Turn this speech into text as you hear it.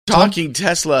Talking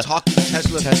Tesla.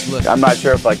 I'm not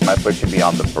sure if like my foot should be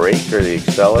on the brake or the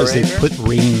accelerator. Because they put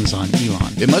reins on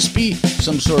Elon. It must be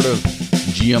some sort of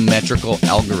geometrical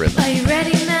algorithm. Are you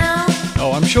ready now?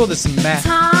 Oh, I'm sure there's some math.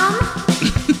 Tom?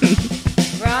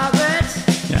 Robert?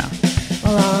 Yeah.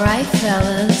 Well, all right,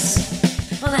 fellas.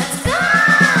 Well, let's go!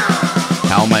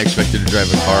 How am I expected to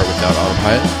drive a car without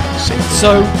autopilot? Safely.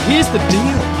 So here's the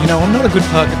deal. You know, I'm not a good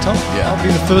parker, Tom. Yeah. I'll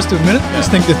be the first to admit it. I just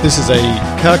think that this is a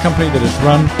car company that is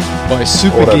run by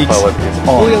super geeks. Autopilot is on.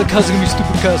 All the other cars are going to be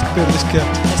stupid cars compared to this car.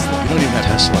 Tesla. You don't even have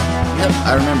Tesla. Yep,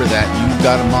 I remember that. You've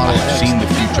got a Model X. Seen the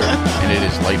future, and it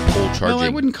is light pole charging. No, I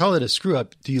wouldn't call it a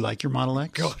screw-up. Do you like your Model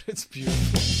X? God, it's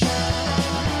beautiful.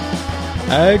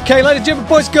 Okay, ladies and gentlemen,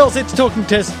 boys and girls, it's Talking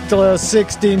Tesla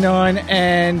 69,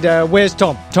 and where's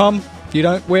Tom? Tom, if you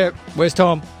don't, where's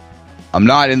Tom? I'm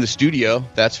not in the studio,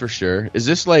 that's for sure. Is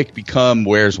this like become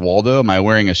Where's Waldo? Am I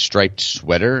wearing a striped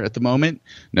sweater at the moment?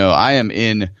 No, I am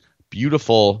in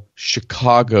beautiful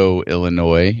Chicago,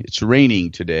 Illinois. It's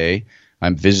raining today.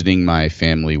 I'm visiting my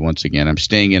family once again. I'm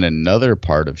staying in another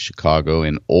part of Chicago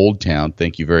in Old Town.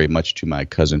 Thank you very much to my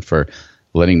cousin for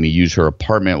letting me use her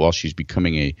apartment while she's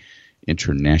becoming a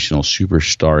international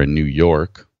superstar in New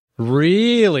York.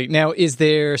 Really? Now, is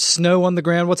there snow on the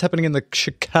ground? What's happening in the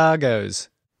Chicagos?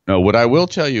 No, what I will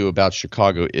tell you about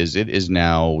Chicago is it is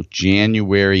now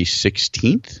January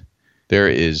 16th. There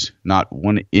is not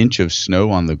 1 inch of snow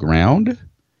on the ground,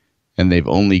 and they've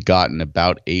only gotten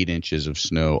about 8 inches of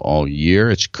snow all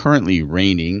year. It's currently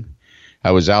raining.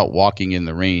 I was out walking in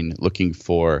the rain looking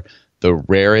for the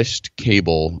rarest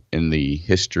cable in the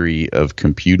history of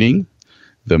computing,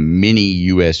 the mini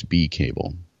USB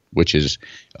cable, which is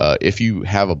if you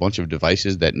have a bunch of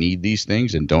devices that need these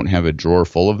things and don't have a drawer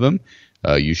full of them,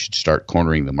 you should start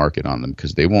cornering the market on them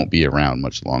because they won't be around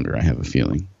much longer, I have a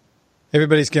feeling.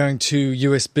 Everybody's going to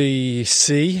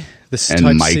USB-C, this and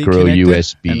Type-C micro connector,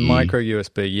 USB. and micro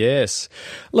USB, yes.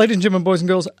 Ladies and gentlemen, boys and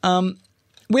girls,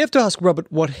 we have to ask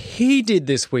Robert what he did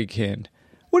this weekend.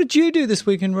 What did you do this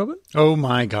weekend, Robert? Oh,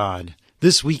 my God.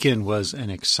 This weekend was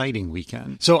an exciting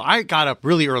weekend. So I got up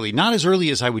really early, not as early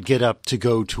as I would get up to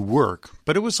go to work,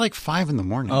 but it was like 5 in the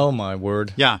morning. Oh, my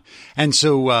word. Yeah. And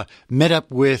so met up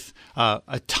with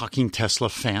a Talking Tesla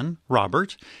fan,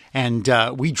 Robert, and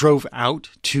we drove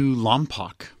out to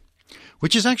Lompoc,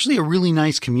 which is actually a really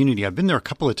nice community. I've been there a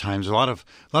couple of times. A lot of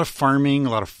farming,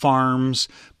 a lot of farms.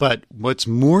 But what's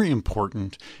more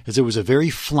important is it was a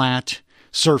very flat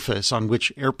surface on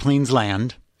which airplanes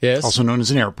land. Yes. Also known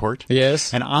as an airport.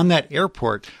 Yes. And on that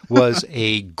airport was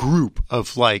a group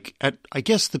of at I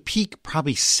guess the peak,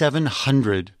 probably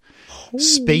 700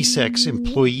 SpaceX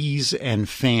employees and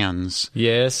fans.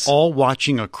 Yes. All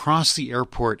watching across the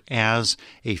airport as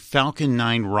a Falcon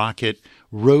 9 rocket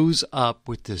rose up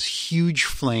with this huge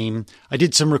flame. I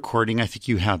did some recording. I think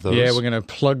you have those. Yeah, we're going to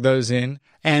plug those in.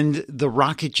 And the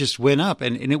rocket just went up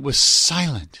and it was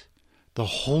silent. The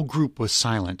whole group was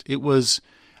silent. It was...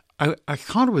 I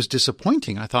thought it was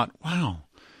disappointing. I thought, wow,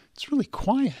 it's really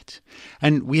quiet.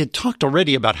 And we had talked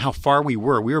already about how far we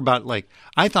were. We were about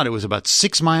I thought it was about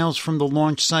 6 miles from the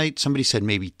launch site. Somebody said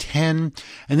maybe 10.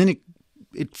 And then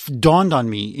it dawned on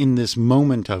me in this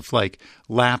moment of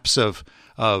lapse of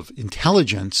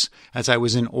intelligence as I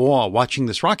was in awe watching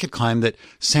this rocket climb that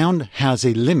sound has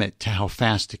a limit to how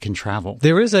fast it can travel.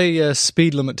 There is a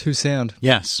speed limit to sound.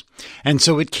 Yes. And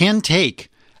so it can take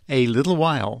a little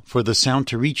while for the sound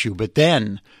to reach you. But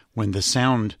then when the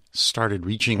sound started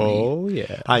reaching me,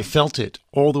 I felt it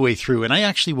all the way through. And I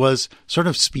actually was sort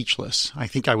of speechless. I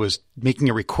think I was making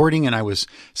a recording and I was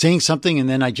saying something and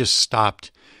then I just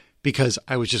stopped because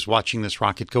I was just watching this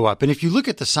rocket go up. And if you look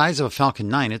at the size of a Falcon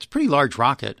 9, it's a pretty large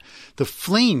rocket. The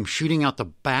flame shooting out the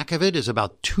back of it is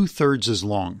about 2/3 as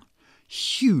long.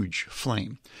 Huge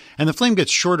flame. And the flame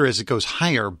gets shorter as it goes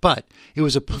higher, but it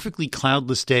was a perfectly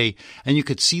cloudless day, and you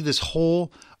could see this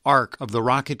whole arc of the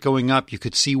rocket going up. You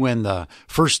could see when the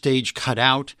first stage cut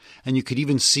out, and you could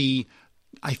even see,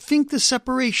 I think, the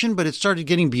separation, but it started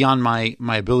getting beyond my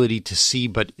ability to see,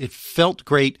 but it felt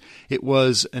great. It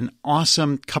was an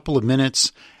awesome couple of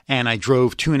minutes, and I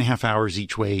drove 2.5 hours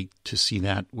each way to see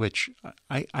that, which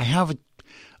I have a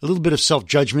little bit of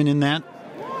self-judgment in that.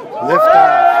 Lift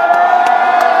off.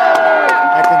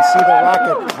 I can see the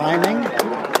rocket climbing.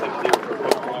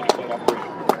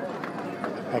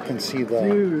 I can see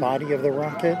the body of the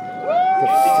rocket, the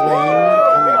flame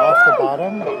coming off the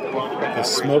bottom, the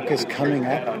smoke is coming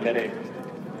up.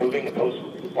 Moving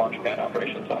post-launch pad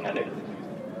operations on that day.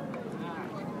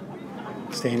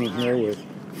 Standing here with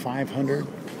 500,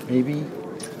 maybe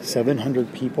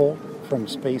 700 people from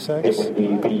SpaceX.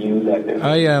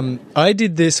 I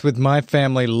did this with my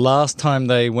family last time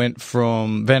they went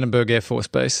from Vandenberg Air Force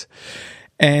Base,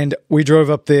 and we drove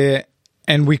up there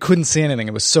and we couldn't see anything.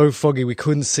 It was so foggy we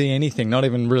couldn't see anything, not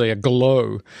even really a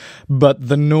glow, but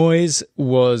the noise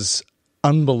was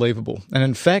unbelievable. And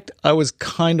in fact, I was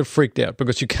kind of freaked out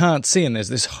because you can't see and there's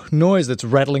this noise that's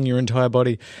rattling your entire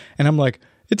body, and I'm like,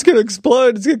 it's going to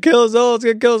explode. It's going to kill us all. It's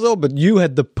going to kill us all. But you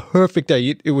had the perfect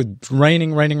day. It was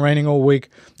raining all week.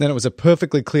 Then it was a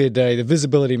perfectly clear day. The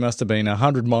visibility must have been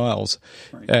 100 miles.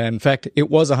 Right. In fact, it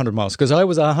was 100 miles because I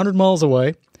was 100 miles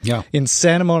away in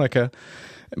Santa Monica.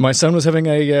 My son was having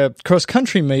a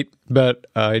cross-country meet, but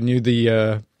I knew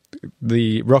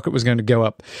the rocket was going to go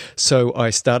up. So I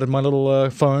started my little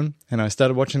phone and I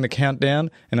started watching the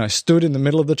countdown, and I stood in the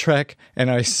middle of the track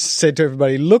and I said to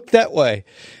everybody, look that way.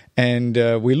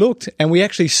 And we looked, and we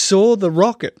actually saw the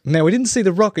rocket. Now, we didn't see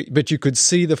the rocket, but you could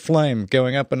see the flame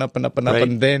going up and up and up and up,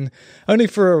 and then only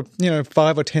for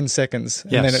 5 or 10 seconds,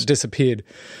 and then it disappeared.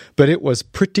 But it was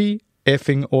pretty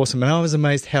effing awesome, and I was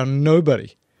amazed how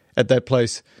nobody at that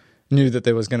place knew that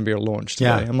there was going to be a launch today.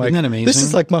 I'm like, isn't that amazing? This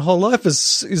is like my whole life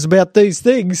is about these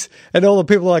things, and all the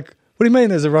people are like, what do you mean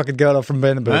there's a rocket going off from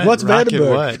Vandenberg? What's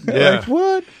Vandenberg? What? Yeah. Like,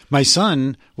 what? My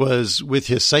son was with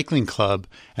his cycling club,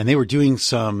 and they were doing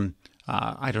some,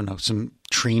 some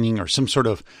training or some sort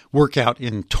of workout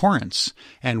in Torrance.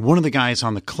 And one of the guys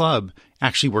on the club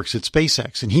actually works at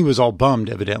SpaceX, and he was all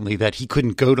bummed, evidently, that he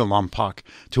couldn't go to Lompoc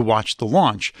to watch the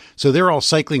launch. So they're all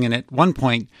cycling, and at one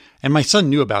point, and my son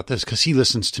knew about this because he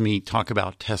listens to me talk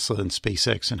about Tesla and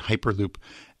SpaceX and Hyperloop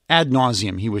ad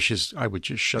nauseum. He wishes I would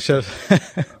just shut up.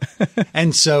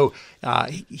 And so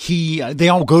they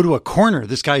all go to a corner.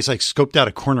 This guy's like scoped out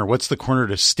a corner. What's the corner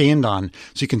to stand on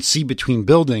so you can see between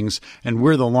buildings and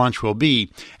where the launch will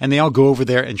be? And they all go over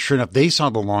there, and sure enough, they saw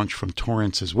the launch from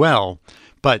Torrance as well,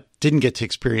 but didn't get to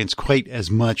experience quite as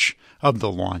much of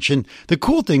the launch. And the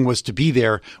cool thing was to be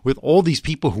there with all these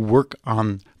people who work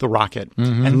on the rocket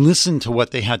and listen to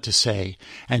what they had to say.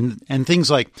 And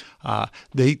things like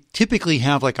they typically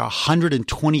have like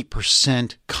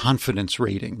 120% confidence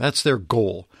rating. That's their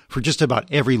goal for just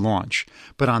about every launch.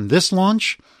 But on this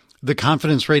launch, the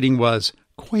confidence rating was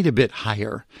quite a bit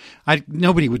higher.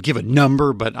 Nobody would give a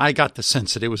number, but I got the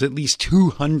sense that it was at least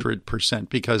 200%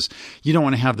 because you don't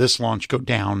want to have this launch go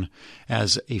down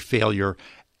as a failure.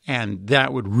 And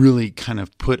that would really kind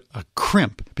of put a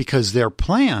crimp because their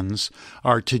plans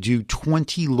are to do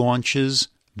 20 launches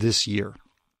this year.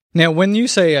 Now, when you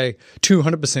say a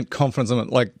 200% confidence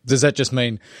limit, like, does that just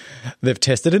mean they've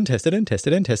tested and tested and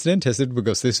tested and tested and tested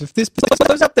because if this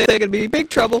blows up, they're going to be in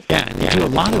big trouble? Yeah, and they do a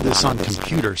lot of this on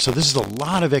computer. So this is a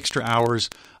lot of extra hours,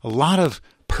 a lot of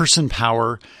person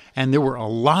power, and there were a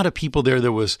lot of people there.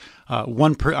 There was I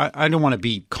don't want to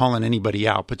be calling anybody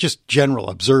out, but just general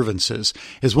observances.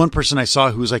 Is one person I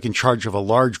saw who was like in charge of a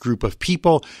large group of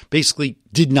people, basically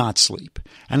did not sleep.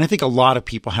 And I think a lot of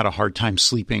people had a hard time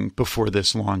sleeping before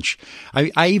this launch.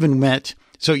 I even met,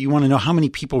 so you want to know how many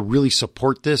people really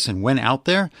support this and went out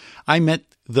there? I met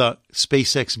the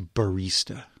SpaceX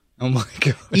barista. Oh my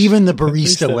gosh. Even the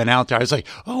barista went out there. I was like,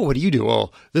 oh, what do you do?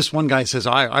 Well, this one guy says,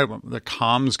 I'm the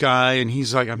comms guy. And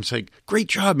he's like, I'm saying, great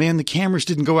job, man. The cameras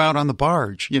didn't go out on the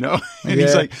barge, And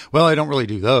he's like, well, I don't really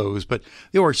do those. But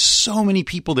there were so many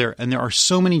people there and there are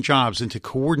so many jobs. And to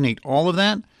coordinate all of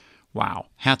that, wow,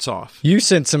 hats off. You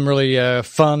sent some really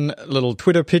fun little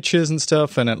Twitter pictures and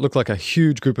stuff, and it looked like a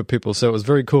huge group of people, so it was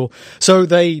very cool. So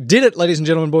they did it, ladies and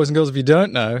gentlemen, boys and girls. If you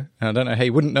don't know, I don't know how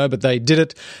you wouldn't know, but they did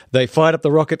it. They fired up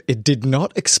the rocket. It did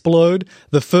not explode.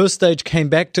 The first stage came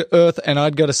back to Earth, and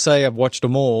I'd got to say I've watched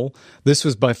them all. This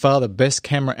was by far the best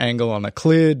camera angle on a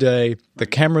clear day. The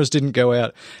cameras didn't go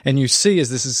out, and you see as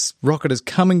this rocket is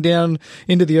coming down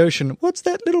into the ocean, what's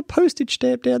that little postage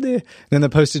stamp down there? Then the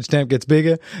postage stamp gets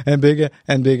bigger and bigger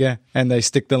and bigger, and they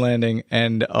stick the landing,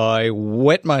 and I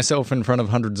wet myself in front of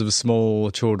hundreds of small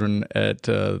children at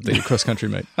the cross-country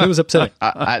meet. It was upsetting.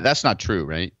 That's not true,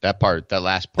 right? That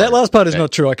last part. That last part is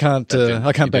not true. I can't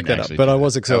back that up, but I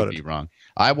was excited. That would be wrong.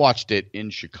 I watched it in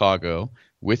Chicago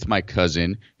with my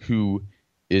cousin, who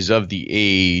is of the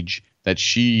age that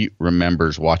she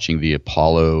remembers watching the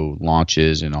Apollo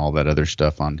launches and all that other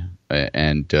stuff on.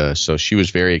 And so she was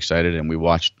very excited, and we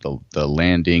watched the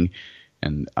landing,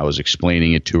 and I was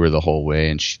explaining it to her the whole way,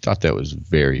 and she thought that was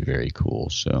very, very cool.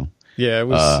 So yeah, it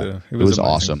was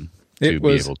awesome to be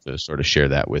able to sort of share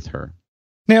that with her.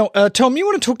 Now, Tom, you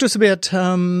want to talk to us about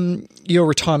your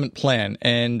retirement plan,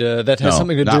 and that has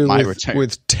something to do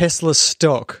with Tesla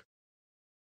stock.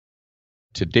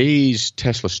 Today's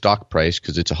Tesla stock price,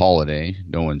 because it's a holiday,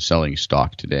 no one's selling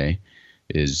stock today,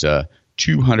 is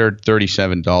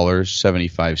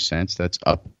 $237.75. That's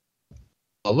up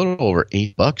a little over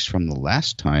 $8 from the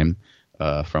last time,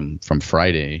 from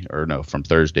Friday, or no, from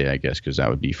Thursday, I guess, because that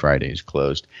would be Friday's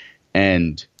closed.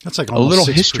 And that's like a little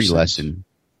 6%. history lesson.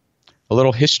 A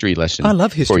little history lesson. I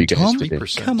love history, Tom.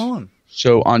 Come on.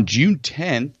 So on June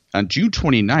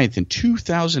 29th in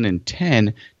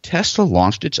 2010, Tesla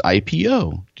launched its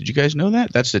IPO. Did you guys know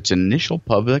that? That's its initial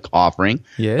public offering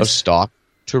of stock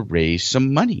to raise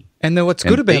some money. And then what's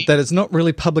good about that, it's not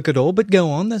really public at all, but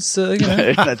go on. That's,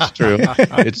 That's true.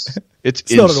 It's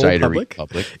Insider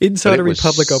Republic. Insider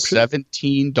Republic option.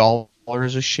 $17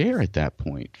 a share at that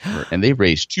point. And they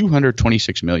raised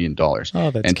 $226 million.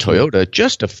 Oh, that's and cute. Toyota,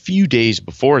 just a few days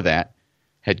before that,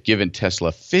 had given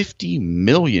Tesla $50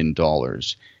 million.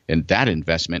 And that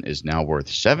investment is now worth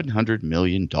 $700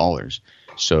 million.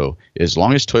 So as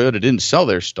long as Toyota didn't sell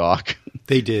their stock,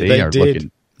 they did. They are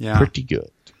looking pretty good.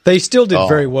 They still did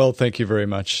very well, thank you very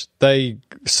much. They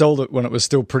sold it when it was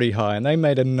still pretty high, and they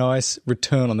made a nice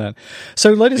return on that.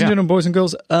 So, ladies and gentlemen, boys and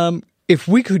girls, if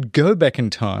we could go back in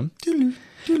time,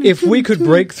 if we could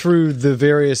break through the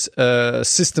various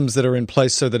systems that are in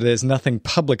place so that there's nothing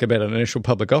public about an initial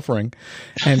public offering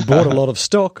and bought a lot of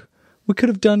stock, we could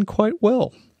have done quite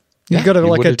well. You've got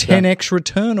like a 10x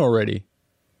return already.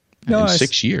 Nice. In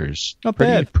 6 years. Not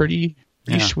bad. Pretty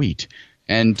sweet.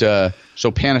 And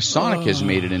so Panasonic has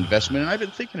made an investment, and I've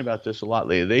been thinking about this a lot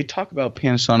lately. They talk about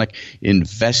Panasonic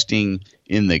investing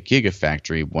in the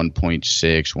Gigafactory, 1.6,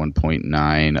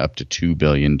 1.9, up to $2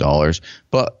 billion.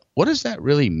 But what does that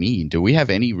really mean? Do we have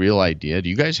any real idea? Do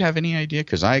you guys have any idea?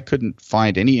 Because I couldn't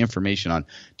find any information on,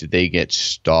 did they get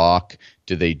stock?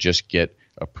 Did they just get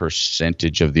a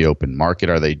percentage of the open market?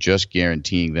 Are they just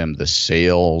guaranteeing them the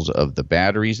sales of the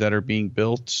batteries that are being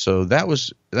built? So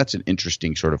that's an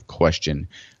interesting sort of question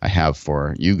I have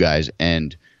for you guys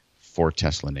and for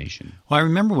Tesla Nation. Well, I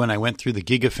remember when I went through the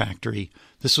Gigafactory,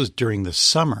 this was during the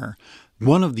summer,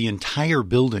 one of the entire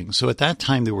buildings. So at that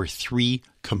time, there were 3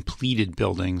 completed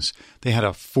buildings. They had a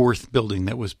 4th building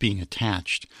that was being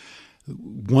attached.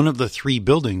 One of the 3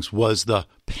 buildings was the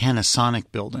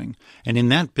Panasonic building. And in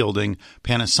that building,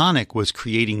 Panasonic was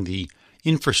creating the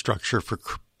infrastructure for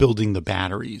building the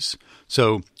batteries.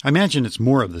 So I imagine it's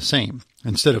more of the same.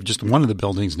 Instead of just one of the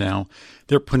buildings now,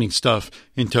 they're putting stuff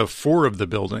into 4 of the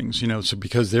buildings, so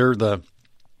because they're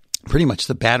pretty much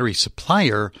the battery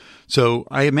supplier. So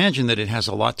I imagine that it has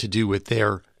a lot to do with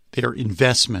their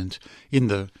investment in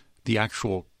the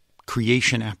actual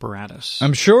creation apparatus.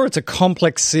 I'm sure it's a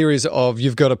complex series of,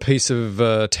 you've got a piece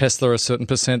of Tesla, a certain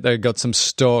percent, they've got some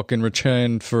stock in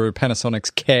return for Panasonic's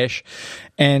cash,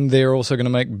 and they're also going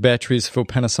to make batteries for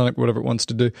Panasonic, whatever it wants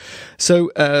to do.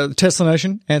 So Tesla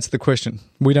Nation, answer the question.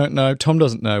 We don't know. Tom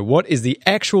doesn't know. What is the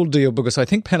actual deal? Because I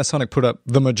think Panasonic put up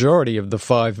the majority of the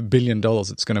 $5 billion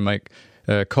it's going to make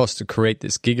cost to create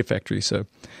this Gigafactory. So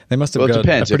they must have got a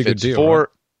pretty good deal. Right?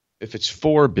 If it's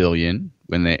 $4 billion,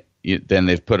 then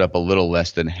they've put up a little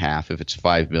less than half. If it's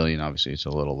 $5 billion, obviously it's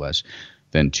a little less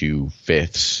than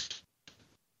 2/5.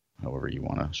 However you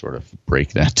want to sort of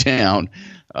break that down.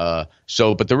 But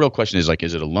the real question is,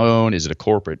 is it a loan? Is it a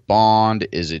corporate bond?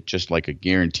 Is it just like a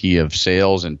guarantee of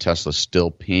sales and Tesla's still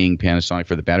paying Panasonic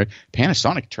for the battery?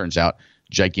 Panasonic turns out,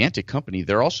 gigantic company.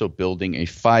 They're also building a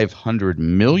 $500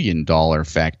 million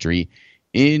factory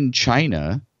in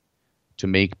China to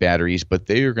make batteries, but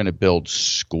they are going to build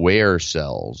square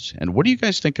cells. And what do you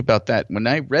guys think about that? When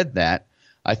I read that,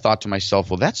 I thought to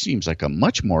myself, well, that seems like a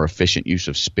much more efficient use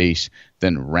of space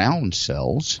than round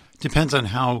cells. Depends on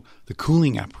how the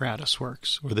cooling apparatus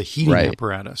works or the heating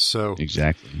apparatus. So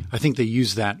exactly, I think they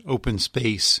use that open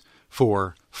space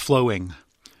for flowing.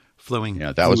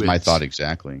 Yeah, that was my thought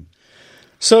exactly.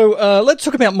 So let's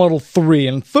talk about Model 3.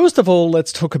 And first of all,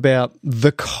 let's talk about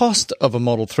the cost of a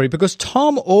Model 3, because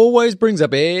Tom always brings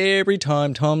up every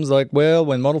time. Tom's like, well,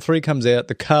 when Model 3 comes out,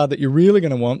 the car that you're really going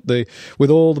to want,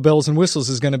 with all the bells and whistles,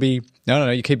 is going to be, I don't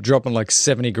know, you keep dropping like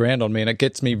 70 grand on me, and it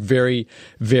gets me very,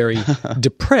 very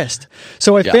depressed.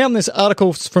 So I found this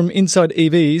article from Inside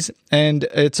EVs, and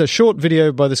it's a short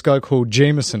video by this guy called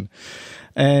Jameson.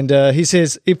 And he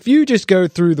says, if you just go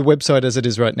through the website as it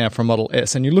is right now for Model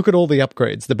S and you look at all the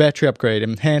upgrades, the battery upgrade,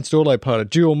 enhanced autopilot,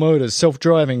 dual motors,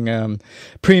 self-driving,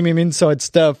 premium inside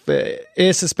stuff,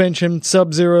 air suspension,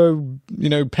 sub-zero,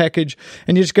 package,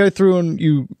 and you just go through and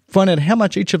you find out how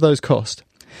much each of those cost.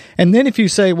 And then if you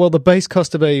say, well, the base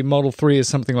cost of a Model 3 is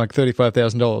something like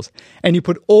 $35,000, and you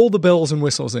put all the bells and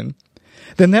whistles in,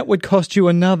 then that would cost you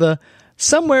another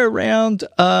somewhere around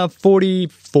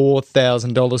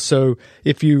 $44,000. So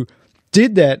if you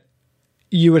did that,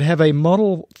 you would have a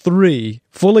Model 3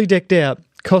 fully decked out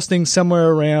costing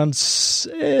somewhere around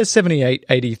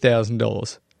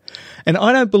 $78,000-$80,000. And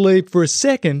I don't believe for a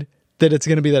second that it's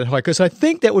going to be that high, because I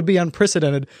think that would be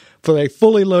unprecedented for a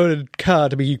fully loaded car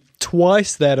to be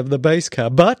twice that of the base car.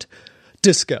 But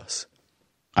discuss.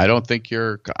 I think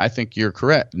you're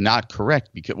correct. Not correct,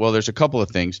 because, well, there's a couple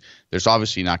of things. There's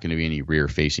obviously not going to be any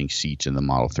rear-facing seats in the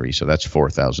Model 3, so that's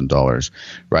 $4,000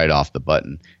 right off the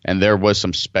button. And there was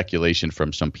some speculation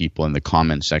from some people in the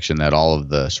comment section that all of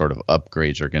the sort of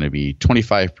upgrades are going to be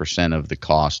 25% of the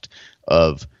cost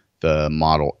of the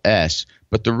Model S.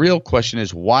 But the real question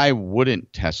is, why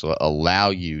wouldn't Tesla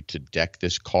allow you to deck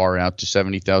this car out to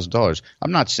 $70,000?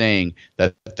 I'm not saying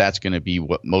that that's going to be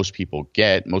what most people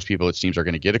get. Most people, it seems, are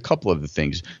going to get a couple of the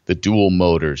things: the dual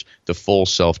motors, the full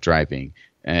self-driving,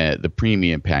 the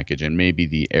premium package, and maybe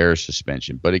the air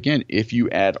suspension. But again, if you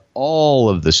add all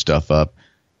of the stuff up,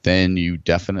 then you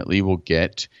definitely will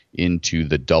get into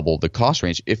the double the cost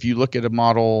range. If you look at a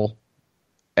Model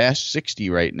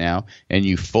S60 right now and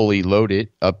you fully load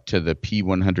it up to the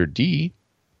P100D,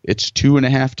 it's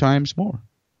 2.5 times more.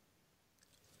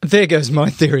 There goes my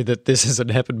theory that this hasn't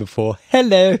happened before.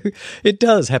 Hello, it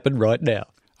does happen right now.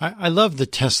 I love the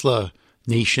Tesla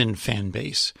Nation fan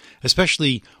base,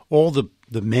 especially all the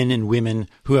men and women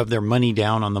who have their money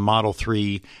down on the Model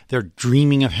 3. They're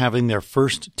dreaming of having their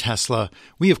first Tesla.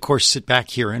 We, of course, sit back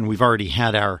here and we've already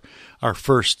had our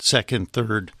first, second,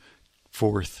 third,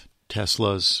 fourth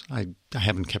Teslas. I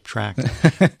haven't kept track.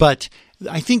 But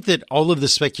I think that all of the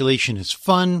speculation is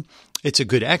fun. It's a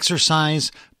good exercise.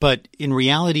 But in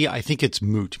reality, I think it's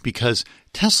moot because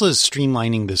Tesla is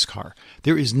streamlining this car.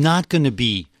 There is not going to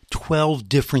be 12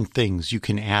 different things you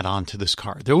can add on to this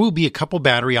car. There will be a couple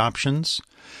battery options.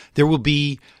 There will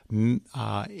be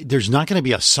there's not going to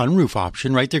be a sunroof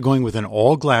option, right? They're going with an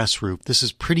all-glass roof. This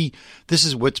is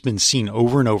what's been seen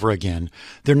over and over again.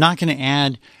 They're not going to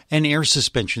add an air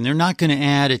suspension. They're not going to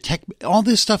add all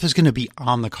this stuff is going to be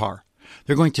on the car.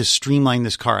 They're going to streamline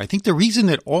this car. I think the reason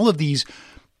that all of these,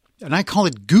 and I call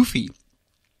it goofy,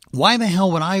 why the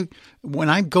hell when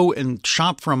I go and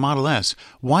shop for a Model S,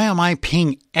 why am I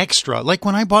paying extra? Like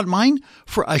when I bought mine,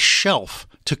 for a shelf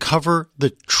to cover the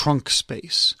trunk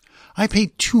space. I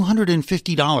paid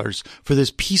 $250 for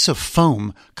this piece of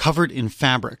foam covered in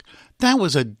fabric. That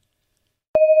was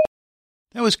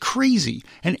crazy.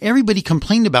 And everybody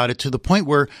complained about it to the point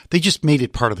where they just made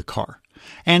it part of the car.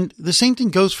 And the same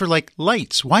thing goes for like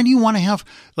lights. Why do you want to have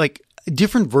like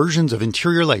different versions of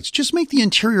interior lights? Just make the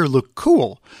interior look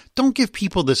cool. Don't give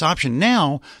people this option.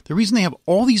 Now, the reason they have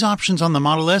all these options on the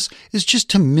Model S is just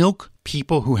to milk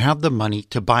people who have the money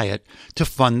to buy it to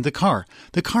fund the car.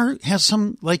 The car has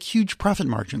some like huge profit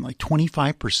margin, like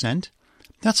 25%.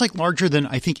 That's like larger than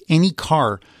I think any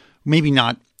car, maybe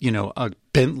not, a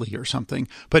Bentley or something,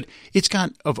 but it's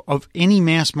got of any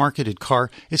mass marketed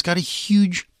car, it's got a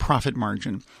huge profit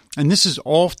margin. And this is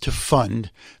all to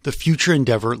fund the future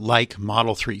endeavor like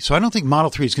Model 3. So I don't think Model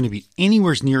 3 is going to be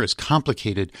anywhere near as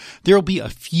complicated. There'll be a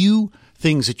few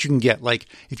things that you can get. Like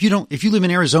if you live in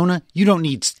Arizona, you don't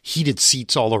need heated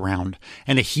seats all around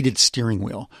and a heated steering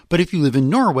wheel. But if you live in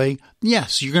Norway,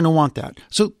 yes, you're going to want that.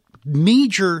 So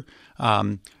major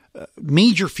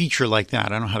feature like that, I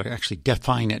don't know how to actually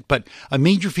define it, but a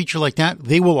major feature like that,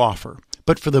 they will offer.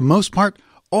 But for the most part,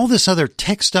 all this other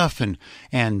tech stuff and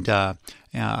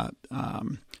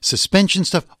suspension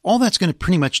stuff, all that's going to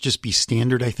pretty much just be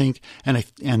standard, I think.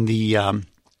 And the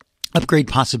upgrade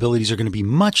possibilities are going to be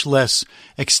much less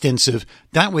extensive.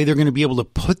 That way, they're going to be able to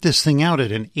put this thing out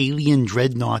at an alien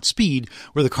dreadnought speed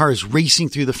where the car is racing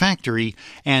through the factory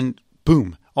and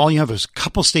boom. All you have is a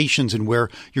couple stations and where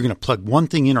you're going to plug one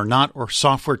thing in or not, or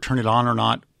software turn it on or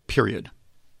not, period.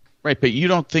 Right, but you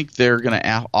don't think they're going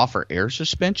to offer air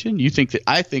suspension? You think that?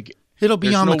 I think it'll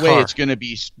be on the car.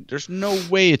 There's no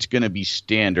way it's going to be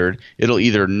standard. It'll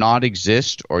either not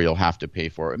exist or you'll have to pay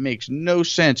for it. It makes no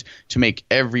sense to make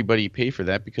everybody pay for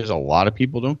that because a lot of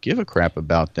people don't give a crap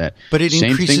about that. But it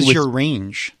increases your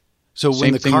range. So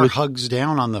when the car hugs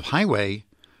down on the highway,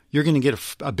 you're going to get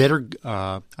a better,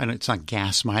 it's not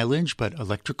gas mileage, but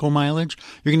electrical mileage.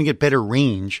 You're going to get better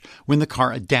range when the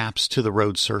car adapts to the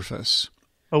road surface.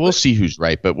 Well, we'll see who's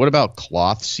right. But what about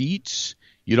cloth seats?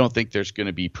 You don't think there's going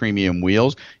to be premium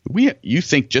wheels? You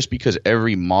think just because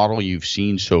every model you've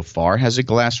seen so far has a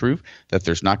glass roof that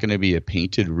there's not going to be a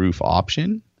painted roof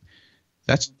option?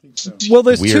 That's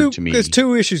weird to me. There's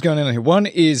two issues going on here. One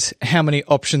is how many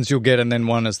options you'll get, and then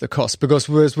one is the cost. Because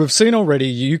as we've seen already,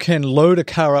 you can load a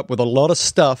car up with a lot of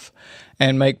stuff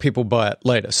and make people buy it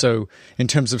later. So in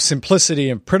terms of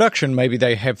simplicity and production, maybe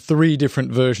they have 3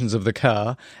 different versions of the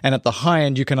car, and at the high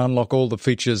end you can unlock all the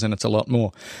features and it's a lot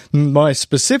more. My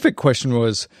specific question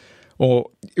was, or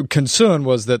concern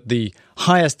was that the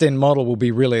highest end model will be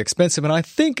really expensive. And I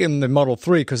think in the Model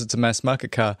 3, because it's a mass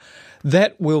market car,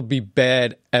 that will be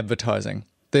bad advertising.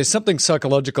 There's something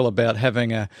psychological about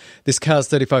having this car's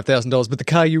 $35,000, but the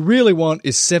car you really want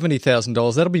is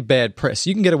 $70,000. That'll be bad press.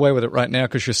 You can get away with it right now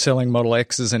because you're selling Model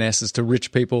X's and S's to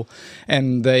rich people,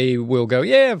 and they will go,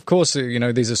 yeah, of course,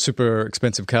 these are super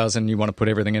expensive cars and you want to put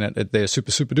everything in it. They're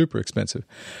super, super duper expensive.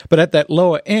 But at that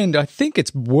lower end, I think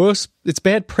it's worse. It's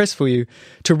bad press for you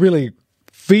to really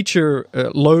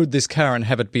load this car and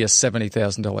have it be a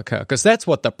 $70,000 car, because that's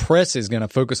what the press is going to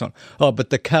focus on. Oh, but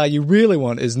the car you really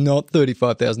want is not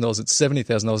 $35,000, it's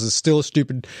 $70,000. It's still a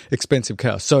stupid expensive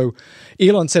car. So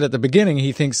Elon said at the beginning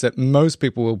he thinks that most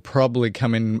people will probably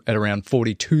come in at around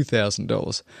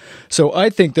 $42,000. So I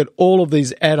think that all of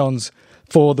these add-ons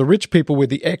for the rich people with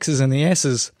the X's and the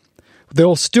S's,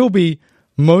 there'll still be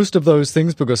most of those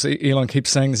things, because Elon keeps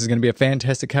saying this is going to be a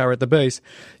fantastic car at the base.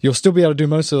 You'll still be able to do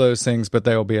most of those things, but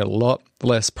they will be a lot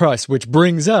less price, which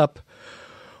brings up,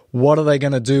 what are they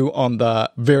going to do on the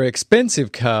very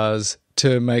expensive cars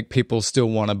to make people still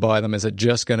want to buy them? Is it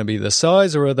just going to be the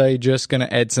size, or are they just going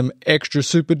to add some extra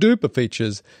super duper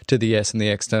features to the S and the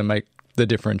X to make the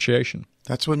differentiation?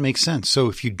 That's what makes sense. So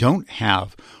if you don't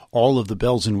have all of the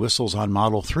bells and whistles on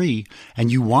Model 3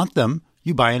 and you want them,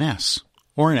 you buy an S.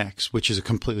 Or an X, which is a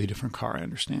completely different car, I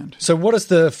understand. So what is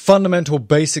the fundamental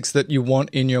basics that you want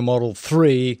in your Model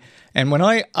 3? And when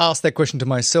I ask that question to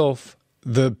myself,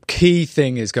 the key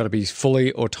thing has got to be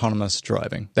fully autonomous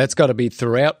driving. That's got to be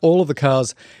throughout all of the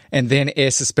cars, and then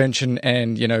air suspension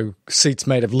and, seats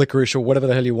made of licorice or whatever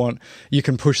the hell you want. You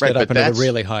can push that up into the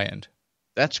really high end.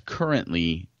 That's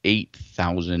currently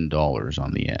 $8,000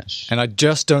 on the S. And I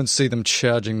just don't see them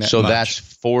charging that much. So that's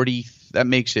that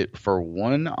makes it, for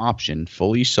one option,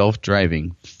 fully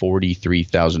self-driving,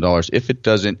 $43,000 if it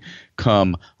doesn't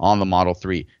come on the Model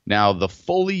 3. Now, the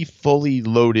fully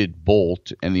loaded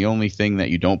Bolt, and the only thing that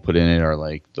you don't put in it are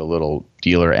like the little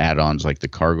dealer add-ons like the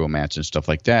cargo mats and stuff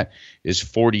like that, is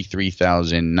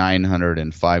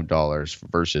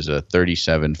 $43,905 versus a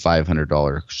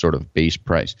 $37,500 sort of base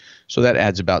price. So that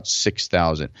adds about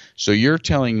 $6,000. So you're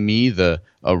telling me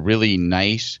a really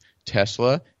nice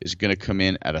Tesla is going to come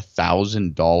in at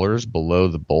 $1,000 below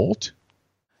the Bolt?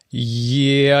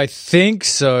 Yeah, I think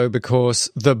so, because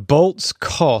the Bolt's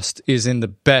cost is in the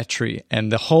battery,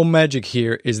 and the whole magic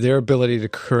here is their ability to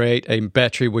create a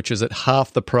battery which is at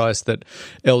half the price that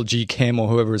LG Chem or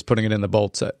whoever is putting it in the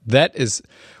Bolt's at. That is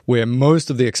where most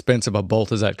of the expense of a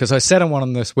Bolt is at, because I sat on one of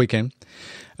them this weekend.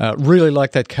 Really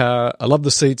like that car. I love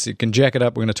the seats. You can jack it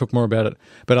up. We're going to talk more about it.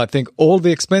 But I think all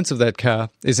the expense of that car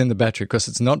is in the battery, because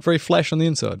it's not very flash on the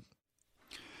inside.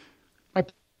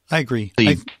 I agree.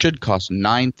 It should cost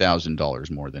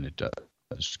 $9,000 more than it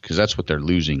does, because that's what they're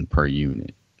losing per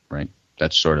unit, right?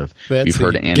 That's sort of, we've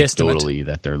heard anecdotally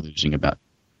that they're losing about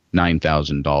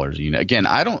 $9,000 a unit. Again,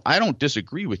 I don't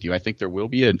disagree with you. I think there will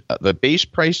be the base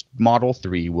price Model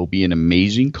 3 will be an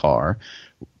amazing car,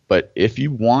 but if you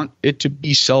want it to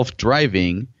be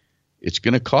self-driving, it's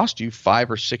going to cost you $5,000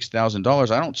 or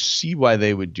 $6,000. I don't see why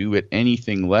they would do it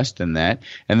anything less than that.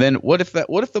 And then what if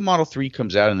the Model 3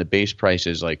 comes out and the base price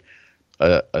is like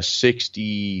a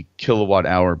 60 kilowatt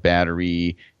hour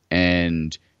battery,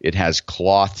 and it has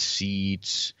cloth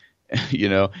seats,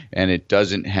 and it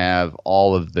doesn't have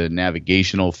all of the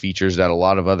navigational features that a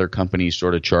lot of other companies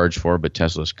sort of charge for, but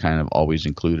Tesla's kind of always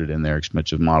included in their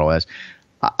expensive Model S.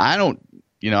 I don't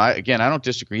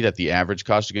disagree that the average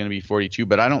cost is going to be $42,000,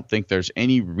 but I don't think there's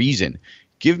any reason.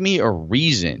 Give me a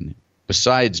reason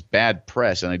besides bad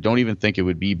press, and I don't even think it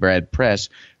would be bad press,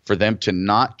 for them to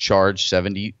not charge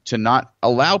 $70,000, to not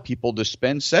allow people to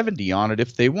spend $70,000 on it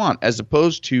if they want, as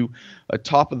opposed to a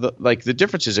top of the, like, the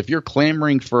difference is if you're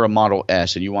clamoring for a Model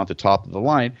S and you want the top of the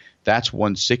line, that's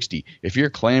 $160,000. If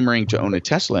you're clamoring to own a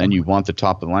Tesla and you want the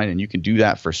top of the line and you can do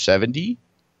that for $70,000,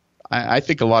 I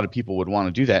think a lot of people would want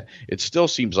to do that. It still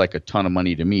seems like a ton of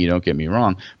money to me, don't get me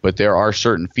wrong, but there are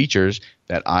certain features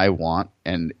that I want,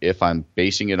 and if I'm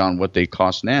basing it on what they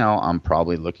cost now, I'm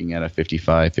probably looking at a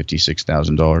 $55,000,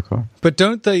 $56,000 car. But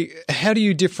how do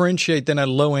you differentiate then a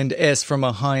low-end S from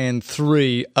a high-end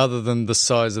 3 other than the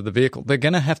size of the vehicle? They're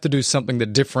going to have to do something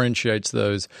that differentiates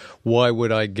those. Why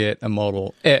would I get a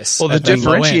Model S? Well, the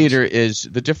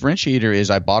differentiator is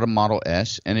I bought a Model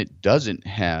S and it doesn't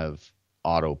have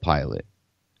autopilot,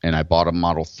 and I bought a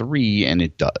Model 3 and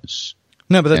it does.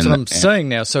 No, but that's what I'm saying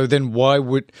now. So then why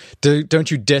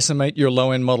don't you decimate your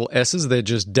low-end Model S's? They're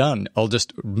just done. I'll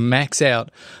just max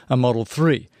out a Model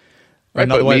 3. Right,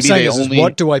 another way of saying this is,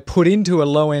 what do I put into a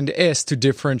low-end S to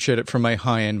differentiate it from a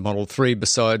high-end Model 3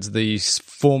 besides the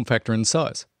form factor and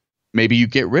size? maybe you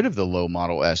get rid of the low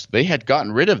Model S. They had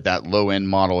gotten rid of that low-end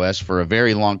Model S for a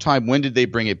very long time. When did they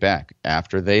bring it back?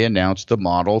 After they announced the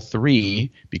Model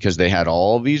 3, because they had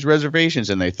all these reservations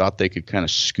and they thought they could kind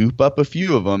of scoop up a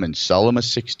few of them and sell them a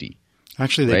 60.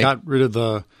 Actually, they got rid of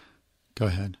the – go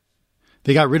ahead.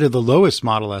 They got rid of the lowest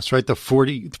Model S, right? The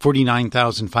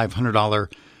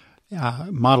 $49,500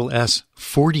 Model S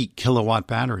 40 kilowatt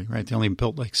battery, right? They only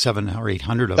built like 700 or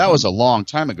 800 of them. That was a long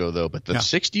time ago, though. But the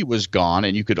 60 was gone,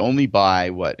 and you could only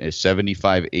buy a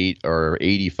 75, 8, or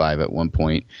 85 at one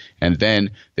point. And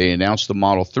then they announced the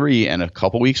Model 3, and a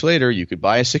couple weeks later, you could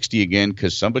buy a 60 again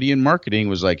because somebody in marketing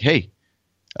was like, "Hey,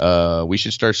 we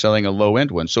should start selling a low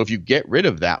end one." So if you get rid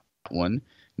of that one,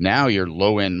 now your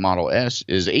low end Model S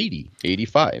is 80,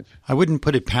 85. I wouldn't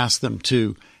put it past them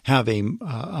to have a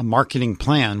marketing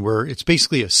plan where it's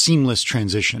basically a seamless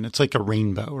transition. It's like a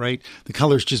rainbow, right? The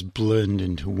colors just blend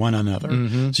into one another.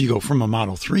 Mm-hmm. So you go from a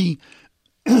Model 3,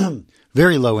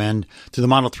 very low end, to the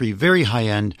Model 3, very high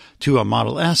end, to a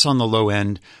Model S on the low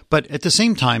end. But at the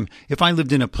same time, if I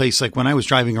lived in a place like when I was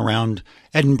driving around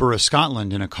Edinburgh,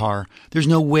 Scotland in a car, there's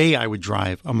no way I would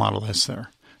drive a Model S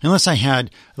there unless I had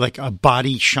like a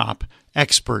body shop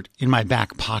expert in my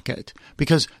back pocket,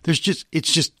 because it's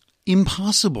just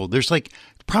impossible. There's like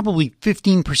probably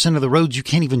 15% of the roads you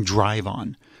can't even drive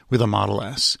on with a Model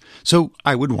S. So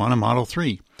I would want a Model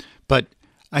 3. But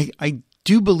I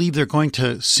do believe they're going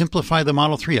to simplify the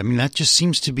Model 3. I mean, that just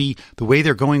seems to be the way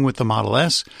they're going with the Model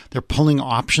S. They're pulling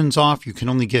options off. You can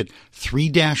only get 3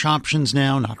 dash options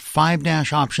now, not 5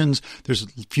 dash options. There's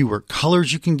fewer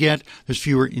colors you can get. There's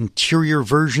fewer interior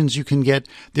versions you can get.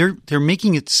 They're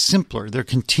making it simpler. They're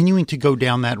continuing to go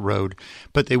down that road,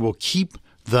 but they will keep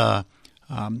the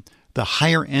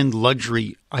higher end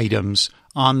luxury items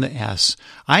on the S.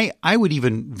 I would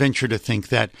even venture to think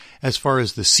that as far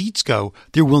as the seats go,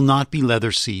 there will not be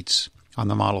leather seats on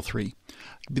the Model 3.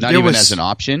 Not even as an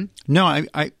option? No, I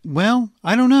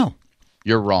don't know.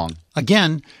 You're wrong.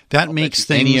 Again, that makes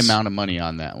things... Any amount of money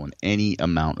on that one. Any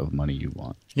amount of money you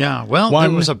want. Yeah, well,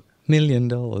 there was $1 million.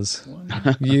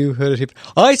 You heard it here.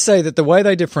 I say that the way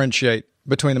they differentiate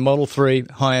between the Model 3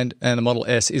 high-end and the Model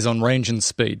S is on range and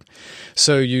speed.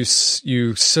 So you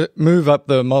move up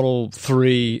the Model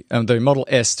 3 and the Model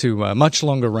S to a much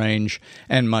longer range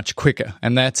and much quicker,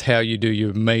 and that's how you do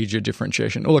your major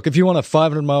differentiation. Look, if you want a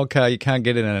 500-mile car, you can't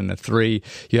get it in a 3,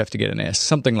 you have to get an S,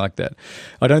 something like that.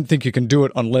 I don't think you can do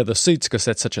it on leather seats because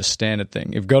that's such a standard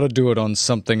thing. You've got to do it on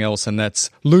something else, and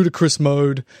that's ludicrous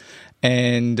mode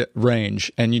and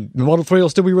range. And the Model 3 will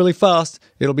still be really fast.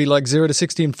 It'll be like 0 to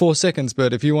 60 in 4 seconds.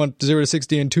 But if you want 0 to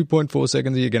 60 in 2.4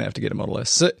 seconds, you're going to have to get a Model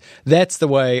S. So that's the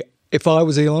way, if I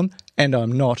was Elon, and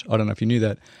I'm not, I don't know if you knew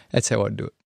that, that's how I'd do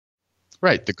it.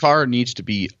 Right. The car needs to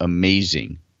be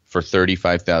amazing for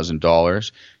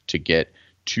 $35,000 to get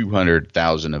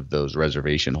 200,000 of those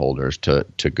reservation holders to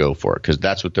go for it, because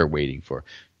that's what they're waiting for.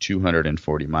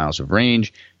 240 miles of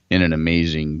range in an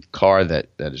amazing car that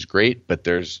is great, but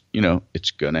there's,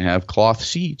 it's going to have cloth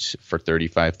seats for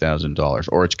 $35,000,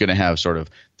 or it's going to have sort of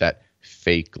that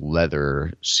fake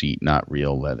leather seat, not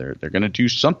real leather. They're going to do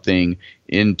something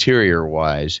interior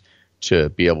wise to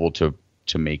be able to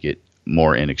make it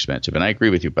more inexpensive. And I agree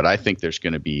with you, but I think there's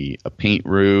going to be a paint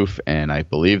roof, and I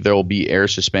believe there will be air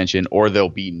suspension, or there'll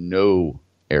be no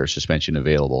air suspension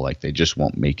available. Like, they just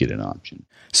won't make it an option.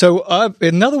 So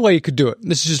another way you could do it,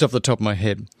 this is just off the top of my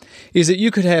head, is that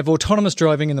you could have autonomous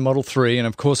driving in the Model 3 and,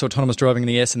 of course, autonomous driving in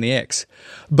the S and the X.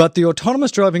 But the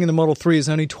autonomous driving in the Model 3 is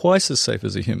only twice as safe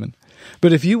as a human.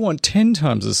 But if you want 10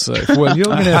 times as safe, well, you're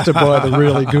going to have to buy the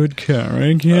really good car,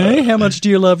 okay? How much do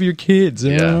you love your kids?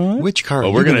 Yeah. Right? Which car?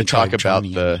 Well, we're going to talk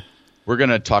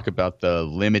about the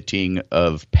limiting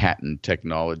of patent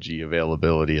technology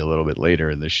availability a little bit later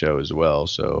in the show as well.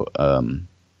 So,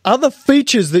 other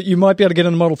features that you might be able to get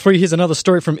in the Model 3, here's another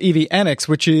story from EV Annex,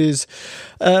 which is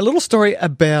a little story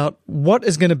about what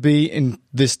is going to be in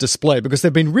this display, because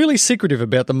they've been really secretive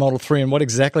about the Model 3 and what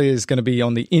exactly is going to be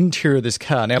on the interior of this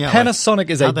car. Now, Panasonic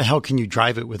is how the hell can you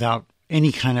drive it without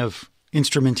any kind of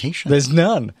instrumentation? There's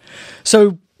none.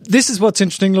 So this is what's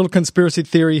interesting, little conspiracy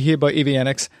theory here by EV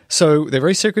Annex. So they're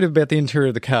very secretive about the interior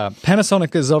of the car.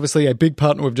 Panasonic is obviously a big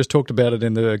partner. We've just talked about it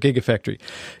in the Gigafactory.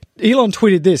 Elon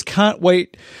tweeted this: "Can't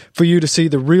wait for you to see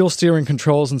the real steering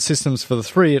controls and systems for the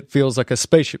 3. It feels like a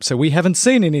spaceship." So we haven't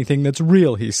seen anything that's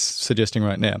real, he's suggesting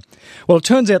right now. Well, it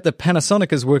turns out that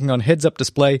Panasonic is working on heads-up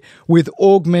display with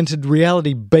augmented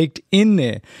reality baked in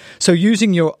there. So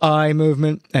using your eye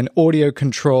movement and audio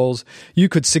controls, you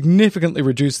could significantly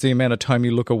reduce the amount of time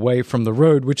you look away from the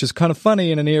road, which is kind of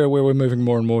funny in an era where we're moving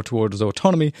more and more towards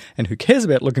autonomy, and who cares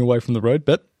about looking away from the road,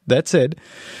 but that said.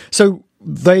 So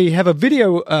they have a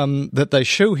video that they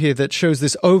show here that shows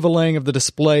this overlaying of the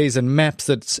displays and maps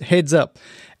that's heads up.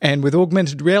 And with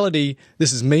augmented reality,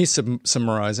 this is me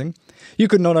summarizing, you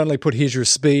could not only put here's your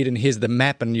speed and here's the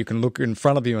map and you can look in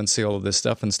front of you and see all of this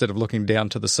stuff instead of looking down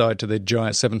to the side to the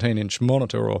giant 17-inch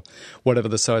monitor or whatever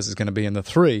the size is going to be in the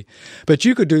 3. But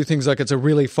you could do things like it's a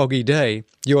really foggy day.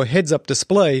 Your heads-up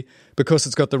display, because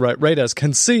it's got the right radars,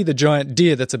 can see the giant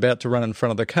deer that's about to run in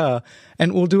front of the car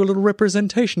and will do a little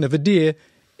representation of a deer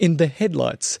in the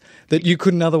headlights that you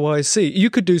couldn't otherwise see.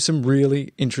 You could do some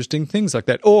really interesting things like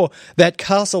that. Or that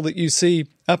castle that you see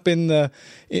up in the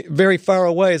very far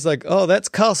away is like, oh, that's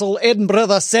Castle Edinburgh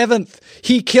the 7th.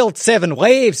 He killed 7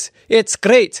 waves. It's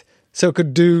great. So it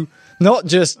could do not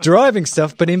just driving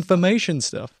stuff, but information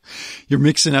stuff. You're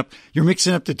mixing up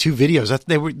the two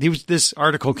videos. This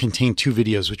article contained 2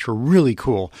 videos, which were really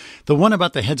cool. The one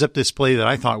about the heads-up display that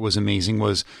I thought was amazing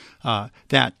was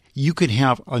that you could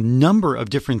have a number of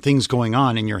different things going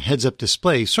on in your heads-up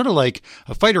display, sort of like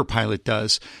a fighter pilot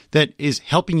does, that is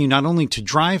helping you not only to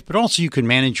drive, but also you can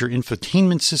manage your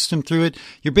infotainment system through it.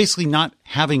 You're basically not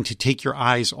having to take your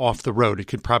eyes off the road. It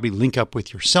could probably link up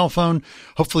with your cell phone.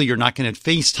 Hopefully you're not going to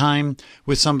FaceTime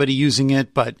with somebody using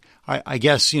it, but I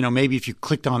guess, maybe if you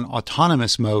clicked on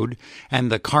autonomous mode and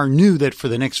the car knew that for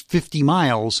the next 50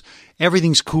 miles,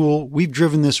 everything's cool. We've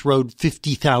driven this road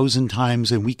 50,000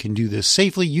 times and we can do this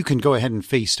safely. You can go ahead and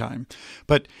FaceTime.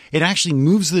 But it actually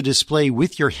moves the display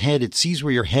with your head. It sees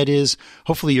where your head is.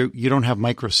 Hopefully you don't have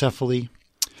microcephaly.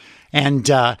 And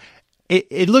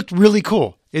it looked really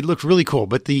cool. It looked really cool.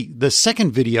 But the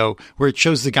second video where it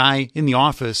shows the guy in the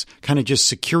office kind of just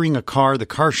securing a car, the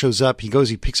car shows up,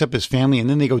 he picks up his family, and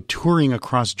then they go touring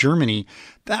across Germany.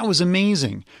 That was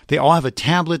amazing. They all have a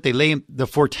tablet. They lay the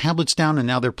 4 tablets down, and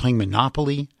now they're playing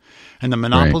Monopoly. And the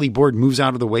Monopoly board moves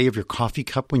out of the way of your coffee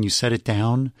cup when you set it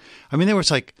down. I mean, there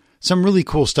was like some really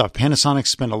cool stuff. Panasonic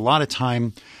spent a lot of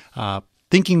time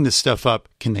thinking this stuff up.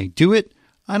 Can they do it?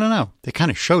 I don't know. They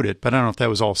kind of showed it, but I don't know if that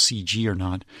was all CG or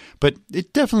not. But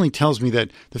it definitely tells me that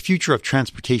the future of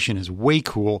transportation is way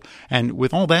cool. And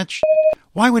with all that shit,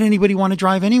 why would anybody want to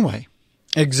drive anyway?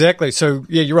 Exactly. So,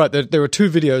 yeah, you're right. There were 2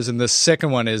 videos, and the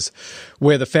second one is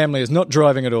where the family is not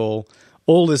driving at all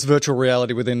this virtual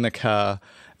reality within the car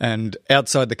and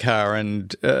outside the car.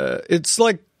 And it's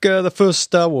like the first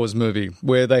Star Wars movie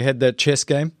where they had that chess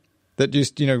game. That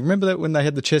just, remember that when they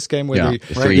had the chess game where the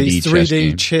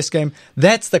 3D chess game?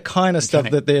 That's the kind of stuff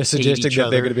that they're suggesting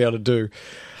that they're going to be able to do.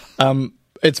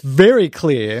 It's very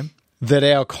clear that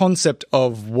our concept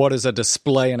of what is a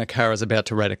display in a car is about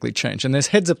to radically change. And there's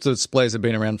heads-up displays that have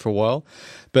been around for a while,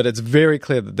 but it's very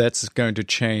clear that that's going to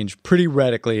change pretty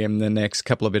radically in the next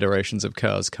couple of iterations of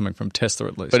cars coming from Tesla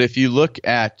at least. But if you look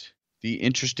at the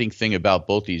interesting thing about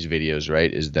both these videos,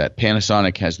 right, is that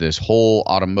Panasonic has this whole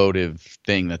automotive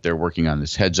thing that they're working on,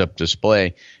 this heads-up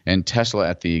display, and Tesla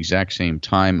at the exact same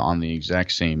time on the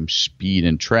exact same speed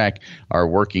and track are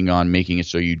working on making it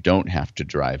so you don't have to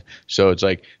drive. So it's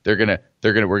like we're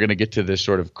gonna get to this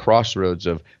sort of crossroads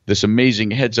of this amazing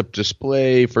heads-up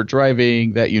display for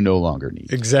driving that you no longer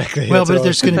need. Exactly. Well, but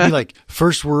there's going to be like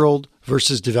first world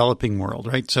versus developing world,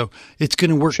 right? So it's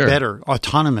going to work better.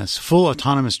 Full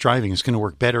autonomous driving is going to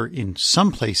work better in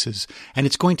some places, and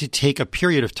it's going to take a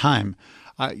period of time,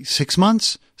 6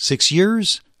 months, 6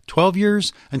 years, 12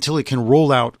 years, until it can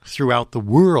roll out throughout the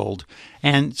world.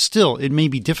 And still, it may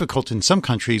be difficult in some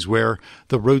countries where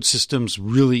the road system's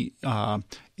really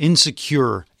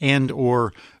insecure and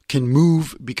or can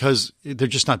move because they're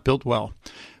just not built well.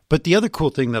 But the other cool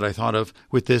thing that I thought of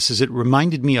with this is it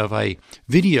reminded me of a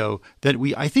video that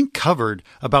I think covered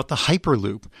about the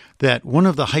Hyperloop that one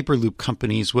of the Hyperloop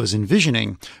companies was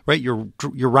envisioning, right? You're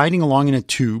riding along in a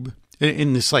tube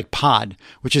in this like pod,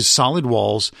 which is solid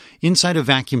walls inside a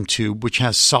vacuum tube, which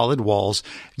has solid walls,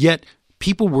 yet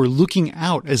people were looking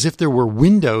out as if there were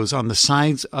windows on the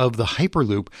sides of the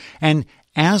Hyperloop. And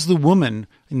as the woman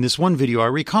in this one video, I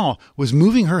recall, was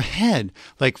moving her head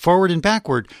like forward and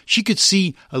backward, she could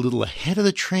see a little ahead of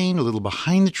the train, a little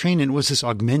behind the train, and it was this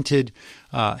augmented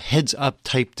heads-up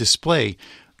type display.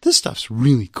 This stuff's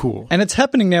really cool. And it's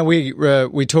happening now.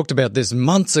 We talked about this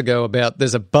months ago about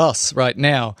there's a bus right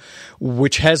now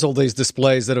which has all these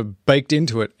displays that are baked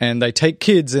into it, and they take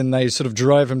kids and they sort of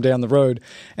drive them down the road,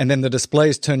 and then the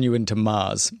displays turn you into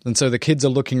Mars. And so the kids are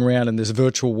looking around in this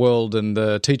virtual world, and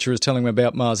the teacher is telling them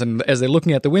about Mars. And as they're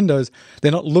looking at the windows,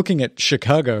 they're not looking at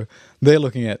Chicago. They're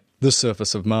looking at the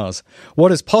surface of Mars.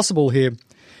 What is possible here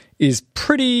is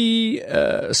pretty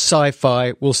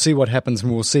sci-fi. We'll see what happens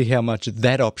and we'll see how much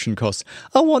that option costs.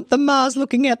 I want the Mars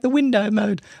looking out the window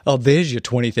mode. Oh, there's your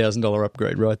 $20,000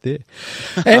 upgrade right there.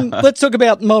 And let's talk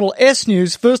about Model S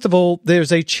news. First of all,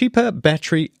 there's a cheaper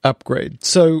battery upgrade.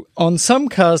 So on some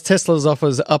cars, Tesla's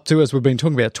offers up to, as we've been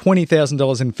talking about,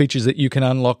 $20,000 in features that you can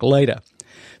unlock later.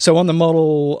 So on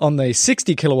the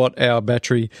 60 kilowatt hour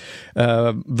battery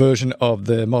version of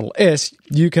the Model S,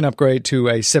 you can upgrade to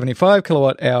a 75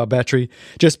 kilowatt hour battery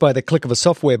just by the click of a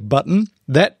software button.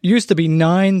 That used to be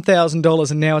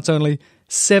 $9,000 and now it's only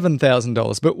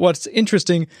 $7,000. But what's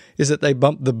interesting is that they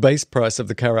bumped the base price of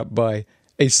the car up by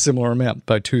a similar amount,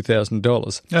 by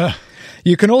 $2,000.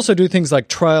 You can also do things like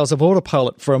trials of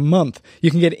autopilot for a month.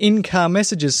 You can get in-car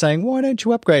messages saying, why don't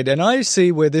you upgrade? And I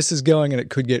see where this is going and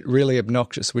it could get really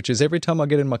obnoxious, which is every time I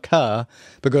get in my car,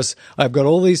 because I've got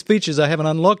all these features I haven't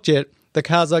unlocked yet, the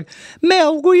car's like,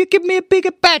 Mel, will you give me a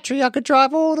bigger battery? I could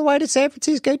drive all the way to San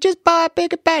Francisco. Just buy a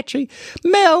bigger battery.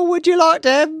 Mel, would you like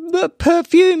to have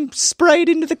perfume sprayed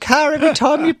into the car every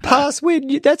time you pass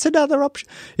wind? That's another option.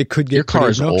 It could get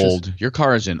obnoxious. Old. Your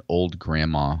car is an old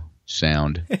grandma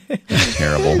sound. That's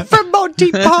terrible. From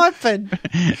Monty Python.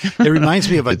 It reminds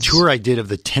me of a tour I did of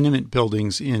the tenement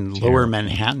buildings in Lower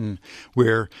Manhattan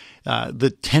where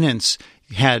the tenants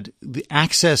had the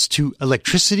access to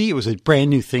electricity. It was a brand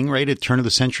new thing, right, at the turn of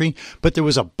the century. But there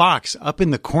was a box up in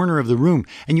the corner of the room,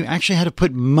 and you actually had to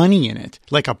put money in it,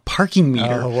 like a parking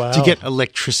meter, to get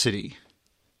electricity.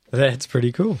 That's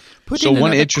pretty cool. So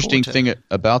one interesting thing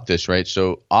about this, right?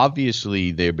 So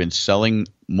obviously they've been selling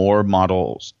more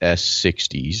Models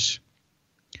S60s,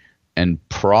 and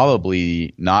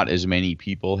probably not as many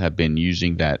people have been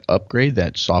using that upgrade,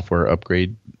 that software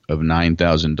upgrade of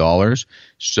 $9,000.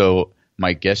 So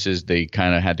my guess is they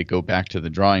kind of had to go back to the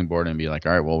drawing board and be like,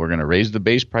 all right, well, we're going to raise the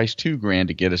base price $2,000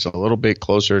 to get us a little bit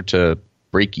closer to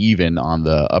break even on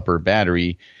the upper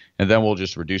battery, and then we'll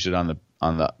just reduce it on the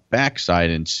backside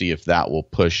and see if that will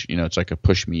push. You know, it's like a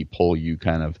push me, pull you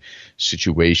kind of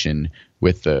situation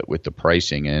with the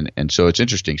pricing, and so it's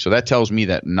interesting. So that tells me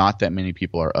that not that many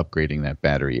people are upgrading that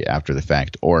battery after the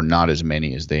fact, or not as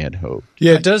many as they had hoped.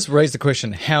 Yeah, it does raise the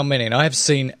question, how many? And I have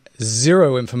seen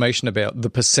zero information about the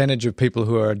percentage of people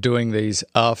who are doing these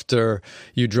after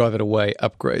you drive it away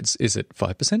upgrades. Is it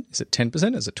 5%? Is it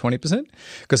 10%? Is it 20%?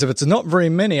 Because if it's not very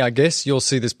many, I guess you'll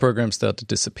see this program start to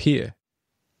disappear.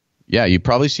 Yeah, you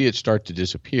probably see it start to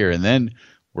disappear, and then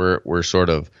we're sort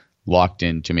of locked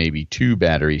into maybe 2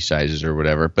 battery sizes or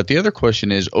whatever. But the other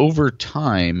question is, over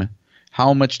time,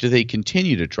 how much do they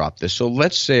continue to drop this? So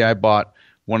let's say I bought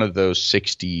one of those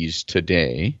 60s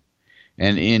today,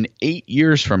 and in 8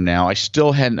 years from now, I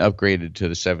still hadn't upgraded to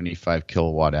the 75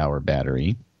 kilowatt hour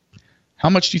battery. How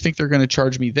much do you think they're going to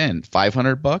charge me then?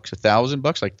 $500,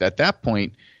 $1,000? Like at that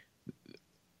point,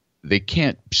 they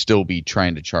can't still be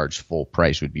trying to charge full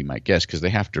price, would be my guess, because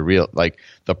they have to like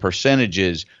the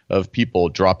percentages of people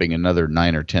dropping another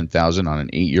 $9,000 or $10,000 on an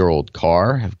 8-year-old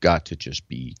car have got to just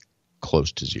be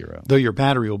close to zero. Though your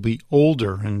battery will be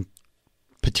older and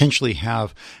potentially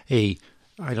have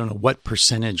I don't know what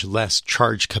percentage less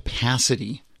charge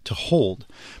capacity to hold.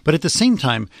 But at the same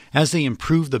time, as they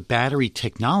improve the battery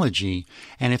technology,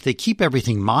 and if they keep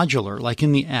everything modular, like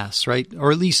in the S, right,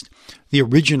 or at least the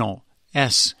original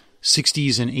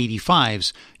S60s and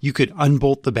 85s, you could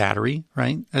unbolt the battery,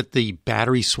 right, at the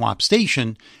battery swap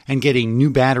station and get a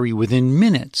new battery within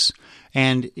minutes.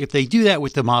 And if they do that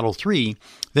with the Model 3,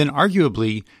 then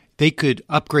arguably they could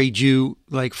upgrade you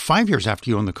like 5 years after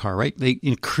you own the car, right? They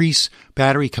increase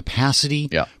battery capacity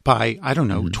by,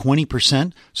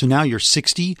 20%. So now your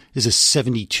 60 is a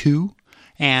 72.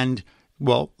 And,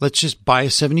 well, let's just buy a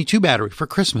 72 battery for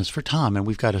Christmas for Tom. And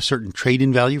we've got a certain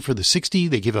trade-in value for the 60.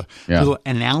 They give a little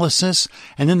analysis.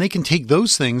 And then they can take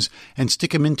those things and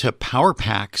stick them into power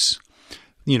packs,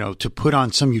 you know, to put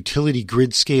on some utility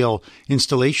grid scale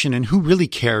installation. And who really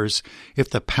cares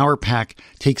if the power pack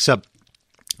takes up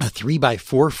a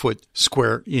 3x4 foot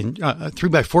square in a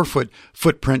 3x4 foot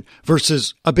footprint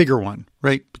versus a bigger one,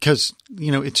 right? Because,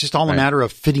 you know, it's just all a matter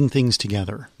of fitting things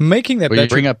together. Making that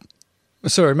battery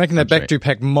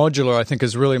pack modular, I think,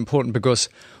 is really important, because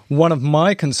one of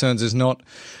my concerns is not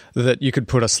that you could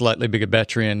put a slightly bigger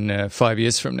battery in 5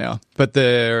 years from now, but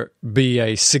there be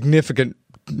a significant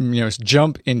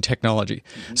jump in technology.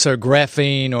 So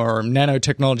graphene or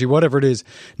nanotechnology, whatever it is,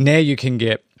 now you can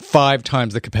get 5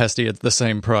 times the capacity at the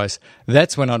same price.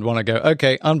 That's when I'd want to go,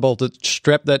 okay, unbolt it,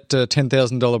 strap that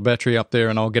 $10,000 battery up there,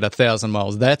 and I'll get 1,000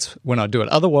 miles. That's when I do it.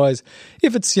 Otherwise,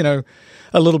 if it's, a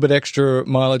little bit extra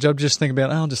mileage, I'm just thinking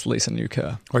about, I'll just lease a new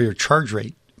car. Or your charge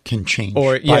rate can change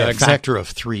or by a factor of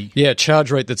 3. Yeah,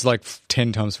 charge rate that's like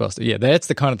 10 times faster. Yeah, that's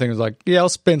the kind of thing that's like, yeah, I'll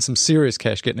spend some serious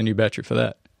cash getting a new battery for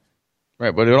that.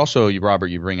 Right, but it also, Robert,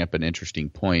 you bring up an interesting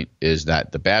point, is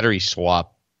that the battery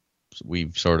swap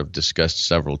we've sort of discussed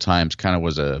several times kind of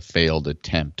was a failed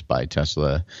attempt by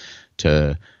Tesla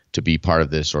to be part of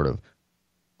this sort of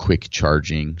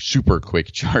super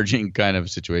quick charging kind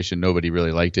of situation. Nobody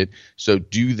really liked it. So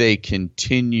do they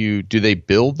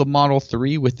build the Model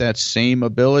 3 with that same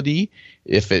ability?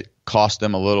 If it costs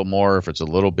them a little more, if it's a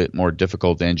little bit more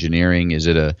difficult engineering, is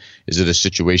it a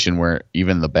situation where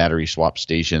even the battery swap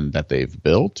station that they've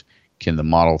built, can the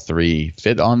Model 3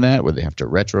 fit on that? Would they have to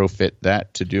retrofit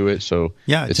that to do it? So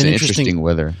yeah, it's an interesting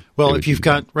whether. Well, if you've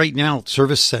got right now,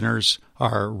 service centers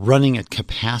are running at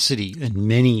capacity in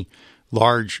many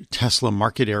large Tesla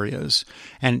market areas.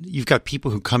 And you've got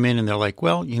people who come in and they're like,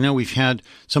 well, we've had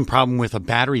some problem with a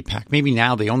battery pack. Maybe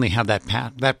now they only have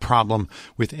that problem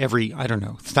with every,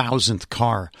 1,000th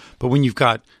car. But when you've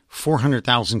got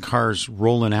 400,000 cars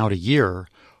rolling out a year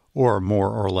or more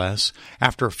or less,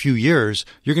 after a few years,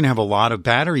 you're going to have a lot of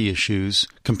battery issues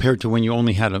compared to when you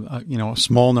only had a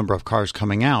small number of cars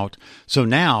coming out. So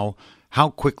now, how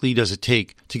quickly does it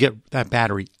take to get that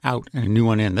battery out and a new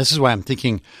one in? This is why I'm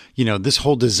thinking, this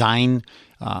whole design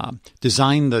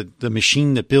the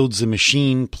machine that builds the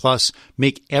machine, plus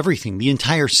make everything, the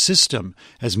entire system,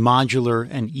 as modular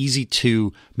and easy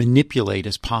to manipulate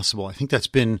as possible. I think that's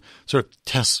been sort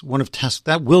of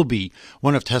that will be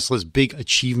one of Tesla's big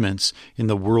achievements in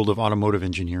the world of automotive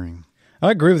engineering. I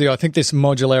agree with you. I think this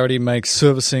modularity makes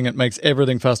servicing, it makes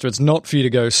everything faster. It's not for you to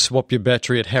go swap your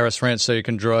battery at Harris Ranch so you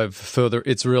can drive further.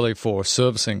 It's really for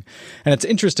servicing. And it's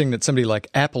interesting that somebody like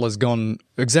Apple has gone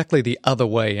exactly the other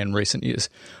way in recent years.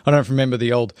 I don't remember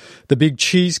the big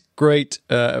cheese grate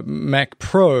Mac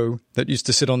Pro that used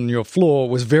to sit on your floor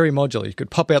was very modular. You could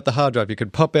pop out the hard drive. You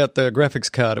could pop out the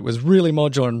graphics card. It was really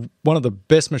modular and one of the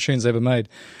best machines ever made.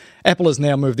 Apple has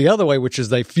now moved the other way, which is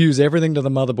they fuse everything to the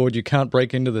motherboard. You can't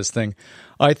break into this thing.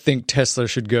 I think Tesla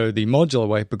should go the modular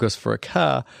way because for a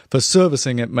car, for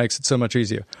servicing, it makes it so much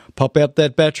easier. Pop out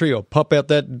that battery or pop out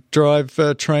that drive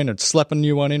train and slap a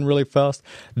new one in really fast.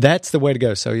 That's the way to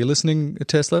go. So you're listening,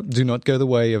 Tesla? Do not go the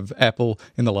way of Apple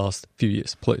in the last few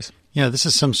years, please. Yeah, this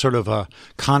is some sort of a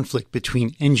conflict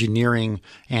between engineering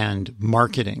and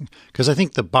marketing, because I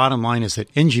think the bottom line is that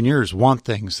engineers want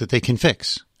things that they can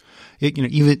fix. Even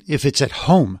if it's at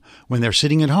home, when they're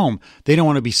sitting at home, they don't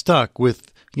want to be stuck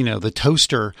with, the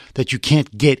toaster that you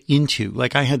can't get into.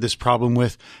 Like I had this problem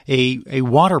with a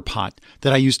water pot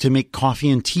that I used to make coffee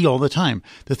and tea all the time.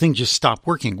 The thing just stopped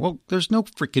working. Well, there's no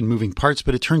freaking moving parts,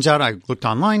 but it turns out I looked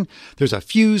online. There's a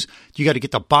fuse. You got to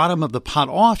get the bottom of the pot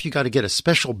off. You got to get a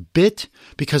special bit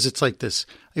because it's like this.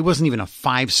 It wasn't even a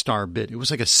 5-star bit. It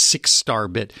was like a 6-star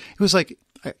bit. It was like,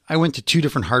 I went to 2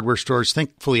 different hardware stores.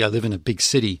 Thankfully, I live in a big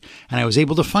city, and I was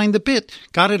able to find the bit,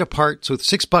 got it apart. So it's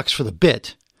 $6 for the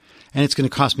bit, and it's going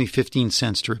to cost me 15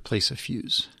 cents to replace a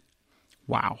fuse.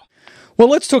 Wow. Well,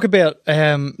 let's talk about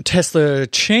Tesla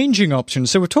changing options.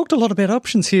 So we've talked a lot about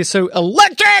options here. So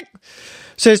electric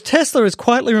says Tesla has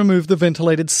quietly removed the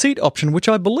ventilated seat option, which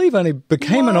I believe only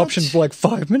became an option like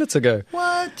 5 minutes ago.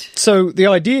 What? So the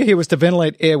idea here was to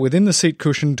ventilate air within the seat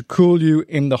cushion to cool you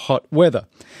in the hot weather.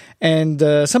 And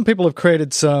some people have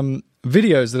created some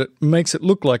videos that it makes it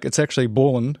look like it's actually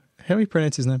Borland. How do you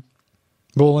pronounce his name?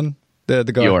 Borland, the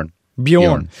guy.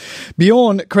 Bjorn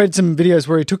created some videos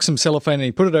where he took some cellophane and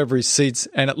he put it over his seats,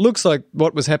 and it looks like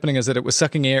what was happening is that it was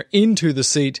sucking air into the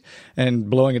seat and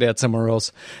blowing it out somewhere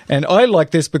else. And I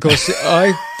like this because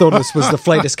I thought this was the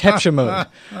flatus capture mode.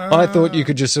 I thought you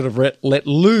could just sort of let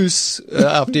loose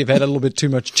after you've had a little bit too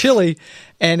much chili,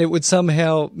 and it would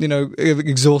somehow,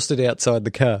 exhaust it outside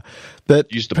the car.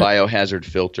 But use the biohazard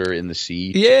filter in the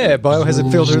seat. Yeah,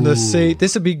 biohazard filter in the seat.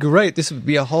 This would be great. This would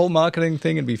be a whole marketing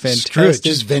thing. It'd be fantastic. Screw it.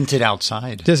 Just vent it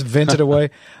outside. Just vent it away.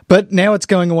 But now it's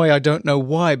going away. I don't know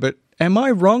why. But am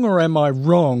I wrong or am I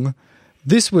wrong?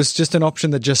 This was just an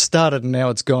option that just started and now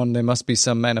it's gone. There must be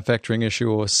some manufacturing issue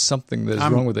or something that's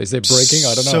wrong with these. They're breaking.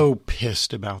 I don't know. So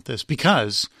pissed about this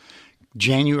because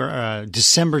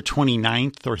December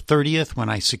 29th or 30th when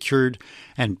I secured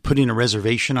and put in a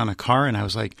reservation on a car, and I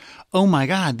was like, oh my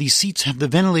God, these seats have the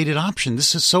ventilated option.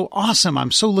 This is so awesome.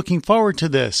 I'm so looking forward to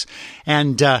this.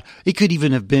 And it could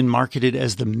even have been marketed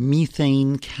as the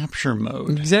methane capture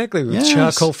mode. Exactly, with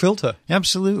charcoal filter.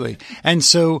 Absolutely. And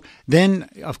so then,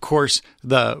 of course,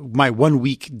 my 1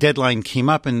 week deadline came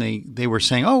up and they were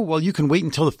saying, oh, well, you can wait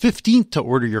until the 15th to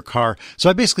order your car. So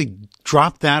I basically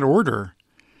dropped that order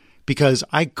because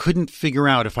I couldn't figure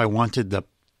out if I wanted the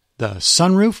the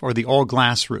sunroof or the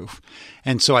all-glass roof.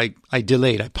 And so I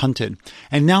delayed, I punted.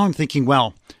 And now I'm thinking,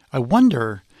 well, I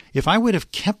wonder if I would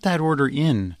have kept that order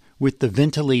in with the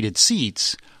ventilated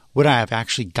seats, would I have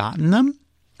actually gotten them?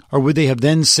 Or would they have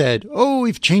then said, oh,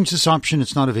 we've changed this option,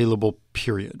 it's not available,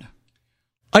 period?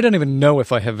 I don't even know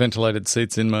if I have ventilated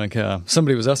seats in my car.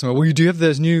 Somebody was asking me, well, do you have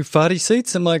those new farty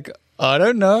seats? I'm like, I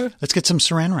don't know. Let's get some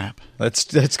saran wrap. Let's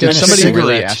Did get somebody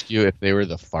really ask you if they were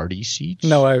the farty seats?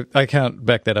 No, I can't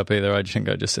back that up either. I think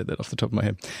I just said that off the top of my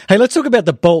head. Hey, let's talk about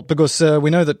the Bolt, because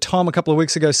we know that Tom a couple of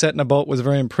weeks ago sat in a Bolt, was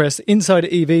very impressed. Inside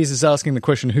EVs is asking the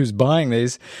question, who's buying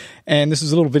these? And this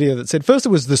was a little video that said, first it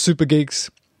was the super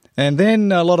geeks, and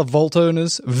then a lot of Volt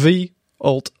owners,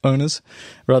 V-Alt owners,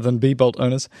 rather than B-Bolt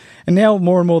owners. And now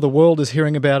more and more the world is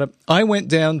hearing about it. I went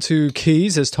down to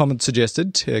Keys, as Tom had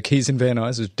suggested. Keys in Van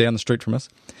Nuys is down the street from us,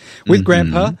 with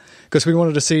Grandpa, because we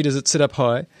wanted to see, does it sit up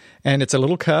high? And it's a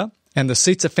little car, and the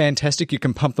seats are fantastic. You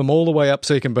can pump them all the way up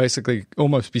so you can basically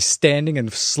almost be standing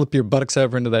and slip your buttocks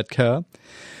over into that car.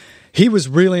 He was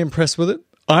really impressed with it.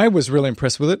 I was really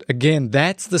impressed with it. Again,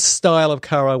 that's the style of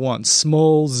car I want.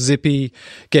 Small, zippy,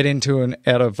 get into and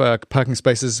out of parking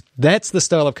spaces. That's the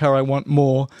style of car I want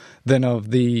more than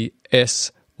of the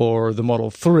S or the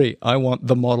Model 3. I want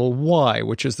the Model Y,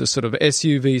 which is the sort of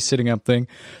SUV sitting up thing.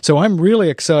 So I'm really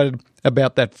excited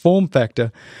about that form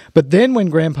factor. But then when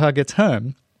Grandpa gets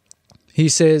home, he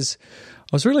says,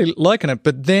 I was really liking it,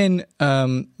 but then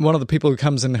one of the people who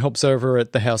comes and helps over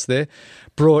at the house there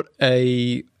brought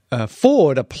a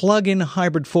Ford, a plug-in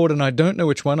hybrid Ford, and I don't know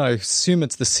which one. I assume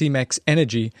it's the C-Max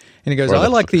Energy. And he goes, I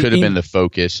like the... Could have been the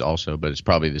Focus also, but it's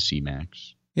probably the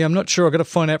C-Max. Yeah, I'm not sure. I've got to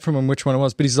find out from him which one it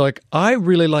was. But he's like, I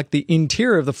really like the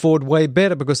interior of the Ford way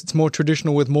better because it's more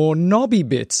traditional with more knobby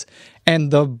bits.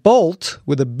 And the Bolt,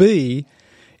 with a B,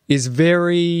 is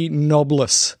very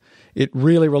knobless. It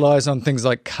really relies on things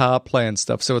like CarPlay and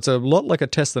stuff. So it's a lot like a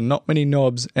Tesla, not many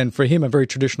knobs. And for him, a very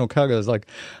traditional car guy is like,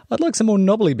 I'd like some more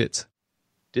knobbly bits.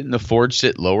 Didn't the Ford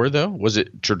sit lower, though? Was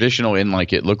it traditional in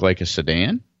like it looked like a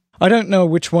sedan? I don't know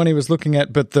which one he was looking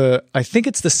at, but I think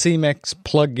it's the C-Max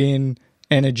plug-in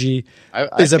Energy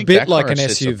is a bit like an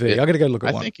SUV. I got to go look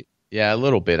at one. Yeah, a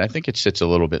little bit. I think it sits a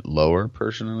little bit lower,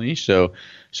 personally. So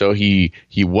he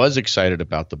was excited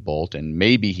about the Bolt, and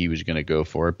maybe he was going to go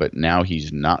for it, but now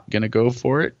he's not going to go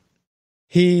for it.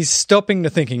 He's stopping to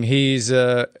thinking. He's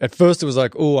at first it was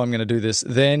like, oh, I'm going to do this.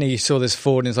 Then he saw this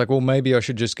Ford and he's like, well, maybe I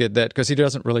should just get that, because he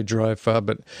doesn't really drive far.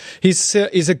 But he's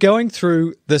going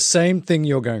through the same thing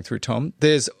you're going through, Tom.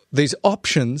 There's these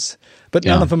options, but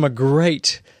none of them are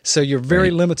great. So you're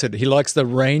very limited. He likes the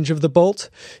range of the Bolt.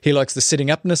 He likes the sitting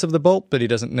upness of the Bolt, but he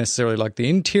doesn't necessarily like the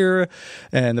interior.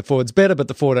 And the Ford's better, but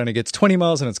the Ford only gets 20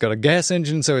 miles and it's got a gas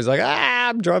engine. So he's like,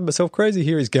 I'm driving myself crazy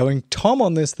here. He's going Tom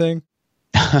on this thing.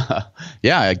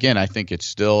 Yeah, again, I think it's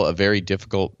still a very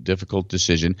difficult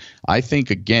decision. I think,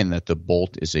 again, that the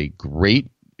Bolt is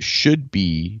should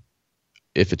be,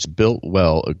 if it's built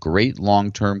well, a great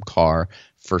long-term car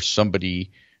for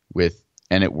somebody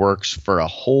and it works for a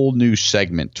whole new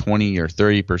segment, 20 or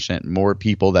 30% more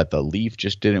people that the Leaf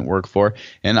just didn't work for.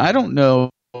 And I don't know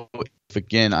if,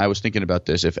 again, I was thinking about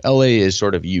this, if LA is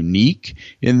sort of unique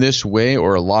in this way,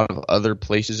 or a lot of other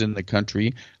places in the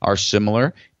country are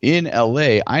similar. In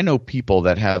LA, I know people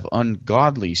that have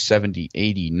ungodly 70,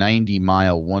 80,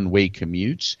 90-mile one-way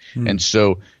commutes. And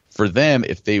so for them,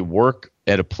 if they work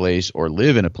at a place or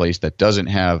live in a place that doesn't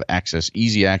have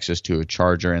easy access to a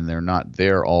charger, and they're not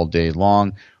there all day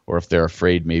long, or if they're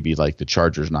afraid maybe like the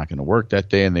charger's not going to work that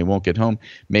day and they won't get home,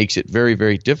 makes it very,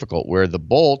 very difficult. Where the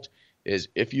Bolt is,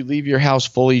 if you leave your house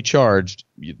fully charged,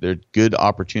 there's good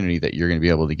opportunity that you're going to be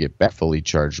able to get back fully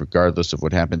charged, regardless of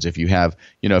what happens. If you have,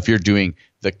 if you're doing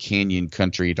the Canyon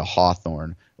Country to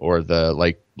Hawthorne, or the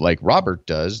like Robert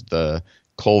does, the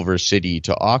Culver City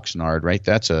to Oxnard, right?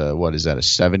 That's a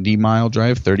 70-mile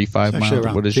drive, 35 miles?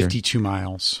 Around what is 52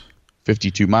 miles.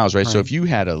 52 miles, right? So if you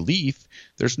had a Leaf,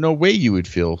 there's no way you would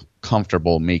feel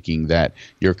comfortable making that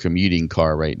your commuting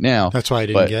car right now. That's why I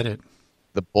didn't get it.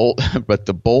 The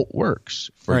Bolt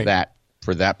works for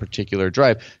that particular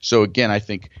drive. So again, I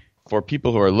think for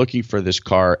people who are looking for this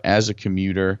car as a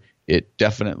commuter, it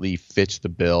definitely fits the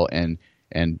bill. And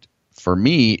for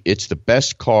me, it's the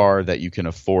best car that you can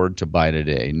afford to buy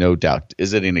today, no doubt.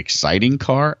 Is it an exciting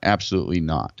car? Absolutely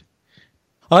not.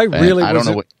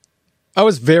 I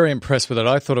was very impressed with it.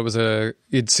 I thought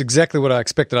it's exactly what I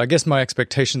expected. I guess my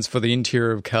expectations for the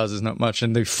interior of cars is not much,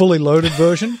 and the fully loaded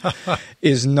version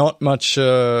is not much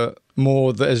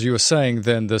more, as you were saying,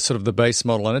 than the sort of the base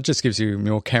model, and it just gives you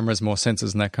more cameras, more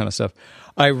sensors, and that kind of stuff.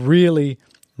 I really,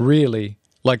 really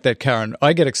like that car. And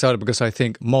I get excited because I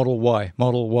think Model Y,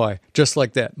 just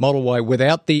like that. Model Y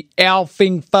without the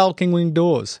Alfing Falcon wing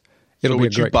doors. It'll be a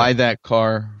great would you buy that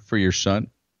car for your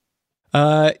son?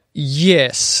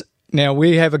 Yes. Now,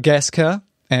 we have a gas car,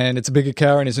 and it's a bigger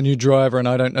car, and he's a new driver, and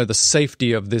I don't know the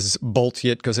safety of this Bolt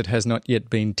yet because it has not yet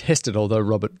been tested, although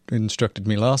Robert instructed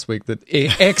me last week that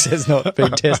X has not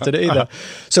been tested either.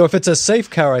 So if it's a safe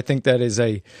car, I think that is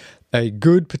a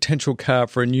good potential car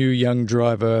for a new young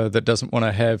driver that doesn't want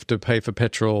to have to pay for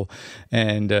petrol.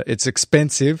 And it's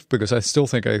expensive because I still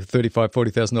think a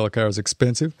 $35,000, $40,000 car is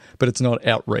expensive, but it's not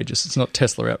outrageous. It's not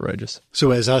Tesla outrageous.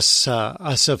 So as us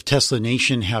of Tesla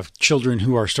Nation have children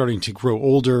who are starting to grow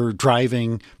older,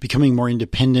 driving, becoming more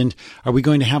independent, are we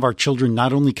going to have our children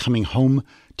not only coming home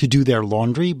to do their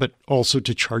laundry, but also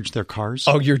to charge their cars?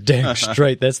 Oh, you're damn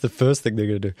straight. That's the first thing they're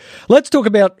going to do. Let's talk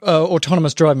about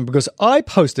autonomous driving because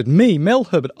Mel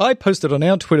Herbert, I posted on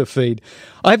our Twitter feed,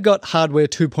 I've got hardware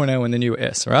 2.0 in the new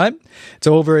S, right? It's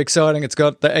all very exciting. It's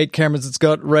got the 8 cameras. It's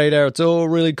got radar. It's all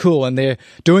really cool. And they're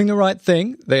doing the right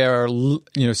thing. They are,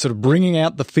 sort of bringing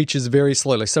out the features very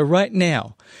slowly. So right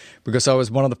now, because I was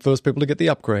one of the first people to get the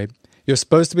upgrade, you're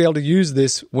supposed to be able to use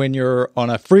this when you're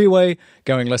on a freeway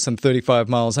going less than 35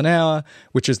 miles an hour,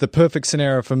 which is the perfect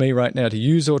scenario for me right now to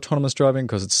use autonomous driving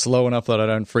because it's slow enough that I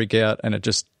don't freak out and it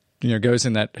just goes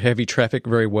in that heavy traffic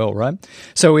very well, right?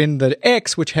 So in the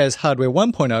X, which has hardware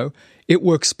 1.0, it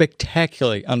works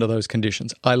spectacularly under those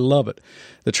conditions. I love it.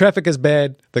 The traffic is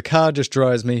bad. The car just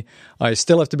drives me. I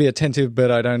still have to be attentive, but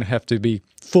I don't have to be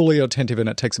fully attentive, and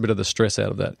it takes a bit of the stress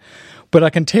out of that. But I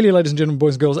can tell you, ladies and gentlemen,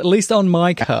 boys and girls, at least on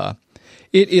my car,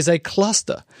 it is a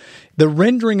cluster. The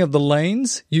rendering of the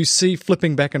lanes you see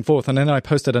flipping back and forth, and then I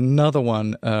posted another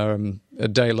one a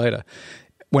day later.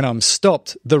 When I'm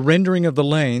stopped, the rendering of the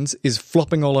lanes is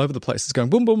flopping all over the place. It's going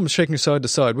boom, boom, shaking side to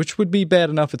side, which would be bad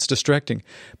enough. It's distracting.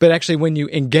 But actually, when you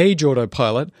engage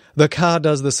autopilot, the car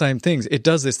does the same things. It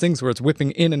does these things where it's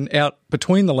whipping in and out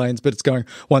between the lanes, but it's going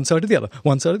one side to the other,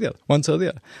 one side to the other, one side to the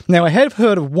other. Now, I have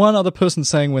heard of one other person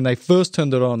saying when they first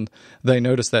turned it on, they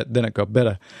noticed that, then it got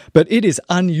better. But it is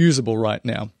unusable right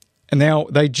now. And now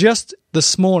they just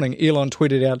this morning, Elon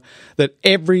tweeted out that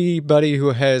everybody who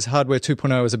has hardware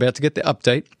 2.0 is about to get the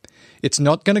update. It's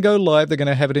not going to go live. They're going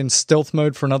to have it in stealth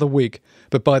mode for another week.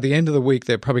 But by the end of the week,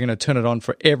 they're probably going to turn it on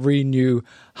for every new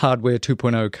hardware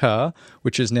 2.0 car,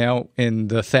 which is now in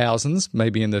the thousands,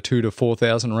 maybe in the 2,000 to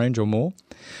 4,000 range or more.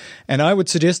 And I would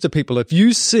suggest to people, if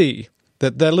you see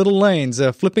that their little lanes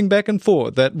are flipping back and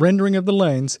forth, that rendering of the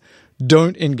lanes,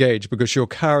 don't engage because your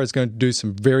car is going to do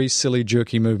some very silly,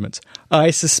 jerky movements.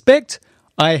 I suspect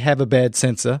I have a bad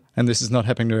sensor, and this is not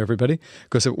happening to everybody,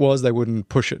 because if it was, they wouldn't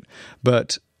push it.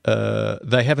 But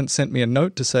they haven't sent me a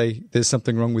note to say there's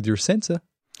something wrong with your sensor.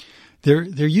 There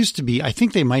used to be, I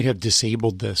think they might have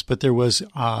disabled this, but there was,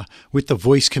 with the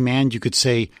voice command, you could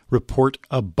say, report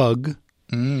a bug.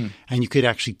 And you could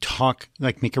actually talk,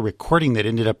 like make a recording that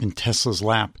ended up in Tesla's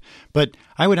lap. But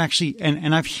I would actually,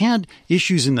 and I've had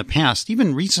issues in the past,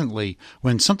 even recently,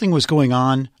 when something was going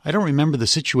on. I don't remember the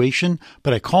situation,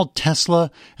 but I called Tesla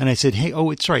and I said, hey,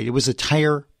 it's right. It was the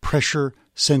tire pressure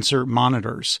sensor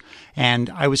monitors. And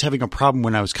I was having a problem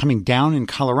when I was coming down in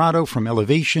Colorado from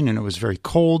elevation and it was very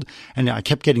cold. And I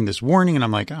kept getting this warning and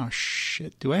I'm like, oh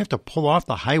shit, do I have to pull off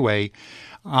the highway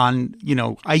on,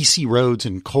 icy roads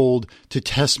and cold to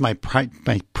test my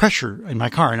pressure in my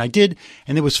car? And I did,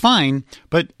 and it was fine,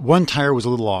 but one tire was a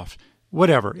little off.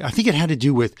 Whatever. I think it had to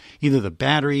do with either the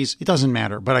batteries. It doesn't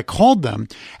matter. But I called them,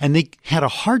 and they had a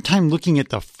hard time looking at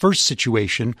the first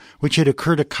situation, which had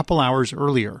occurred a couple hours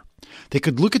earlier. They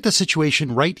could look at the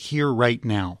situation right here, right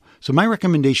now. So my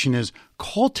recommendation is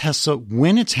call Tesla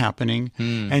when it's happening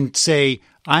and say,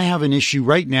 I have an issue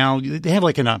right now. They have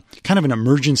like kind of an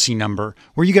emergency number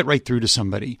where you get right through to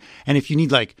somebody. And if you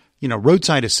need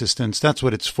roadside assistance, that's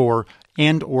what it's for,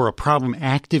 and or a problem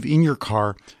active in your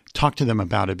car, talk to them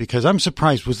about it. Because I'm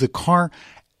surprised, was the car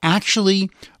actually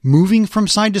moving from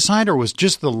side to side, or was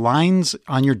just the lines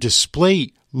on your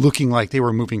display looking like they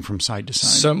were moving from side to side?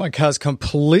 So my car's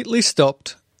completely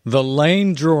stopped. The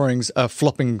lane drawings are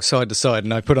flopping side to side,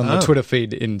 and I put on the Twitter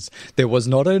feed there was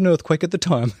not an earthquake at the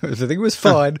time. Everything was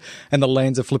fine, and the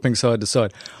lanes are flipping side to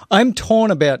side. I'm torn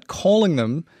about calling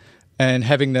them and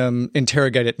having them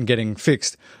interrogate it and getting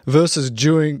fixed versus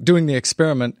doing the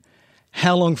experiment.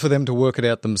 How long for them to work it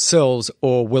out themselves,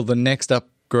 or will the next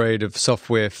upgrade of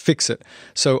software fix it?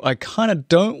 So I kind of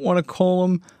don't want to call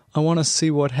them. I want to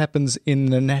see what happens in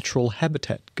the natural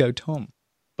habitat. Go, Tom.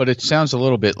 But it sounds a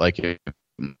little bit like it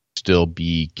still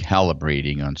be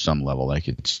calibrating on some level, like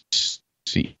it's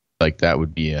like that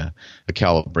would be a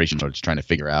calibration it's trying to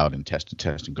figure out and test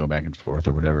and go back and forth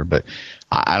or whatever. But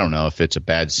I don't know if it's a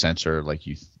bad sensor like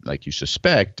you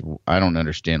suspect. I don't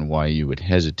understand why you would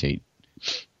hesitate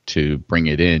to bring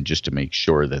it in just to make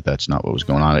sure that that's not what was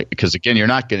going on. Because again, you're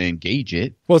not going to engage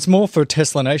it. Well, it's more for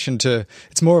Tesla Nation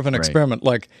it's more of an experiment.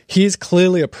 Like, here's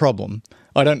clearly a problem.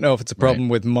 I don't know if it's a problem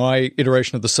with my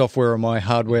iteration of the software or my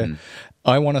hardware. Mm.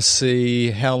 I want to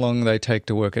see how long they take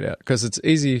to work it out, because it's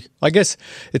easy. I guess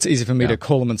it's easy for me to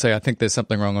call them and say, I think there's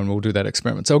something wrong, and we'll do that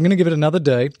experiment. So I'm going to give it another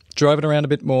day, drive it around a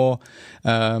bit more,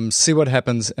 see what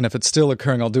happens. And if it's still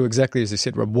occurring, I'll do exactly as you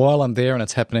said, Rob. While I'm there and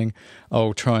it's happening,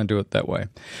 I'll try and do it that way.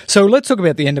 So let's talk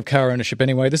about the end of car ownership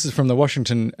anyway. This is from the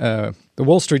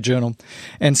Wall Street Journal.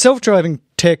 And self-driving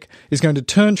tech is going to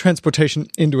turn transportation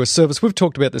into a service. We've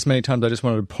talked about this many times. I just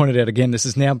wanted to point it out again. This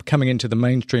is now coming into the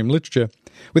mainstream literature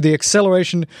with the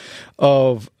acceleration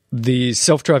of the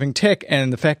self-driving tech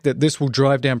and the fact that this will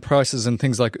drive down prices and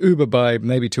things like Uber by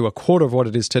maybe to a quarter of what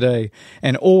it is today,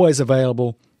 and always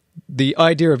available. The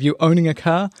idea of you owning a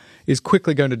car is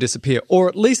quickly going to disappear, or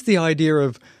at least the idea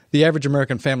of the average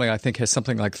American family, I think, has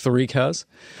something like 3 cars.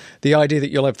 The idea that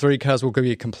you'll have 3 cars will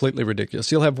be completely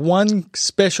ridiculous. You'll have one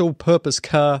special purpose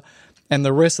car, and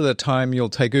the rest of the time you'll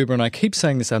take Uber. And I keep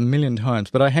saying this a million times,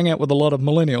 but I hang out with a lot of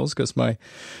millennials because my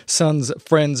son's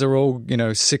friends are all,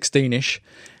 16-ish,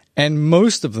 and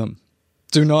most of them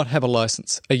do not have a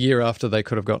license a year after they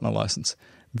could have gotten a license.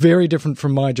 Very different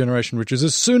from my generation, which is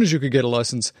as soon as you could get a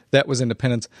license, that was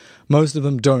independence. Most of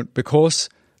them don't, because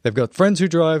they've got friends who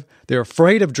drive. They're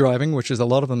afraid of driving, which is a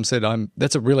lot of them said,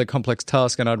 that's a really complex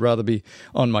task and I'd rather be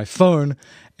on my phone,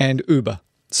 and Uber.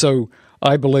 So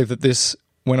I believe that this,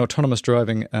 when autonomous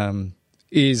driving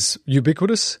is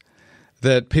ubiquitous,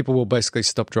 that people will basically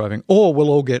stop driving, or we'll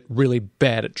all get really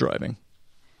bad at driving.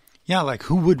 Yeah, like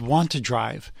who would want to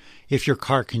drive if your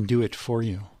car can do it for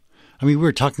you? I mean, we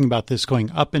were talking about this going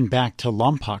up and back to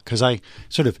Lompoc, because I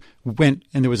sort of went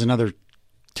and there was another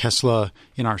Tesla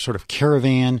in our sort of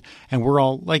caravan, and we're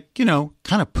all like,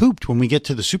 kind of pooped when we get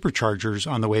to the superchargers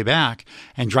on the way back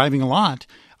and driving a lot.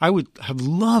 I would have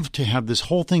loved to have this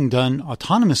whole thing done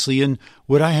autonomously, and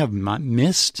would I have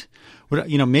missed?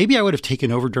 Maybe I would have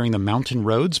taken over during the mountain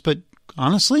roads, but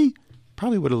honestly,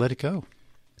 probably would have let it go.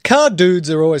 Car dudes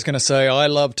are always going to say, I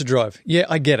love to drive. Yeah,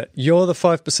 I get it. You're the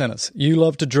 5%ers. You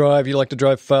love to drive. You like to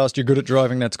drive fast. You're good at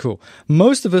driving. That's cool.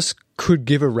 Most of us could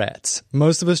give a rat's.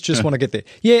 Most of us just want to get there.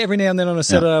 Yeah, every now and then on a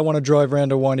Saturday, I want to drive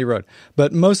around a windy road.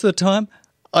 But most of the time,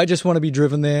 I just want to be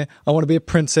driven there. I want to be a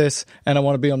princess, and I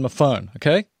want to be on my phone,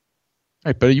 okay?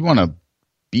 Right, but you want to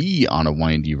be on a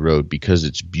windy road because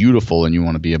it's beautiful and you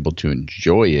want to be able to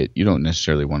enjoy it. You don't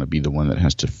necessarily want to be the one that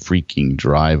has to freaking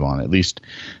drive on it. At least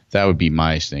that would be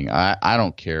my thing. I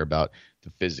don't care about the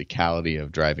physicality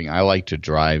of driving. I like to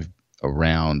drive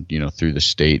around, through the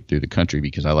state, through the country,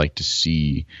 because I like to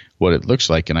see what it looks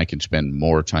like, and I can spend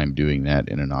more time doing that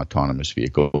in an autonomous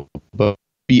vehicle. But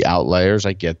be outliers,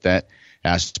 I get that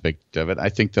aspect of it. I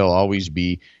think there'll always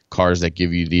be cars that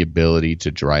give you the ability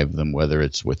to drive them, whether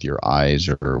it's with your eyes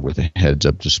or with a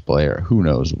heads-up display, or who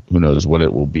knows what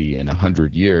it will be in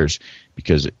 100 years,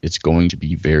 because it's going to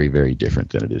be very, very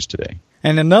different than it is today.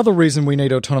 And another reason we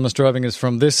need autonomous driving is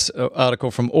from this article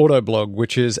from Autoblog,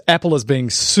 which is Apple is being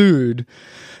sued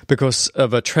because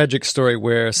of a tragic story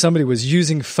where somebody was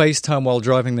using FaceTime while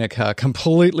driving their car,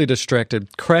 completely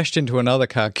distracted, crashed into another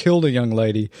car, killed a young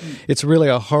lady. It's really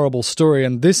a horrible story,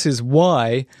 and this is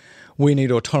why we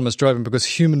need autonomous driving, because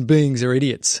human beings are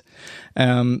idiots.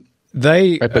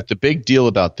 Right, but the big deal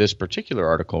about this particular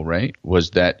article, right,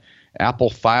 was that Apple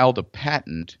filed a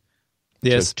patent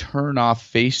to turn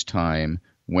off FaceTime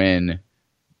when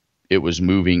it was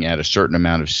moving at a certain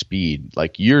amount of speed,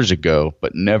 like years ago,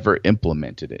 but never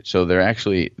implemented it. So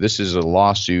this is a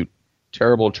lawsuit,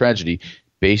 terrible tragedy,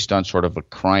 based on sort of a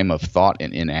crime of thought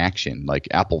and inaction. Like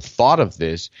Apple thought of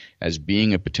this as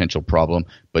being a potential problem,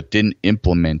 but didn't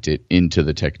implement it into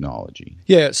the technology.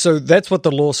 Yeah, so that's what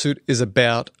the lawsuit is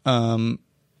about.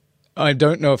 I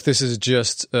don't know if this is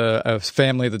just a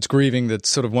family that's grieving that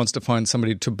sort of wants to find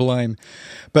somebody to blame.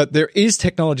 But there is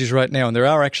technologies right now, and there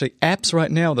are actually apps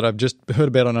right now that I've just heard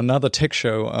about on another tech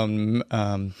show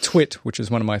on Twit, which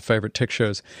is one of my favorite tech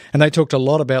shows. And they talked a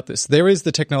lot about this. There is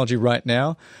the technology right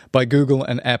now by Google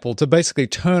and Apple to basically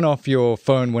turn off your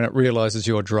phone when it realizes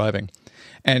you're driving.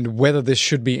 And whether this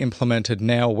should be implemented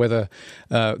now, whether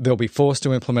they'll be forced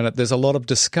to implement it, there's a lot of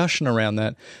discussion around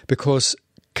that, because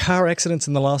car accidents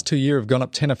in the last 2 years have gone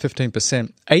up 10 or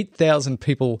 15%. 8,000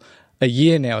 people a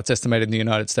year now, it's estimated in the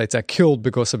United States, are killed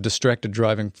because of distracted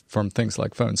driving from things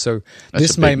like phones. So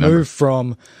this may move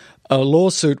from a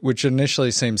lawsuit, which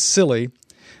initially seems silly,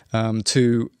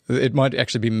 it might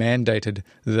actually be mandated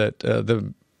that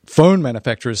the phone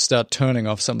manufacturers start turning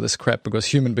off some of this crap because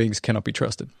human beings cannot be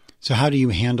trusted. So how do you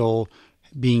handle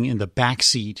being in the back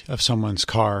seat of someone's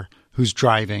car who's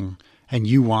driving and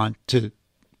you want to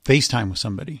FaceTime with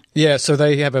somebody? Yeah, so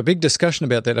they have a big discussion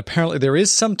about that. Apparently there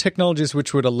is some technologies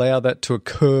which would allow that to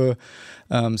occur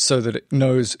so that it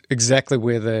knows exactly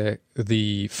where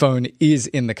the phone is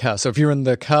in the car. So if you're in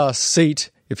the car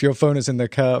seat, if your phone is in the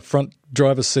car front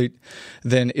driver's seat,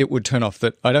 then it would turn off.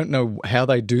 That I don't know how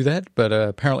they do that, but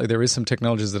apparently there is some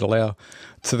technologies that allow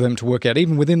for them to work out,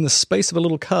 even within the space of a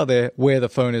little car there, where the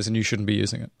phone is and you shouldn't be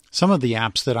using it. Some of the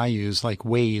apps that I use, like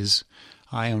Waze,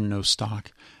 I own no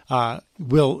stock,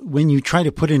 when you try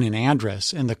to put in an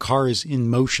address and the car is in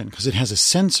motion, because it has a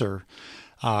sensor,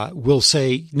 will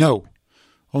say, no,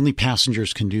 only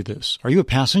passengers can do this. Are you a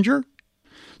passenger?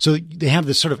 So they have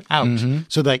this sort of out. Mm-hmm.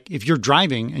 So like if you're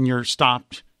driving and you're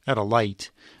stopped at a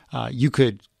light, you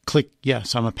could click,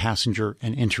 yes, I'm a passenger,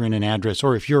 and enter in an address.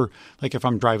 Or if you're like, if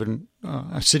I'm driving,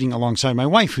 sitting alongside my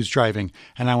wife who's driving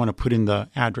and I want to put in the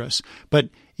address. But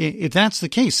if that's the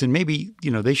case, then maybe,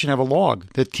 they should have a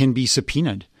log that can be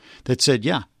subpoenaed that said,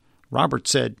 yeah, Robert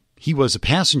said he was a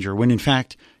passenger when in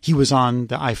fact he was on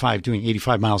the I-5 doing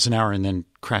 85 miles an hour and then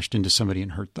crashed into somebody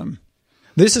and hurt them.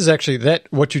 This is actually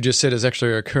what you just said is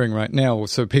actually occurring right now.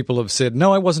 So people have said,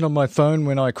 no, I wasn't on my phone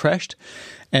when I crashed.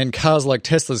 And cars like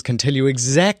Teslas can tell you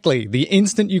exactly the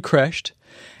instant you crashed,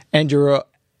 and your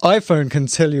iPhone can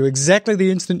tell you exactly the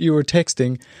instant you were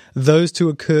texting. Those two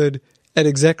occurred at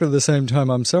exactly the same time.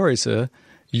 I'm sorry, sir.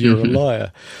 You're a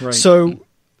liar. Right. So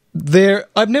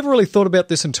I've never really thought about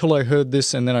this until I heard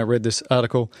this and then I read this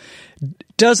article.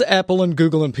 Does Apple and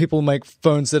Google and people make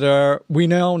phones that we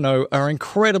now know are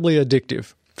incredibly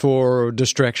addictive for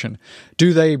distraction?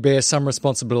 Do they bear some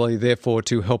responsibility, therefore,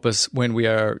 to help us when we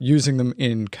are using them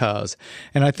in cars?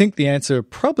 And I think the answer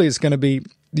probably is going to be,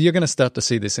 you're going to start to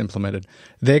see this implemented.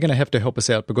 They're going to have to help us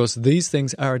out because these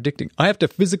things are addicting. I have to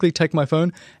physically take my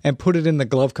phone and put it in the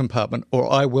glove compartment,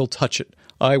 or I will touch it.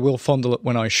 I will fondle it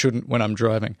when I shouldn't when I'm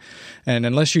driving. And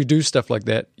unless you do stuff like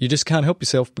that, you just can't help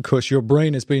yourself because your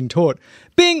brain has been taught,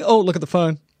 bing, oh, look at the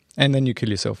phone. And then you kill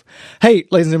yourself. Hey,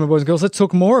 ladies and gentlemen, boys and girls, let's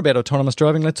talk more about autonomous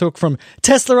driving. Let's talk from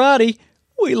Teslarati.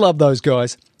 We love those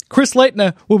guys. Chris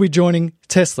Leitner will be joining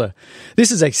Tesla.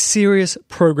 This is a serious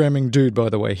programming dude, by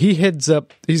the way. He's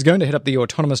going to head up the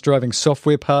autonomous driving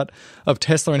software part of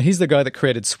Tesla, and he's the guy that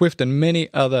created Swift and many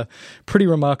other pretty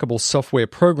remarkable software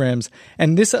programs.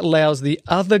 And this allows the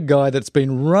other guy that's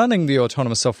been running the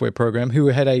autonomous software program, who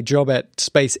had a job at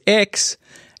SpaceX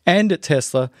and at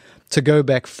Tesla, to go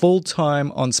back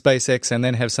full-time on SpaceX and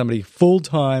then have somebody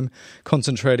full-time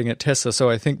concentrating at Tesla. So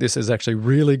I think this is actually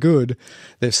really good.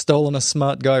 They've stolen a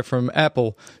smart guy from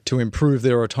Apple to improve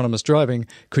their autonomous driving.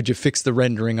 Could you fix the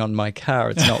rendering on my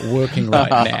car? It's not working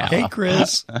right now. Hey,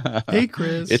 Chris. Hey,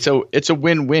 Chris. It's a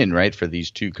win-win, right, for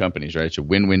these two companies, right? It's a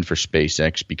win-win for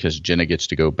SpaceX because Jenna gets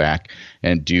to go back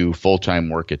and do full-time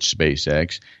work at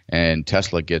SpaceX, and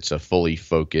Tesla gets a fully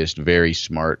focused, very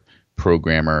smart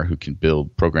programmer who can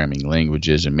build programming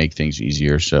languages and make things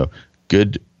easier. So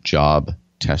good job,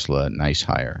 Tesla. Nice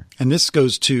hire. And this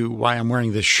goes to why I'm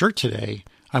wearing this shirt today.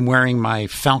 I'm wearing my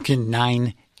Falcon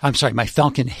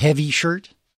Heavy shirt.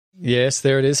 Yes,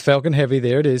 there it is. Falcon Heavy.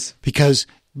 There it is. Because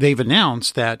they've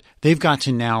announced that they've got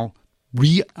to now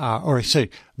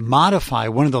modify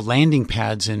one of the landing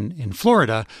pads in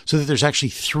Florida so that there's actually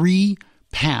 3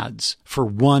 pads for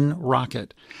one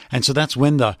rocket. And so that's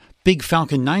when the big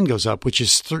Falcon 9 goes up,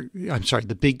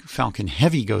 the big Falcon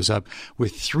Heavy goes up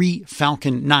with 3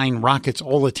 Falcon 9 rockets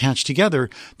all attached together.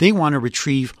 They want to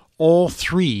retrieve all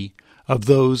 3 of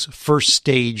those first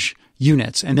stage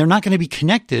units, and they're not going to be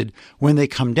connected when they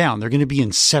come down. They're going to be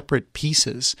in separate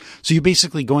pieces. So you're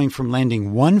basically going from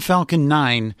landing one Falcon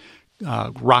 9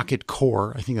 rocket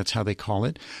core, I think that's how they call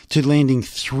it, to landing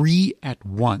 3 at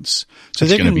once. So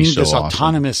they're going to need this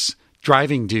autonomous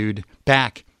driving dude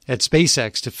back at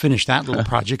SpaceX to finish that little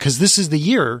project, because this is the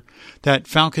year that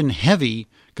Falcon Heavy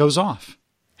goes off.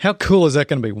 How cool is that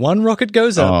going to be? One rocket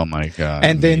goes up. Oh, my God.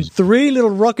 And then 3 little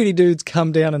rockety dudes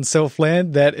come down and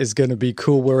self-land. That is going to be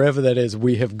cool. Wherever that is,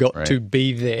 we have got to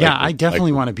be there. Yeah, I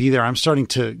definitely want to be there. I'm starting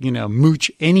to,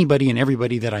 mooch anybody and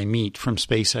everybody that I meet from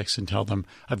SpaceX and tell them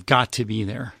I've got to be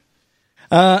there.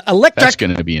 Electric. That's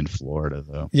going to be in Florida,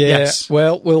 though. Yeah, yes.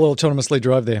 Well, we'll autonomously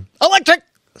drive there. Electric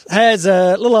has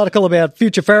a little article about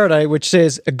Future Faraday, which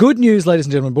says, good news, ladies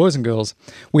and gentlemen, boys and girls.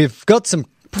 We've got some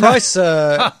price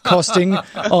costing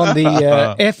on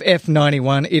the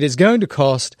FF91, it is going to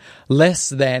cost less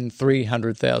than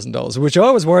 $300,000, which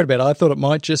I was worried about. I thought it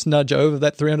might just nudge over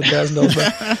that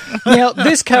 $300,000. Now,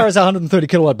 this car is a 130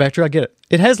 kilowatt battery. I get it.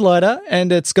 It has LiDAR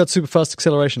and it's got super fast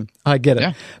acceleration. I get it.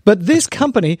 Yeah. But this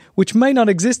company, which may not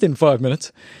exist in 5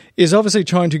 minutes, is obviously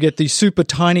trying to get the super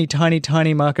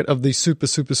tiny market of the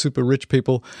super rich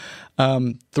people.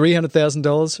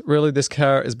 $300,000. Really, this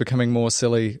car is becoming more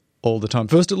silly all the time.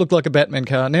 First, it looked like a Batman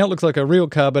car. Now it looks like a real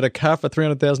car, but a car for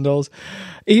 $300,000.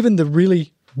 Even the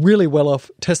really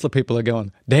well-off Tesla people are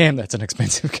going, damn, that's an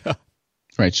expensive car.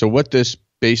 Right. So what this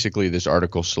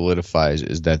article solidifies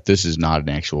is that this is not an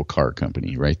actual car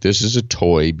company, right? This is a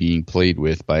toy being played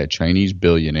with by a Chinese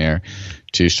billionaire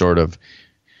to sort of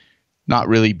not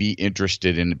really be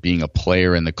interested in being a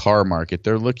player in the car market.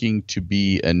 They're looking to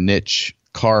be a niche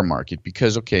car market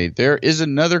because, okay, there is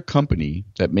another company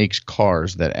that makes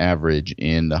cars that average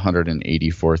in the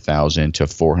 $184,000 to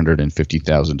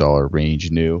 $450,000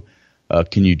 range new.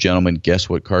 Can you gentlemen guess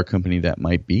what car company that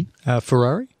might be?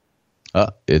 Ferrari?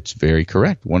 It's very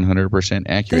correct. 100%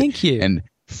 accurate. Thank you. And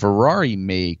Ferrari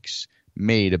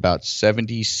made about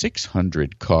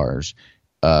 7,600 cars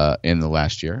in the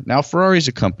last year. Now, Ferrari's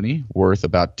a company worth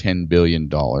about $10 billion.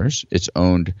 It's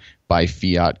owned by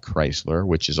Fiat Chrysler,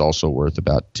 which is also worth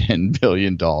about $10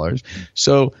 billion.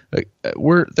 So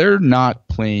they're not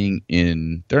playing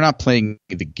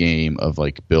the game of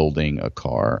like building a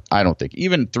car. I don't think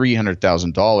even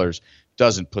 $300,000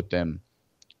 doesn't put them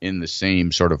in the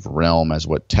same sort of realm as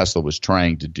what Tesla was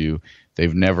trying to do.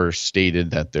 They've never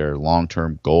stated that their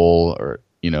long-term goal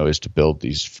is to build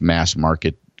these mass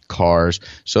market cars.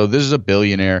 So this is a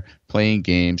billionaire playing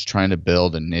games, trying to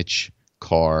build a niche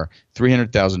car.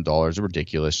 $300,000 is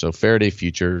ridiculous. So Faraday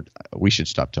Future, we should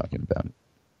stop talking about it.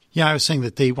 Yeah, I was saying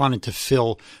that they wanted to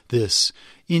fill this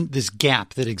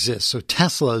gap that exists. So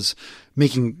Tesla's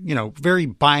making, very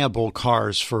buyable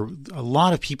cars for a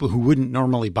lot of people who wouldn't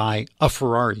normally buy a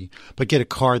Ferrari, but get a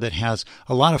car that has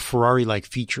a lot of Ferrari-like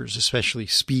features, especially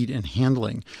speed and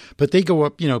handling. But they go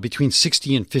up, between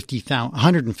 60 and 50,000,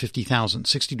 150,000,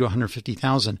 60 to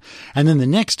 150,000. And then the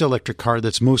next electric car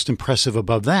that's most impressive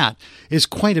above that is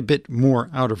quite a bit more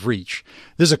out of reach.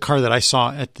 This is a car that I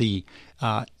saw at the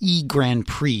Grand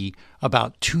Prix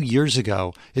about 2 years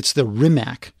ago. It's the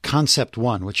Rimac Concept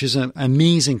One, which is an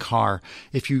amazing car.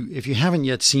 If you haven't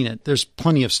yet seen it, there's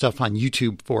plenty of stuff on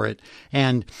YouTube for it,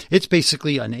 and it's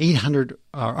basically a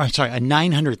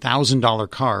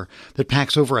 $900,000 car that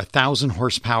packs over 1,000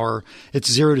 horsepower.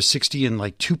 It's 0 to 60 in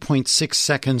like 2.6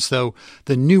 seconds, though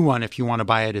the new one, if you want to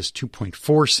buy it, is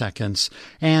 2.4 seconds,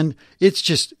 and it's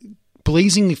just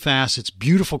blazingly fast. It's a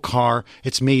beautiful car.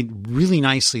 It's made really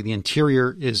nicely. The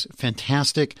interior is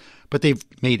fantastic, but they've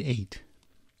made 8.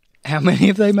 How many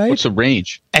have they made? What's the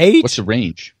range? 8? What's the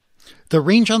range? The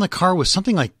range on the car was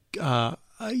something like,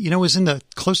 was in the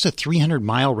close to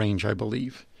 300-mile range, I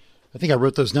believe. I think I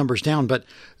wrote those numbers down. But,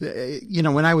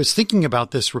 when I was thinking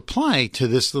about this reply to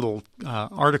this little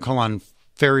article on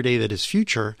Faraday that is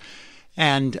future,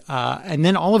 and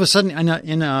then all of a sudden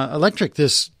in electric,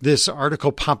 this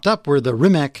article popped up where the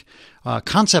Rimac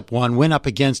Concept One went up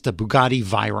against a Bugatti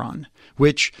Veyron,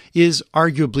 which is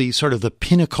arguably sort of the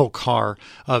pinnacle car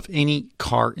of any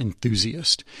car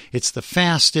enthusiast. It's the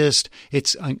fastest.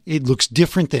 It looks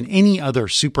different than any other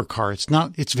supercar.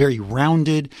 It's very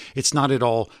rounded. It's not at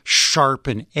all sharp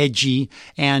and edgy.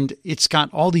 And it's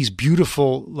got all these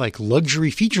beautiful, like,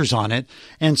 luxury features on it.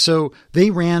 And so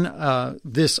they ran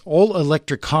this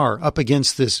all-electric car up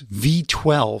against this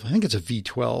V12. I think it's a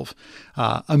V12.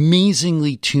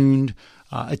 Amazingly tuned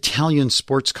Italian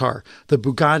sports car. The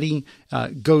Bugatti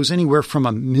goes anywhere from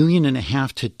 $1.5 million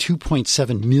to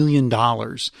 $2.7 million.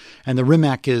 And the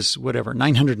Rimac is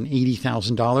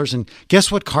 $980,000. And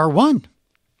guess what car won?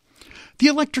 The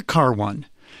electric car won.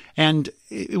 And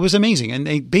it was amazing. And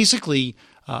they basically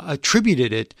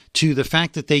attributed it to the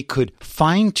fact that they could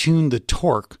fine-tune the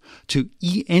torque to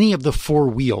any of the 4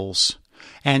 wheels.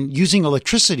 And using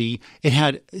electricity, it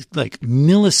had like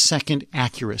millisecond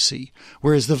accuracy,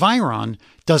 whereas the Veyron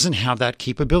doesn't have that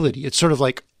capability. It's sort of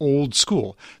like old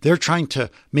school. They're trying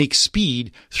to make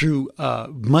speed through a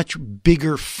much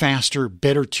bigger, faster,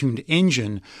 better tuned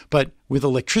engine. But with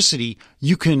electricity,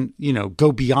 you can,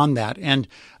 go beyond that. And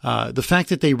the fact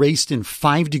that they raced in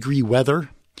 5-degree weather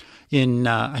in,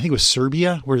 I think it was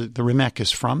Serbia, where the Rimac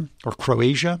is from, or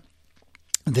Croatia.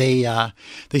 They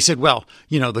said, well,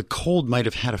 the cold might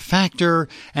have had a factor,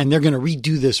 and they're going to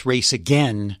redo this race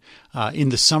again in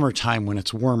the summertime when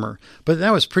it's warmer. But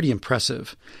that was pretty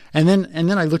impressive. And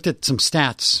then I looked at some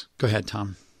stats. Go ahead,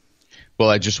 Tom. Well,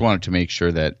 I just wanted to make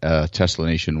sure that Tesla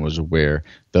Nation was aware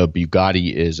the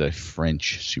Bugatti is a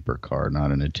French supercar, not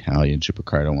an Italian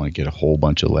supercar. I don't want to get a whole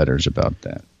bunch of letters about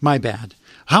that. My bad.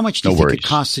 How much do you think worries. it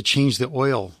costs to change the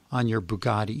oil on your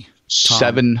Bugatti, Tom?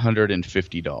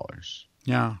 $750.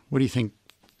 Yeah. What do you think?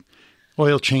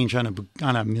 Oil change on a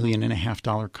 $1.5 million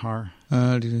car?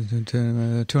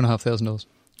 $2,500.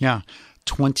 Yeah.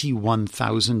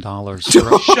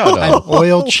 $21,000 Shut up. an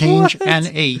oil change and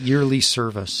a yearly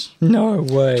service. No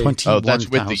way. Oh, that's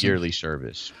with the yearly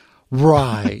service.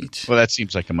 Right. Well, that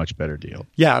seems like a much better deal.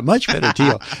 Yeah, much better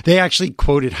deal. They actually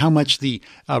quoted how much the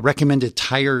recommended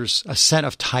tires, a set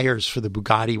of tires for the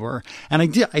Bugatti were. And I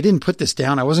didn't put this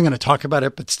down. I wasn't going to talk about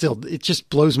it, but still, it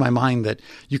just blows my mind that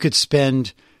you could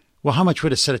spend. Well, how much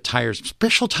would a set of tires,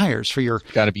 special tires for your...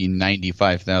 Got to be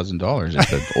 $95,000 if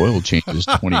the oil change is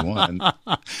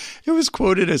 $21,000. It was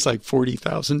quoted as like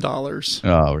 $40,000.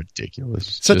 Oh,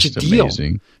 ridiculous! Such just a deal.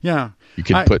 Amazing. Yeah, you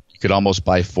could almost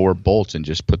buy 4 bolts and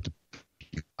just put the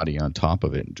body on top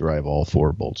of it and drive all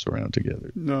 4 bolts around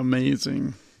together.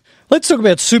 Amazing. Let's talk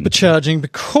about supercharging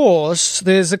because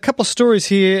there's a couple of stories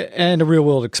here and a real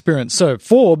world experience. So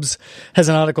Forbes has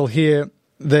an article here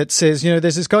that says,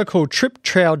 there's this guy called Trip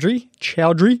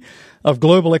Chowdhury of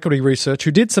Global Equity Research who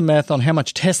did some math on how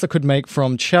much Tesla could make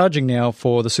from charging now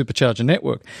for the supercharger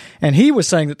network. And he was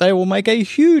saying that they will make a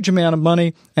huge amount of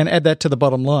money and add that to the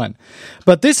bottom line.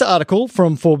 But this article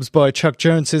from Forbes by Chuck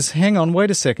Jones says, hang on, wait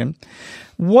a second.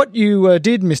 What you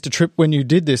did, Mr. Tripp, when you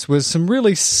did this was some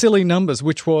really silly numbers,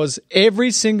 which was every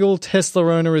single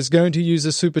Tesla owner is going to use a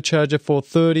supercharger for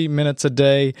 30 minutes a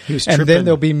day. And then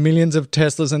there'll be millions of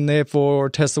Teslas, and therefore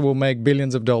Tesla will make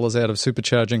billions of dollars out of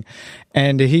supercharging.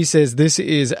 And he says this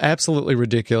is absolutely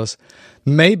ridiculous.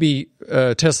 Maybe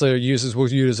Tesla users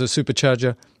will use a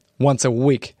supercharger once a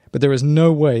week, but there is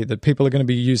no way that people are going to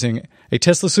be using a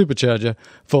Tesla supercharger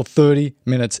for 30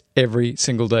 minutes every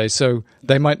single day. So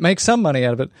they might make some money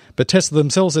out of it, but Tesla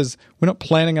themselves says, we're not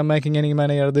planning on making any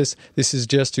money out of this. This is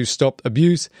just to stop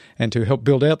abuse and to help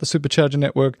build out the supercharger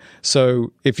network.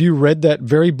 So if you read that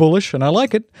very bullish, and I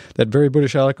like it, that very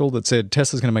bullish article that said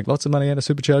Tesla's going to make lots of money out of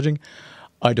supercharging,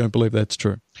 I don't believe that's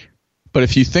true. But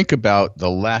if you think about the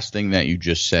last thing that you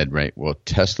just said, right? Well,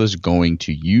 Tesla's going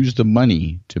to use the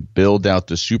money to build out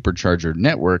the supercharger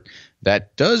network.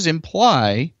 That does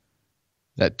imply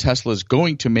that Tesla's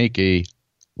going to make a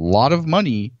lot of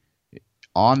money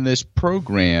on this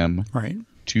program, right,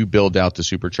 to build out the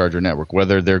supercharger network.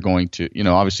 Whether they're going to,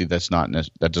 obviously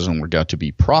that doesn't work out to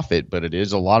be profit, but it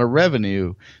is a lot of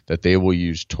revenue that they will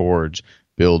use towards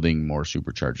building more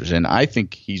superchargers. And I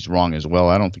think he's wrong as well.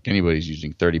 I don't think anybody's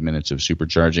using 30 minutes of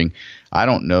supercharging. I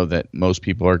don't know that most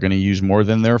people are going to use more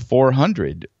than their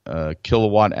 400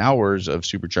 kilowatt hours of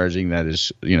supercharging that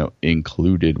is,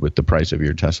 included with the price of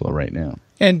your Tesla right now.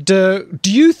 And do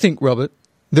you think, Robert,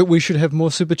 that we should have more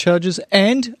superchargers?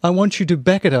 And I want you to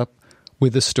back it up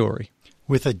with a story.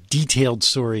 With a detailed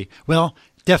story. Well,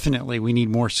 definitely we need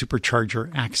more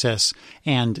supercharger access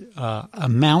and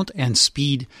amount and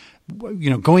speed.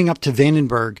 Going up to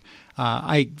Vandenberg,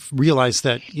 I realized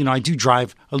that, I do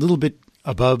drive a little bit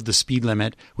above the speed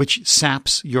limit, which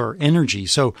saps your energy.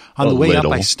 So on the way up,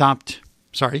 I stopped.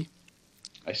 Sorry?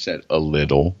 I said a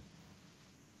little.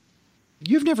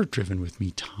 You've never driven with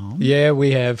me, Tom. Yeah,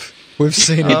 we have. We've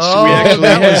seen it.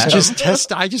 That was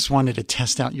just I just wanted to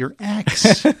test out your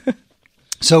ex.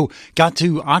 So got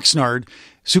to Oxnard.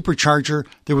 Supercharger,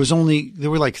 there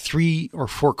were like 3 or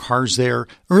 4 cars there.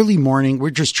 Early morning, we're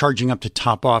just charging up to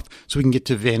top off so we can get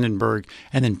to Vandenberg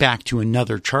and then back to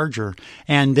another charger.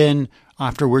 And then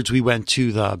afterwards, we went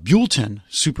to the Buellton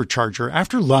supercharger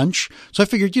after lunch. So I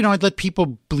figured, I'd let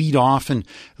people bleed off and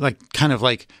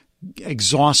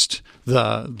exhaust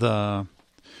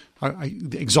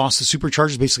exhaust the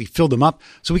superchargers, basically filled them up.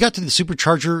 So we got to the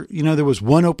supercharger. There was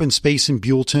one open space in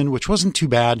Buellton, which wasn't too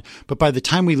bad. But by the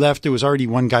time we left, there was already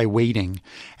one guy waiting.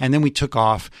 And then we took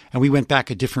off and we went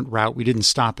back a different route. We didn't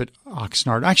stop at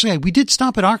Oxnard. Actually, we did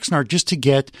stop at Oxnard just to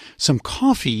get some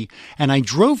coffee. And I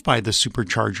drove by the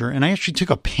supercharger and I actually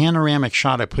took a panoramic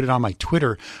shot. I put it on my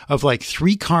Twitter of like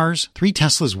 3 cars, 3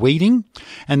 Teslas waiting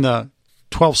and the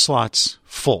 12 slots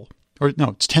full. Or no,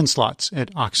 it's 10 slots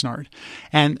at Oxnard.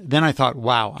 And then I thought,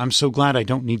 wow, I'm so glad I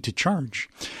don't need to charge.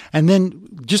 And then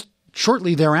just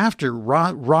shortly thereafter,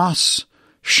 Ross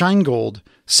Scheingold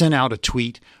sent out a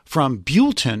tweet from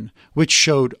Buellton, which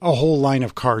showed a whole line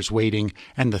of cars waiting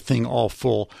and the thing all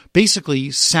full, basically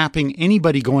sapping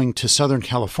anybody going to Southern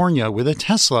California with a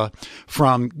Tesla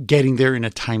from getting there in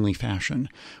a timely fashion,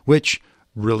 which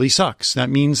really sucks. That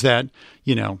means that,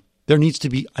 there needs to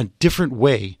be a different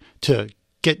way to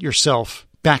get yourself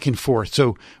back and forth.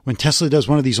 So when Tesla does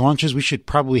one of these launches, we should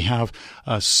probably have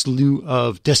a slew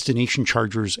of destination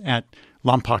chargers at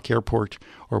Lompoc Airport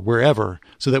or wherever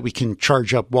so that we can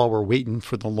charge up while we're waiting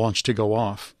for the launch to go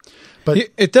off. But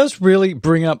it does really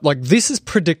bring up, like, this is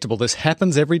predictable. This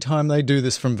happens every time they do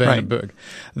this from Vandenberg.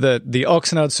 Right. The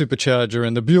Oxnard supercharger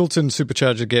and the Buellton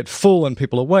supercharger get full and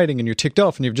people are waiting and you're ticked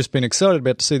off and you've just been excited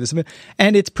about to see this.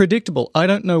 And it's predictable. I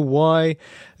don't know why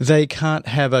they can't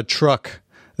have a truck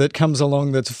that comes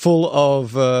along that's full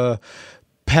of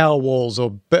power walls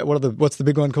or what's the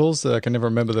big one called? I can never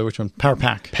remember which one. Power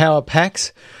pack. Power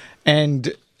packs.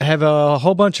 And have a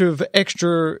whole bunch of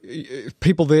extra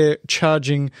people there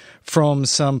charging from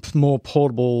some more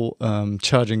portable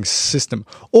charging system.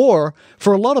 Or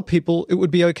for a lot of people, it would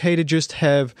be okay to just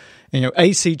have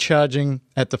AC charging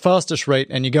at the fastest rate,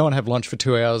 and you go and have lunch for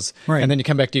 2 hours, right. And then you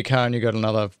come back to your car and you got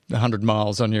another 100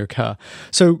 miles on your car.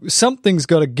 So something's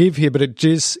got to give here, but it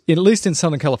just, at least in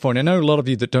Southern California, I know a lot of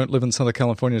you that don't live in Southern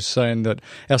California are saying that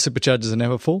our superchargers are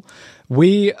never full.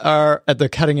 We are at the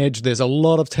cutting edge. There's a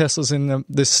lot of Teslas in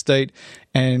this state,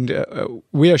 and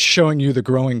we are showing you the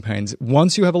growing pains.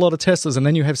 Once you have a lot of Teslas and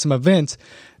then you have some events,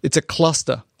 it's a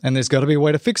cluster. And there's got to be a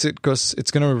way to fix it because it's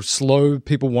going to slow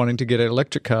people wanting to get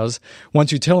electric cars.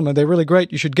 Once you tell them that they're really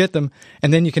great, you should get them,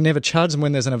 and then you can never charge them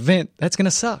when there's an event, that's going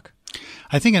to suck.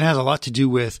 I think it has a lot to do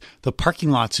with the parking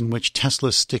lots in which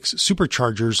Tesla sticks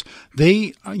superchargers.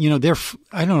 They, I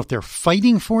don't know if they're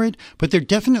fighting for it, but they're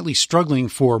definitely struggling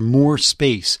for more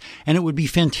space. And it would be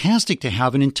fantastic to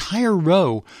have an entire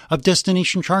row of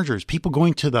destination chargers. People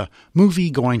going to the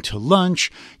movie, going to lunch,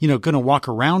 going to walk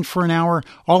around for an hour.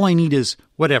 All I need is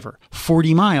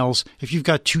 40 miles. If you've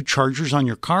got 2 chargers on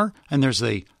your car and there's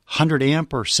a 100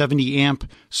 amp or 70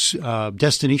 amp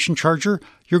destination charger,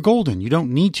 you're golden. You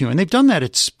don't need to. And they've done that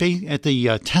at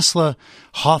the Tesla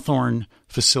Hawthorne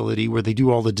facility where they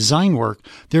do all the design work.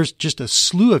 There's just a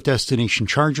slew of destination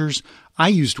chargers. I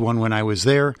used one when I was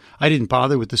there. I didn't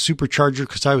bother with the supercharger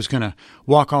because I was going to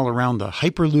walk all around the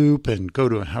Hyperloop and go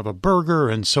to have a burger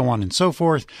and so on and so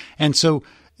forth. And so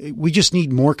we just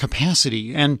need more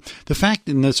capacity. And the fact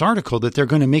in this article that they're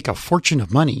going to make a fortune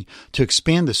of money to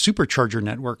expand the supercharger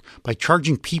network by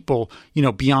charging people,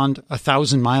 beyond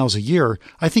 1,000 miles a year,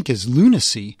 I think is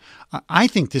lunacy. I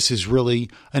think this is really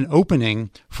an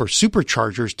opening for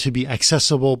superchargers to be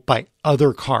accessible by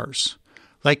other cars,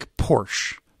 like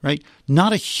Porsche, right?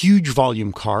 Not a huge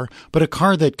volume car, but a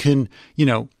car that can,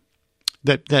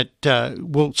 that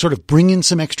will sort of bring in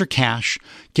some extra cash,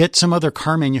 get some other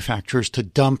car manufacturers to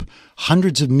dump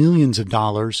hundreds of millions of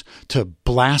dollars to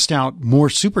blast out more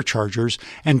superchargers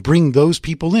and bring those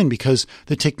people in because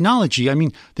the technology,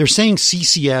 they're saying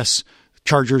CCS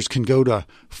chargers can go to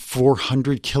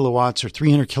 400 kilowatts or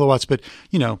 300 kilowatts, but,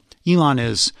 Elon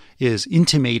is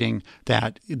intimating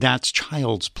that that's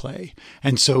child's play.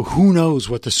 And so who knows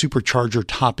what the supercharger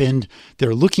top end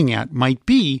they're looking at might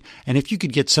be. And if you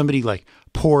could get somebody like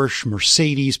Porsche,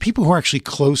 Mercedes, people who are actually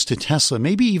close to Tesla,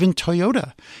 maybe even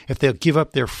Toyota, if they'll give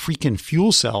up their freaking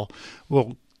fuel cell,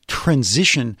 will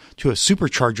transition to a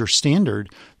supercharger standard,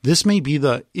 this may be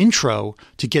the intro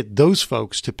to get those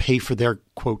folks to pay for their,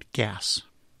 quote, gas.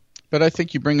 But I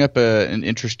think you bring up an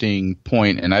interesting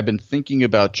point, and I've been thinking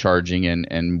about charging,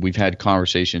 and we've had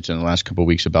conversations in the last couple of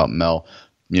weeks about Mel,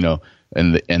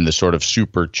 and the sort of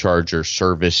supercharger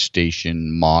service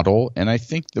station model. And I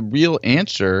think the real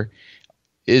answer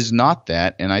is not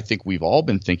that, and I think we've all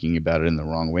been thinking about it in the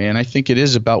wrong way. And I think it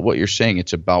is about what you're saying.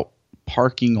 It's about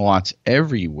parking lots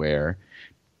everywhere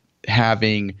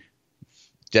having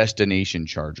destination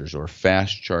chargers or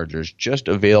fast chargers just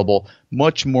available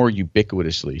much more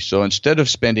ubiquitously. So instead of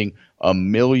spending $1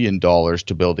 million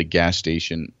to build a gas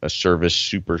station, a service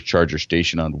supercharger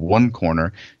station on one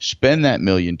corner, spend that $1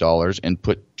 million and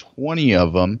put 20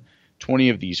 of them, 20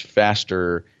 of these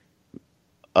faster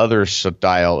other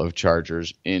style of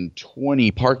chargers in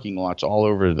 20 parking lots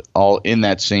all in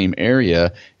that same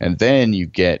area, and then you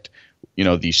get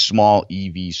these small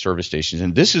EV service stations.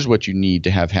 And this is what you need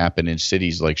to have happen in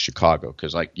cities like Chicago.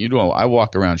 Because I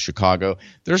walk around Chicago,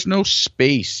 there's no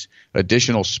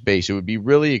additional space. It would be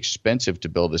really expensive to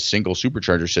build a single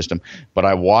supercharger system. But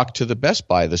I walked to the Best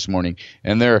Buy this morning,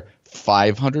 and there are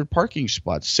 500 parking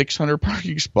spots, 600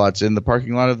 parking spots in the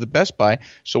parking lot of the Best Buy.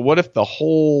 So what if the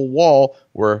whole wall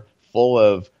were full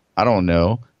of,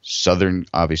 Southern,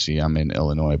 obviously I'm in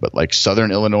Illinois, but like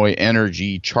Southern Illinois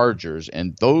Energy chargers,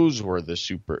 and those were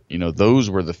those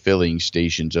were the filling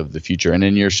stations of the future. And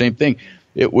then your same thing,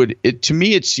 to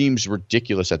me it seems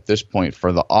ridiculous at this point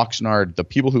for the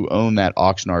people who own that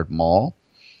Oxnard mall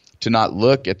to not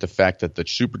look at the fact that the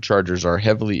superchargers are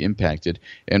heavily impacted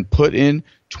and put in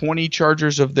 20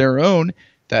 chargers of their own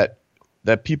that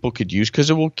people could use because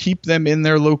it will keep them in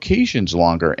their locations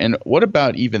longer. And what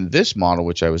about even this model,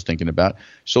 which I was thinking about?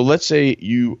 So let's say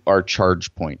you are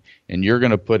ChargePoint and you're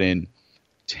going to put in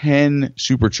 10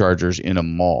 superchargers in a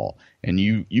mall, and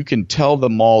you can tell the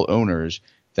mall owners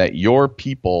that your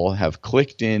people have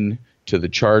clicked in to the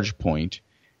ChargePoint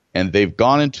and they've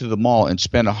gone into the mall and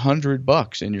spent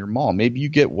 $100 in your mall. Maybe you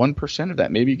get 1% of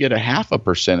that. Maybe you get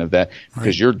 0.5% of that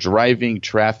because you're driving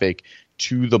traffic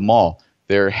to the mall.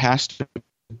 There has to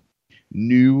be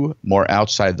new, more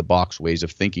outside-the-box ways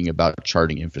of thinking about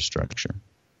charging infrastructure.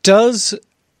 Does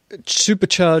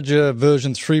Supercharger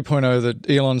version 3.0 that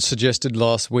Elon suggested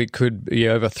last week could be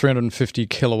over 350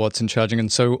 kilowatts in charging, and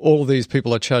so all of these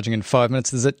people are charging in 5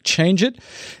 minutes? Does it change it?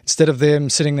 Instead of them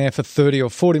sitting there for 30 or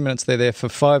 40 minutes, they're there for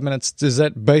 5 minutes. Does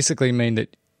that basically mean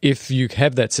that if you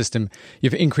have that system,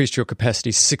 you've increased your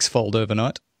capacity sixfold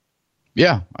overnight?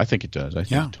 Yeah, I think it does. I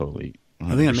think totally.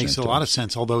 I think that makes a lot of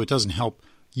sense, although it doesn't help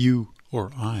you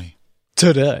or I.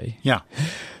 Today. Yeah.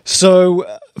 So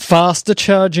faster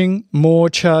charging, more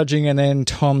charging, and then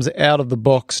Tom's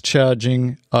out-of-the-box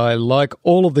charging. I like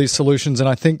all of these solutions, and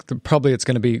I think that probably it's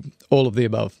going to be all of the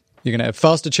above. You're going to have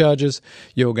faster chargers.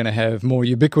 You're going to have more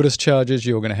ubiquitous chargers.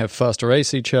 You're going to have faster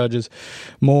AC chargers.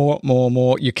 More.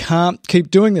 You can't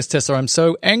keep doing this, Tesla. I'm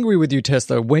so angry with you,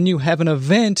 Tesla. When you have an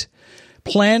event,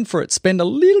 plan for it. Spend a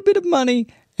little bit of money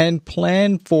and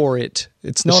plan for it.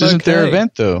 It's not okay. This isn't their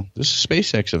event, though. This is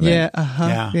SpaceX event.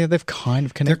 Yeah, they've kind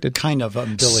of connected. They're kind of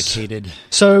umbilicated.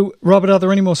 So, Robert, are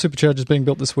there any more superchargers being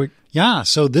built this week? Yeah,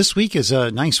 so this week is a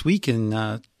nice week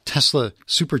in Tesla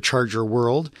supercharger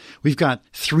world. We've got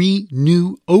 3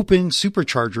 new open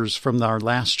superchargers from our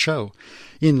last show.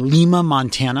 In Lima,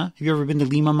 Montana. Have you ever been to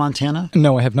Lima, Montana?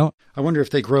 No, I have not. I wonder if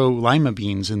they grow lima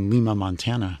beans in Lima,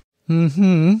 Montana.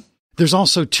 Mm-hmm. There's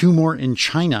also 2 more in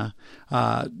China.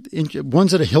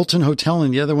 One's at a Hilton hotel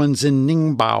and the other one's in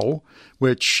Ningbo,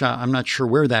 which I'm not sure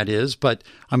where that is, but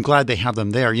I'm glad they have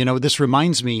them there. You know, this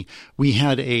reminds me, we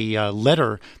had a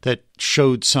letter that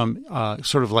showed some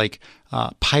sort of like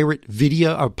pirate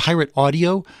video or pirate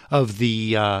audio of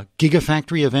the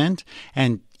Gigafactory event.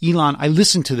 And Elon, I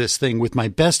listened to this thing with my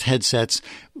best headsets,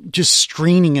 just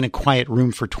straining in a quiet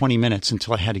room for 20 minutes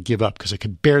until I had to give up because I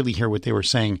could barely hear what they were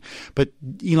saying. But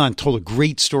Elon told a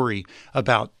great story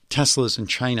about Teslas in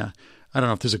China. I don't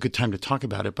know if there's a good time to talk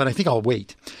about it, but I think I'll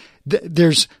wait.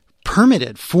 There's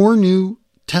permitted 4 new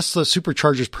Tesla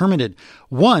superchargers permitted.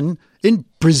 One in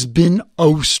Brisbane,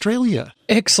 Australia.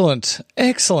 Excellent.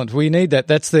 We need that.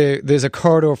 There's a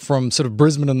corridor from sort of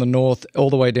Brisbane in the north all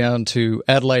the way down to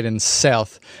Adelaide in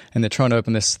south, and they're trying to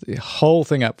open the whole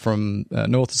thing up from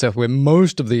north to south, where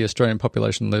most of the Australian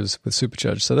population lives with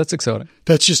superchargers. So that's exciting.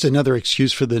 That's just another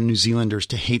excuse for the New Zealanders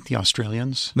to hate the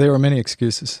Australians. There are many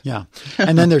excuses. Yeah.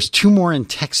 And then there's 2 more in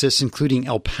Texas, including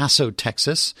El Paso,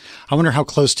 Texas. I wonder how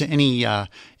close to any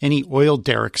oil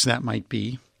derricks that might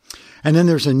be. And then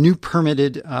there's a new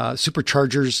permitted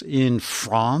superchargers in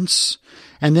France.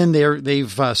 And then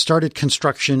they've started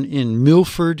construction in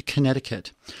Milford,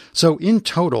 Connecticut. So in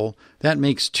total, that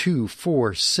makes 2,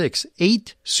 4, 6,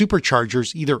 8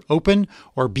 superchargers either open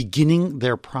or beginning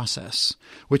their process,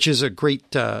 which is a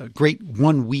great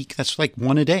 1 week. That's like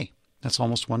 1 a day. That's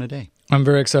almost 1 a day. I'm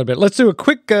very excited about it. Let's do a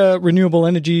quick renewable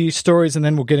energy stories, and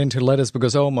then we'll get into letters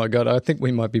because, oh my God, I think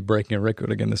we might be breaking a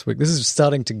record again this week. This is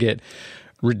starting to get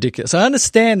ridiculous. I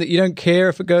understand that you don't care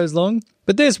if it goes long,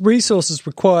 but there's resources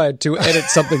required to edit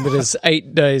something that is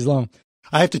 8 days long.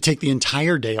 I have to take the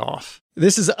entire day off.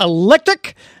 This is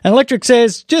Electric. And Electric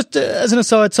says, just as an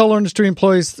aside, solar industry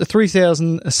employs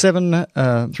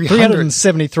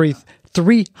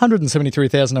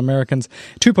 373,000 Americans,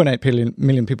 2.8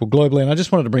 million people globally. And I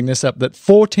just wanted to bring this up, that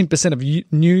 14% of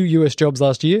new US jobs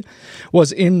last year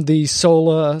was in the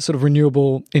solar sort of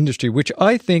renewable industry, which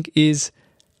I think is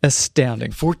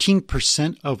astounding.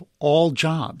 14% of all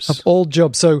jobs. Of all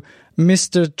jobs. So,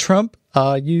 Mr. Trump,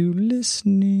 are you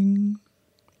listening?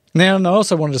 Now, and I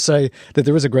also wanted to say that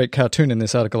there is a great cartoon in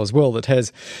this article as well that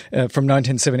has, from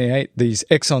 1978, these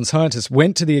Exxon scientists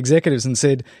went to the executives and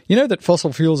said, you know that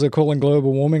fossil fuels are causing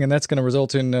global warming and that's going to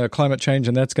result in climate change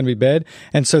and that's going to be bad.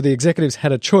 And so the executives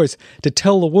had a choice to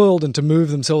tell the world and to move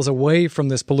themselves away from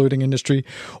this polluting industry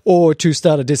or to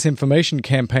start a disinformation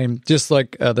campaign, just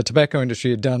like the tobacco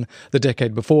industry had done the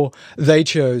decade before. They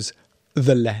chose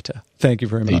the latter. Thank you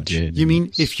very much. They did. You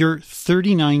mean if you're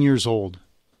 39 years old,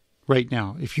 right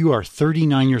now, if you are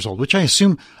 39 years old, which I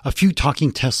assume a few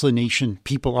Talking Tesla Nation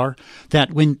people are,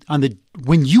 that when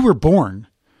you were born,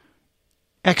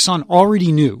 Exxon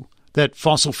already knew that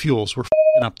fossil fuels were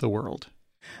f***ing up the world.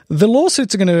 The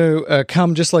lawsuits are going to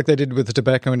come just like they did with the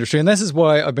tobacco industry, and this is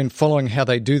why I've been following how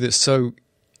they do this. So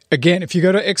again, if you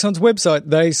go to Exxon's website,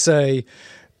 they say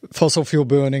fossil fuel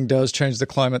burning does change the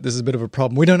climate. This is a bit of a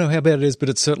problem. We don't know how bad it is, but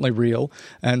it's certainly real.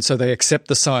 And so they accept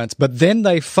the science. But then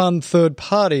they fund third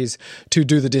parties to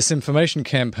do the disinformation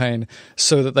campaign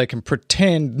so that they can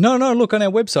pretend, no, look on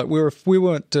our website. We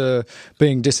weren't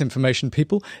being disinformation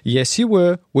people. Yes, you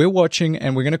were. We're watching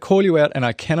and we're going to call you out. And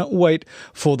I cannot wait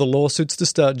for the lawsuits to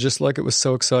start, just like it was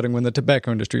so exciting when the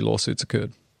tobacco industry lawsuits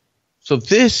occurred. So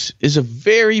this is a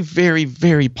very, very,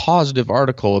 very positive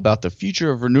article about the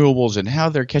future of renewables and how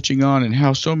they're catching on and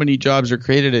how so many jobs are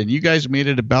created. And you guys made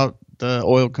it about the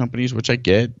oil companies, which I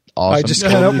get. Awesome. I just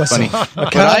can't help myself.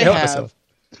 I can't help myself.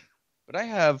 But I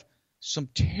have some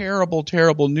terrible,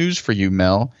 terrible news for you,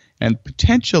 Mel, and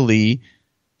potentially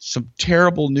some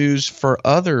terrible news for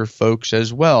other folks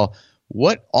as well.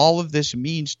 What all of this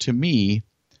means to me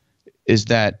is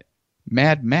that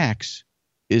Mad Max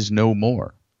is no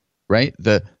more. Right?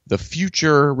 The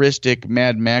futuristic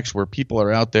Mad Max where people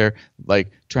are out there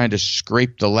like trying to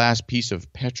scrape the last piece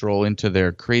of petrol into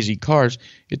their crazy cars.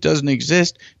 It doesn't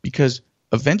exist because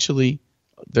eventually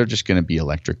they're just going to be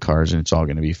electric cars and it's all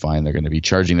going to be fine. They're going to be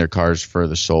charging their cars for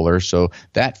the solar. So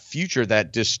that future,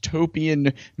 that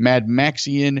dystopian Mad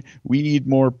Maxian, we need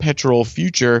more petrol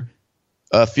future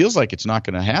feels like it's not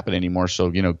going to happen anymore. So,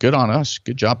 good on us.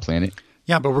 Good job, planet.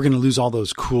 Yeah, but we're going to lose all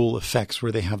those cool effects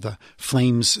where they have the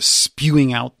flames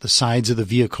spewing out the sides of the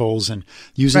vehicles and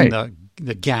using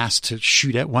the gas to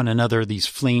shoot at one another, these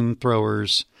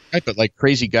flamethrowers. Right, but like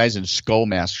crazy guys in skull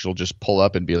masks will just pull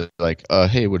up and be like,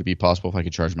 hey, would it be possible if I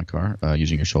could charge my car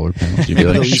using your solar panels? You'd be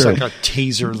like, sure. Like a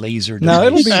taser laser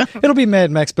device. No, it'll be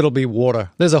Mad Max, but it'll be water.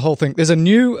 There's a whole thing. There's a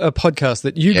new podcast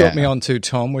that you got me onto,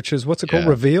 Tom, which is, what's it called?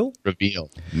 Reveal? Reveal.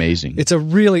 Amazing. It's a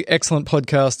really excellent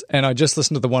podcast, and I just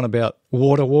listened to the one about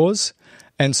water wars.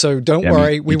 And so don't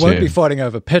worry, we won't be fighting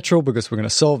over petrol because we're going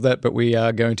to solve that, but we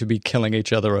are going to be killing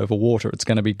each other over water. It's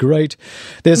going to be great.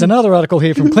 There's another article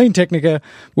here from Clean Technica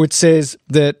which says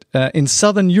that in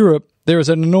southern Europe, there is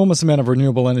an enormous amount of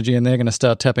renewable energy and they're going to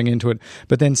start tapping into it.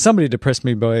 But then somebody depressed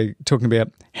me by talking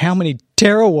about how many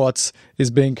terawatts is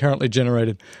being currently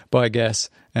generated by gas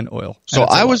and oil. So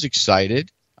I was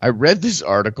excited. I read this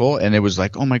article and it was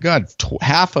like, oh my God,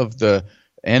 half of the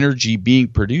energy being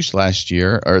produced last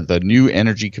year, or the new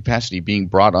energy capacity being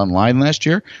brought online last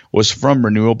year, was from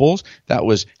renewables. That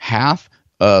was half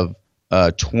of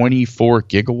 24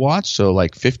 gigawatts, so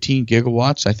like 15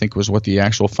 gigawatts, I think was what the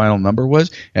actual final number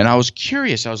was. And I was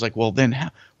curious. I was like, well,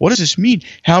 then what does this mean?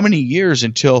 How many years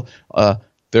until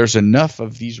there's enough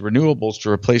of these renewables to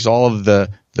replace all of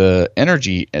the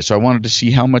energy? So I wanted to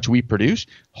see how much we produce.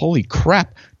 Holy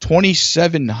crap,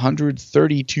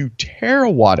 2,732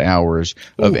 terawatt hours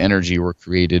of energy were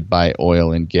created by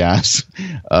oil and gas.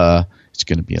 It's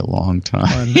going to be a long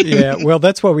time. Yeah, well,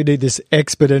 that's why we need this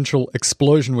exponential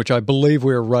explosion, which I believe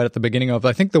we're right at the beginning of.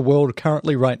 I think the world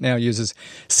currently right now uses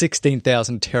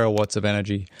 16,000 terawatts of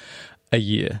energy a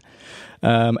year.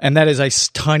 And that is a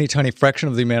tiny, tiny fraction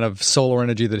of the amount of solar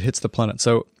energy that hits the planet.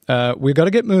 So we've got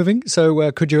to get moving.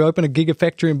 So could you open a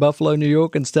gigafactory in Buffalo, New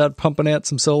York, and start pumping out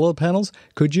some solar panels?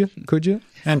 Could you?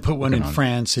 And put one in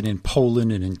France and in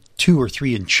Poland and in 2 or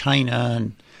 3 in China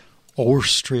and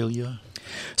Australia.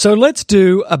 So let's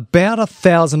do about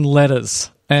 1,000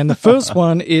 letters. And the first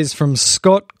one is from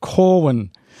Scott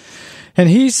Corwin. And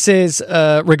he says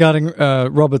regarding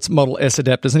Robert's Model S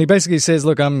adapters, and he basically says,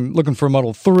 look, I'm looking for a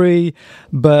Model 3,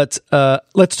 but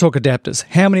let's talk adapters.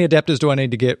 How many adapters do I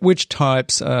need to get? Which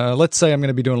types? Let's say I'm going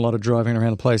to be doing a lot of driving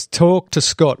around the place. Talk to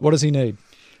Scott. What does he need?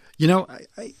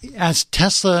 As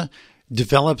Tesla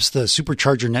develops the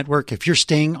supercharger network, if you're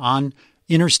staying on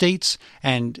interstates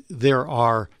and there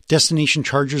are destination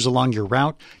chargers along your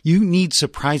route, you need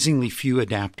surprisingly few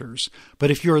adapters.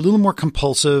 But if you're a little more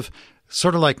compulsive,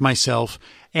 sort of like myself,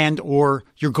 and or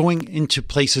you're going into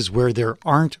places where there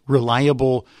aren't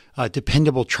reliable,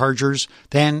 dependable chargers,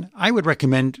 then I would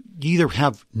recommend you either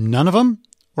have none of them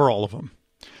or all of them.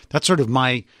 That's sort of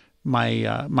my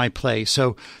play.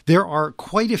 So there are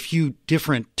quite a few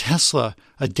different Tesla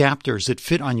adapters that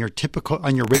fit on your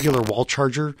regular wall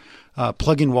charger,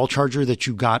 plug-in wall charger that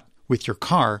you got with your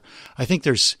car. I think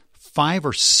there's 5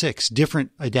 or 6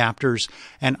 different adapters,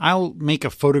 and I'll make a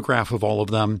photograph of all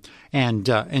of them and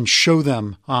show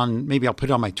them on, maybe I'll put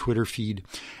it on my Twitter feed.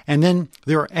 And then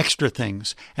there are extra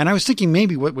things. And I was thinking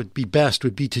maybe what would be best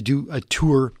would be to do a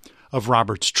tour of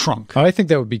Robert's trunk. I think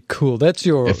that would be cool. That's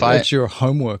your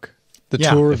homework. The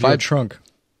tour of your trunk.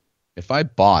 If I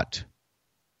bought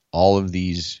all of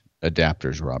these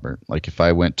adapters, Robert, like if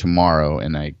I went tomorrow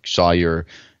and I saw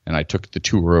and I took the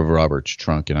tour of Robert's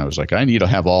trunk and I was like, I need to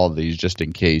have all of these just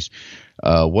in case,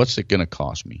 what's it going to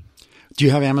cost me? Do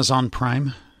you have Amazon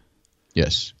Prime?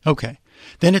 Yes. Okay.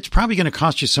 Then it's probably going to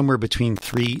cost you somewhere between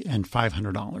 $300 and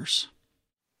 $500.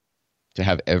 To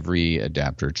have every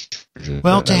adapter.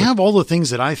 Well, to have all the things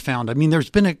that I found. I mean,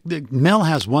 Mel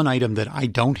has one item that I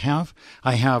don't have.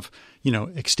 I have,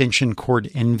 extension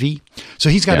cord envy. So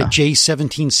he's got a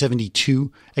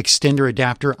J1772 extender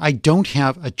adapter. I don't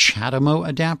have a Chatamo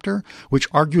adapter, which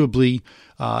arguably,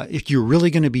 if you're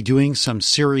really going to be doing some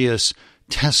serious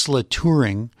Tesla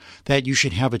touring, that you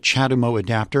should have a Chatamo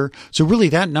adapter. So really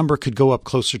that number could go up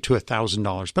closer to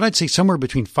 $1,000, but I'd say somewhere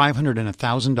between $500 and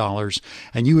 $1,000,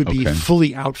 and you would be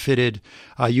fully outfitted.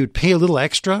 You'd pay a little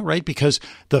extra, right? Because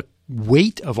the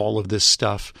weight of all of this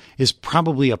stuff is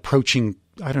probably approaching,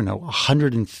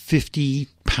 150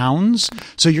 pounds.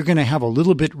 So you're going to have a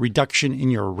little bit reduction in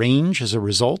your range as a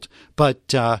result.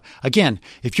 But again,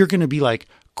 if you're going to be like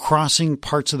crossing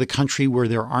parts of the country where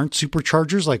there aren't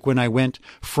superchargers, like when I went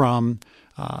from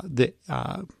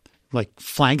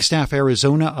Flagstaff,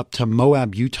 Arizona up to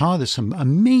Moab, Utah, there's some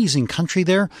amazing country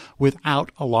there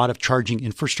without a lot of charging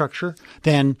infrastructure,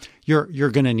 then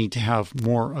you're going to need to have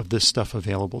more of this stuff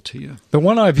available to you. The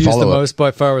one I've used the most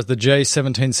by far is the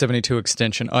J1772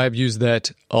 extension. I've used that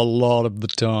a lot of the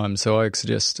time, so I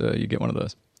suggest you get one of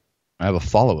those. I have a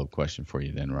follow-up question for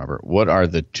you then, Robert. What are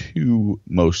the two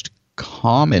most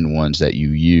common ones that you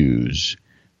use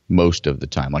most of the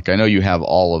time? Like, I know you have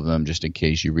all of them just in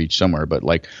case you reach somewhere, but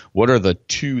like, what are the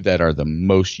two that are the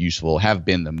most useful, have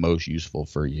been the most useful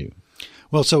for you?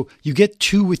 Well, so you get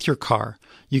two with your car.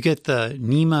 You get the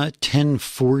NEMA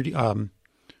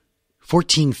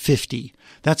 1450.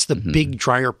 That's the big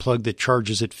dryer plug that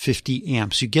charges at 50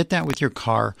 amps. You get that with your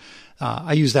car.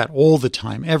 I use that all the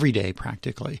time, every day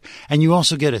practically. And you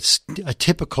also get a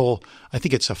typical, I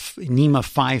think it's a NEMA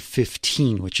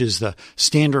 515, which is the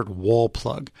standard wall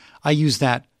plug. I use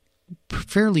that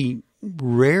fairly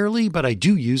rarely, but I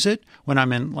do use it when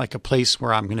I'm in like a place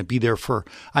where I'm going to be there for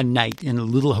a night in a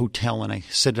little hotel and I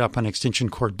set it up on extension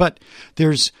cord. But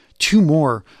there's two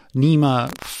more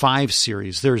NEMA 5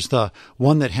 series. There's the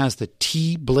one that has the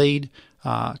T-blade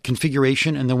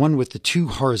configuration and the one with the two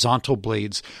horizontal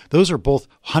blades. Those are both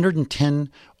 110.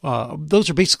 Those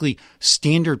are basically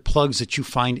standard plugs that you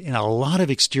find in a lot of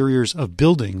exteriors of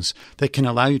buildings that can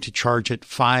allow you to charge at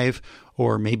 5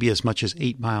 or maybe as much as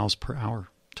 8 miles per hour,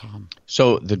 Tom.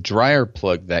 So the dryer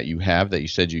plug that you have that you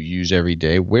said you use every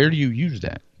day, where do you use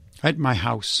that? At my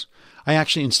house. I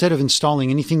actually, instead of installing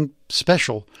anything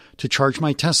special to charge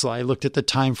my Tesla, I looked at the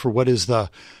time for what is the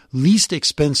least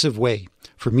expensive way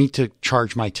for me to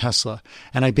charge my Tesla.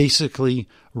 And I basically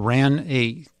ran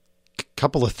a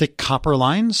couple of thick copper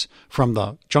lines from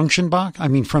the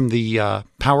from the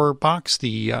power box,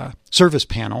 the service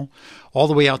panel, all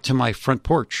the way out to my front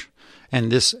porch.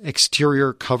 And this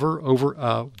exterior cover over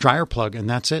a dryer plug, and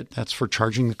that's it. That's for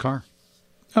charging the car.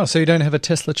 Oh, so you don't have a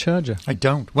Tesla charger? I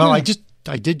don't. Well, I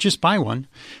did just buy one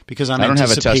because I don't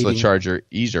have a Tesla charger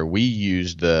either. We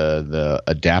use the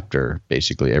adapter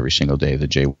basically every single day, the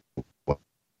J2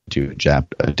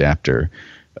 adapter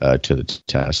to the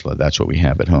Tesla. That's what we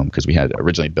have at home because we had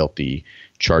originally built the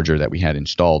charger that we had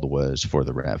installed was for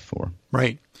the RAV4.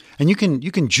 Right, and you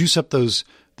can juice up those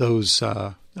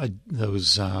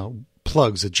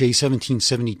plugs, the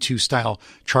J1772 style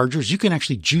chargers. You can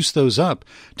actually juice those up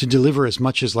to deliver as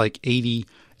much as like 80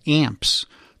 amps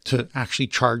to actually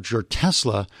charge your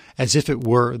Tesla as if it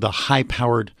were the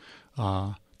high-powered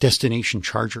destination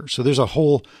charger. So there's a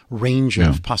whole range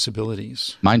of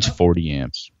possibilities. Mine's 40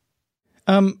 amps.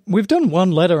 We've done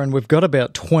one letter and we've got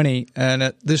about 20, and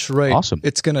at this rate,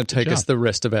 it's going to take us the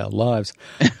rest of our lives.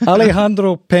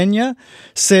 Alejandro Pena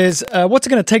says, what's it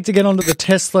going to take to get onto the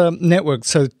Tesla network?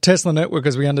 So Tesla network,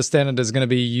 as we understand it, is going to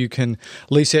be you can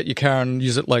lease out your car and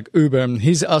use it like Uber. And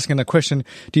he's asking the question,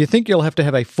 do you think you'll have to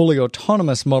have a fully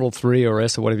autonomous Model 3 or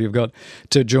S or whatever you've got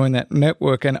to join that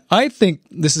network? And I think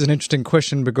this is an interesting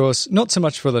question because not so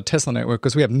much for the Tesla network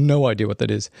because we have no idea what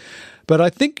that is. But I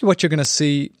think what you're going to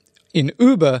see in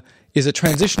Uber is a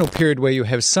transitional period where you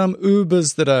have some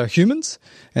Ubers that are humans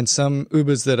and some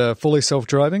Ubers that are fully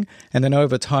self-driving, and then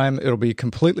over time it'll be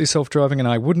completely self-driving, and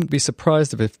I wouldn't be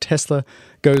surprised if Tesla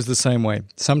goes the same way.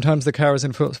 Sometimes the car is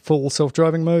in full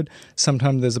self-driving mode,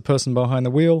 sometimes there's a person behind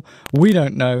the wheel. We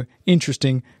don't know.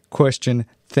 Interesting question.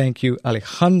 Thank you,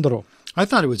 Alejandro. I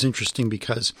thought it was interesting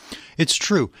because it's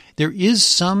true. There is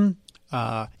some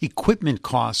equipment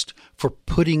cost for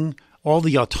putting all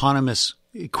the autonomous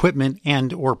equipment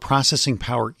and or processing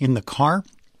power in the car.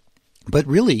 But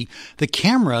really, the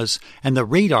cameras and the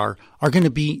radar are going to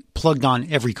be plugged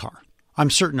on every car. I'm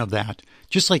certain of that,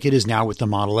 just like it is now with the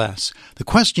Model S. The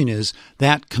question is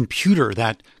that computer,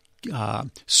 that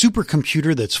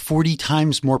supercomputer that's 40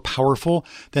 times more powerful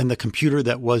than the computer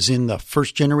that was in the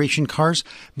first generation cars,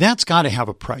 that's got to have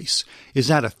a price. Is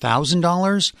that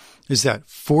 $1,000? Is that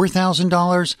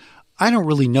 $4,000? I don't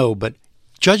really know, but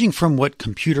judging from what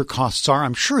computer costs are,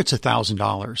 I'm sure it's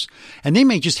 $1,000. And they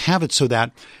may just have it so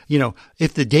that,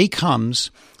 if the day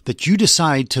comes that you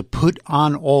decide to put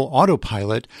on all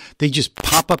autopilot, they just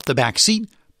pop up the back seat,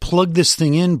 plug this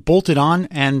thing in, bolt it on,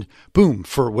 and boom,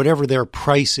 for whatever their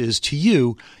price is to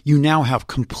you, you now have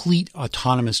complete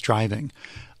autonomous driving.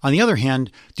 On the other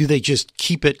hand, do they just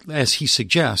keep it, as he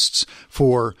suggests,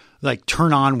 for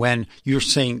turn on when you're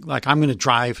saying, I'm going to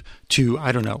drive to,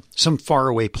 I don't know, some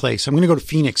faraway place. I'm going to go to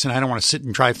Phoenix and I don't want to sit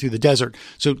and drive through the desert.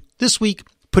 So this week,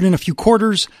 put in a few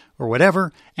quarters or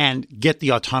whatever and get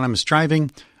the autonomous driving.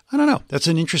 I don't know. That's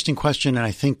an interesting question. And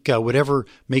I think whatever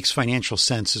makes financial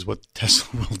sense is what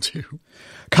Tesla will do.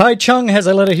 Kai Chung has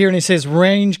a letter here and he says,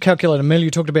 range calculator. Mel,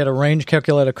 you talked about a range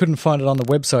calculator. Couldn't find it on the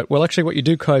website. Well, actually what you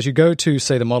do, Kai, is you go to,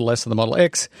 say, the Model S or the Model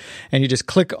X and you just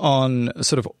click on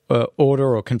sort of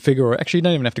order or configure, or actually you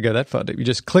don't even have to go that far deep. You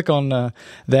just click on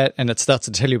that and it starts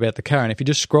to tell you about the car. And if you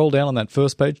just scroll down on that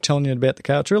first page telling you about the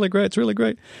car, it's really great, it's really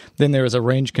great. Then there is a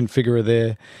range configurer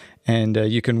there and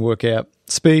you can work out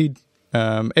speed,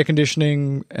 air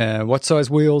conditioning, what size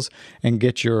wheels, and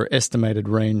get your estimated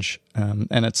range.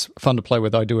 And it's fun to play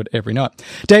with. I do it every night.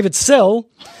 David Sell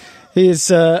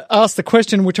has asked the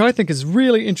question, which I think is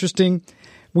really interesting.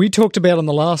 We talked about on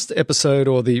the last episode,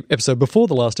 or the episode before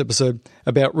the last episode,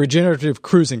 about regenerative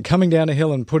cruising, coming down a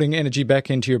hill and putting energy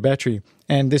back into your battery.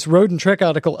 And this Road and Track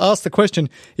article asked the question,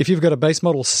 if you've got a base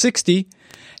model 60,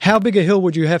 how big a hill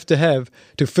would you have to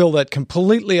fill that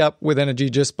completely up with energy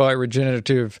just by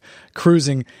regenerative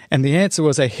cruising? And the answer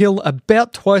was a hill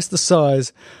about twice the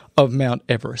size of Mount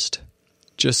Everest.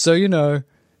 Just so you know,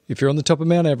 if you're on the top of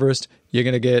Mount Everest, you're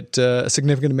going to get a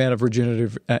significant amount of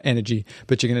regenerative energy,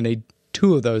 but you're going to need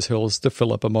 2 of those hills to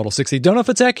fill up a Model 60. Don't know if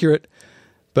it's accurate,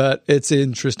 but it's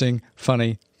interesting,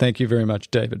 funny. Thank you very much,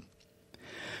 David.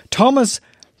 Thomas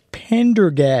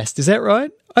Pendergast, is that right?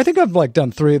 I think I've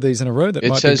done 3 of these in a row. That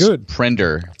might be good.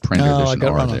 Prender. Oh, I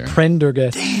got R one there. on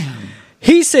Prendergast. Damn.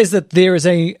 He says that there is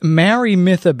a Maori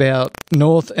myth about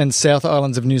North and South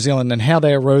Islands of New Zealand and how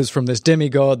they arose from this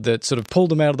demigod that sort of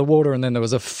pulled them out of the water, and then there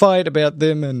was a fight about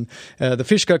them, and the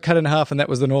fish got cut in half, and that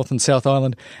was the North and South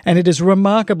Island. And it is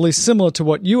remarkably similar to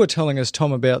what you were telling us,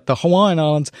 Tom, about the Hawaiian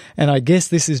Islands, and I guess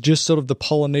this is just sort of the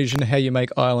Polynesian how you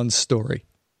make islands story.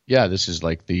 Yeah, this is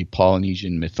like the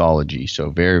Polynesian mythology,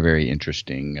 so very, very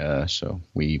interesting. So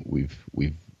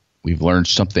we've learned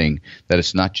something, that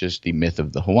it's not just the myth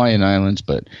of the Hawaiian Islands,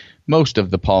 but most of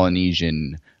the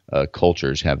Polynesian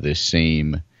cultures have this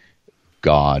same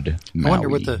god, Maui.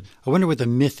 I wonder what the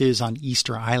myth is on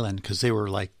Easter Island, because they were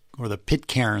or the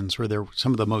Pitcairns, where they're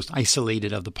some of the most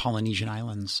isolated of the Polynesian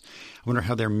islands. I wonder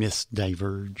how their myths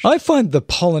diverge. I find the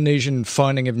Polynesian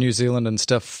finding of New Zealand and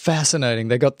stuff fascinating.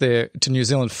 They got there to New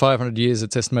Zealand 500 years,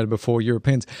 it's estimated, before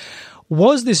Europeans.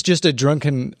 Was this just a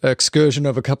drunken excursion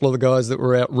of a couple of the guys that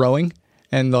were out rowing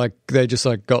and they just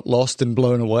got lost and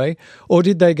blown away? Or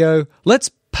did they go,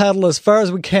 let's paddle as far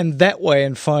as we can that way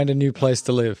and find a new place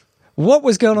to live? What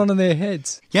was going on in their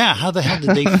heads? Yeah, how the hell did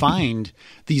they find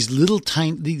these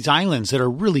these islands that are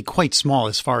really quite small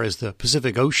as far as the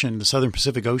Pacific Ocean, the Southern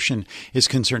Pacific Ocean is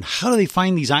concerned? How do they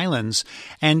find these islands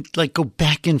and go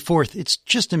back and forth? It's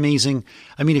just amazing.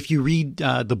 I mean, if you read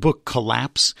the book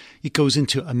Collapse, it goes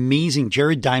into amazing.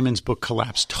 Jared Diamond's book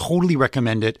Collapse, totally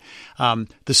recommend it.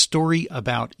 The story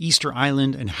about Easter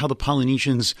Island and how the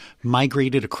Polynesians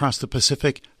migrated across the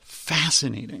Pacific.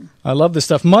 Fascinating. I love this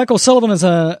stuff. Michael Sullivan has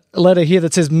a letter here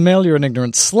that says, Mel, you're an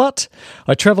ignorant slut.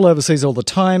 I travel overseas all the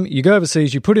time. You go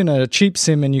overseas, you put in a cheap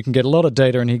SIM and you can get a lot of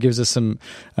data, and he gives us some,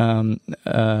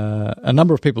 a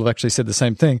number of people have actually said the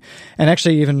same thing. And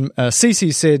actually even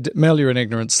Cece said, Mel, you're an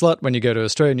ignorant slut. When you go to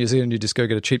Australia and New Zealand, you just go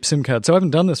get a cheap SIM card. So I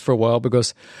haven't done this for a while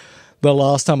because the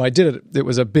last time I did it, it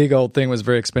was a big old thing, it was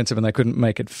very expensive, and they couldn't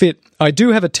make it fit. I do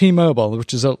have a T-Mobile,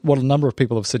 which is what a number of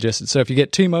people have suggested. So if you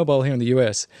get T-Mobile here in the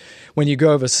US, when you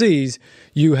go overseas,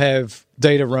 you have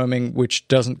data roaming, which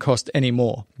doesn't cost any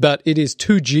more. But it is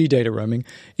 2G data roaming.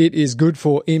 It is good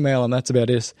for email, and that's about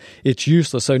it. It's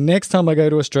useless. So next time I go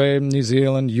to Australia, New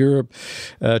Zealand, Europe,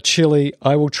 Chile,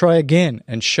 I will try again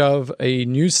and shove a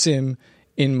new SIM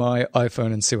in my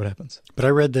iPhone and see what happens. But I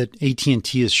read that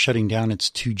AT&T is shutting down its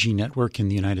 2G network in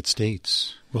the United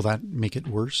States. Will that make it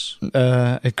worse?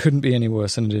 It couldn't be any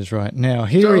worse than it is right now.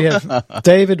 Here we have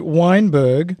David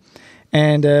Weinberg,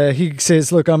 And he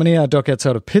says, look, I'm an ER doc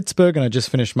outside of Pittsburgh, and I just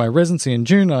finished my residency in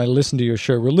June. I listen to your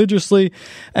show religiously.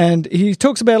 And he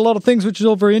talks about a lot of things, which is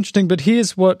all very interesting, but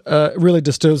here's what really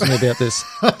disturbs me about this.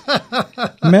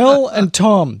 Mel and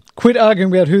Tom, quit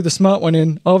arguing about who the smart one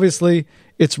in. Obviously,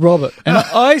 it's Robert. And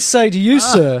I say to you,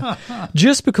 sir,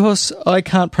 just because I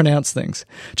can't pronounce things,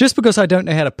 just because I don't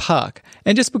know how to park,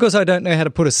 and just because I don't know how to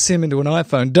put a SIM into an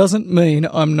iPhone doesn't mean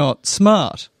I'm not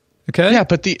smart. Okay. Yeah,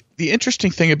 but the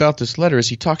interesting thing about this letter is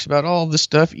he talks about all this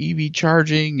stuff, EV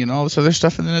charging and all this other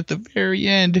stuff, and then at the very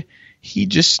end, he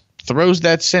just throws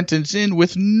that sentence in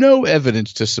with no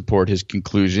evidence to support his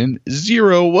conclusion,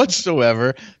 zero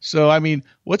whatsoever. So, I mean,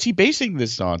 what's he basing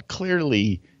this on?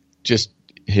 Clearly, just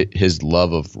his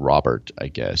love of Robert, I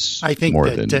guess. I think more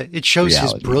that than it shows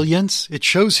reality. his brilliance. It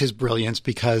shows his brilliance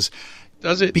because.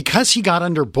 Does it? Because he got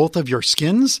under both of your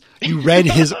skins, you read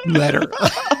his letter.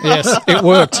 Yes, it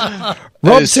worked.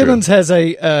 Rob Simmons has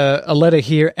a letter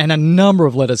here, and a number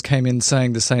of letters came in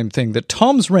saying the same thing, that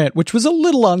Tom's rant, which was a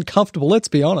little uncomfortable, let's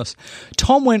be honest.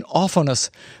 Tom went off on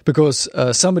us because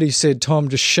somebody said, Tom,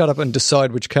 just shut up and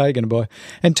decide which car you're going to buy.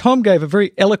 And Tom gave a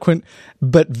very eloquent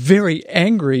but very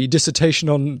angry dissertation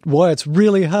on why it's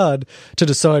really hard to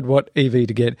decide what EV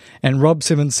to get. And Rob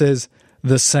Simmons says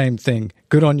the same thing.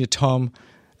 Good on you, Tom.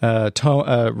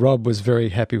 Rob was very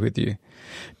happy with you.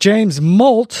 James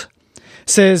Malt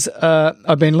says,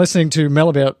 I've been listening to Mel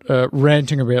about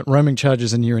ranting about roaming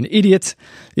charges and you're an idiot.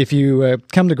 If you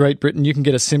come to Great Britain, you can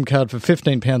get a SIM card for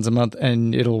 £15 a month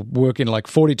and it'll work in like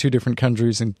 42 different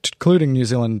countries, including New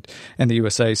Zealand and the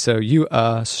USA. So you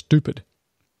are stupid.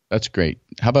 That's great.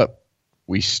 How about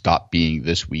we stop being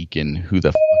this week in who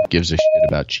the gives a shit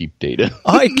about cheap data?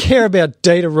 I care about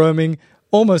data roaming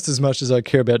almost as much as I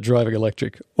care about driving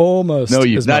electric. Almost. No,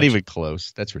 you're as not much. even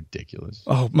close. That's ridiculous.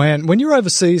 Oh, man. When you're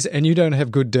overseas and you don't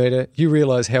have good data, you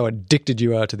realize how addicted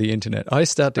you are to the internet. I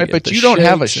start to get but the you don't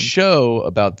have a shakes and- show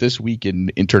about this week in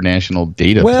international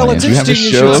data Well, plans. it's interesting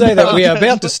you show should say that. We are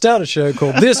about to start a show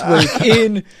called This Week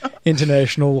in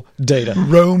International Data.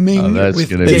 Roaming that's with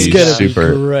gonna data. It's be going to super-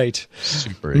 be great.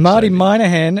 Super Marty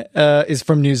exciting. Minahan is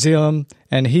from New Zealand,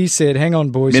 and he said, hang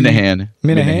on, boys.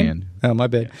 Minahan. Oh, my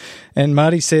bad. And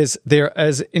Marty says there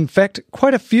is, in fact,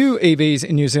 quite a few EVs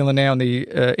in New Zealand now, and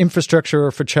the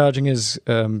infrastructure for charging is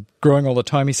growing all the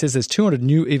time. He says there's 200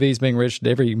 new EVs being registered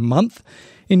every month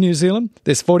in New Zealand.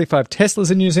 There's 45 Teslas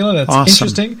in New Zealand. It's Awesome.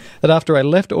 interesting that after I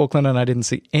left Auckland and I didn't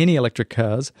see any electric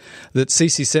cars, that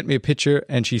Cece sent me a picture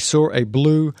and she saw a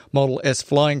blue Model S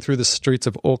flying through the streets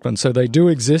of Auckland. So they do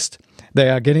exist. They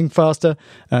are getting faster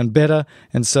and better,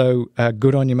 and so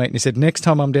good on you, mate. And he said, next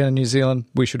time I'm down in New Zealand,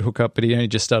 we should hook up, but he only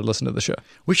just started listening to the show.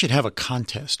 We should have a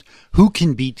contest. Who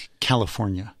can beat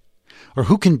California? Or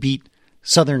who can beat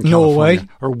Southern California? Norway?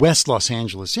 Or West Los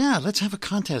Angeles? Yeah, let's have a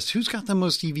contest. Who's got the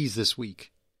most EVs this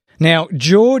week? Now,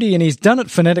 Geordie, and he's done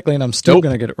it phonetically, and I'm still Nope.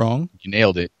 going to get it wrong. You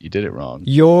nailed it. You did it wrong.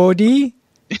 Geordie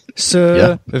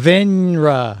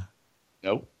Survenra.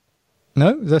 Nope.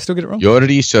 No? Did I still get it wrong?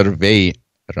 Jordi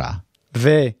Cerveira.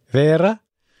 Vera?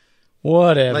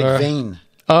 Whatever. Like Vane.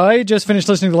 I just finished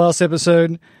listening to the last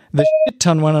episode, the shit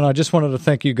ton one, and I just wanted to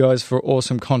thank you guys for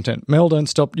awesome content. Mel, don't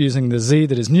stop using the Z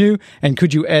that is new, and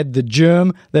could you add the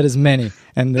germ that is many?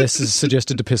 And this is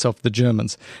suggested to piss off the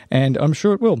Germans, and I'm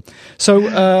sure it will.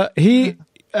 So he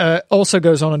also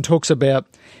goes on and talks about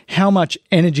how much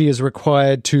energy is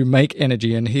required to make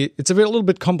energy. And it's a little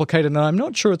bit complicated, and I'm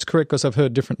not sure it's correct because I've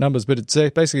heard different numbers, but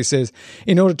it basically says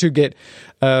in order to get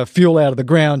fuel out of the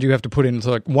ground, you have to put in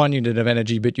like 1 unit of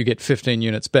energy, but you get 15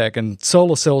 units back. And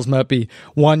solar cells might be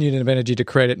 1 unit of energy to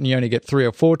create it, and you only get 3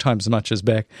 or 4 times as much as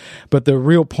back. But the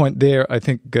real point there, I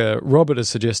think Robert has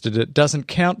suggested, it doesn't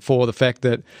count for the fact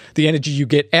that the energy you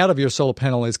get out of your solar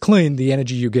panel is clean. The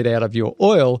energy you get out of your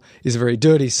oil is very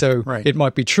dirty. So Right. It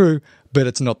might be true, but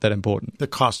it's not that important. The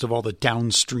cost of all the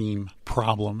downstream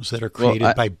problems that are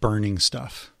created by burning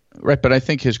stuff. Right, but I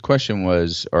think his question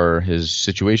was, or his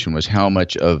situation was, how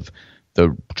much of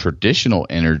the traditional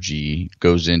energy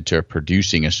goes into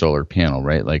producing a solar panel,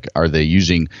 right? Like, are they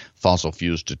using fossil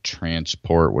fuels to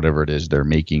transport whatever it is they're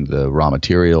making the raw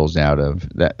materials out of?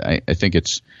 That I think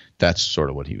that's sort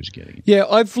of what he was getting at. Yeah,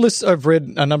 I've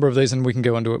read a number of these, and we can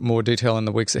go into it more detail in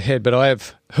the weeks ahead, but I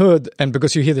have heard, and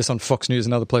because you hear this on Fox News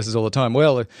and other places all the time,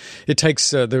 well, it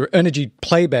takes the energy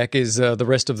playback is the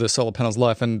rest of the solar panel's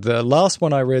life. And the last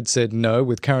one I read said no,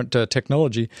 with current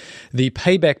technology, the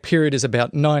payback period is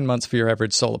about 9 months for your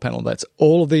average solar panel. That's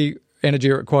all of the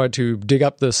energy required to dig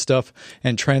up this stuff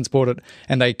and transport it.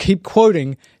 And they keep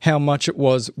quoting how much it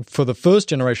was for the first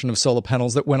generation of solar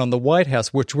panels that went on the White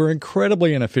House, which were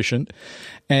incredibly inefficient.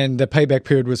 And the payback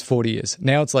period was 40 years.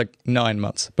 Now it's like 9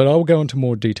 months. But I'll go into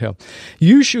more detail.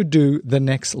 You should do the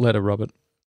next letter, Robert.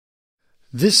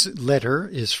 This letter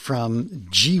is from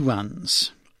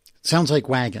G-Ones. Sounds like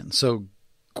wagon. So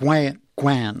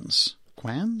Gwans.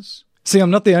 Gwans? See,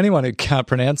 I'm not the only one who can't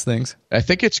pronounce things. I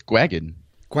think it's Gwagon.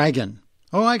 Gwagon.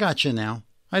 Oh, I got you now.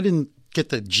 I didn't get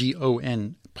the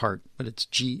G-O-N part, but it's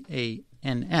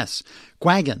G-A-N-S.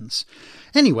 Gwagons.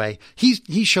 Anyway,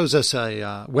 he shows us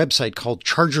a website called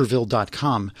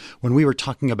chargerville.com when we were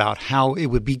talking about how it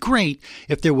would be great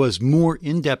if there was more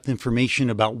in-depth information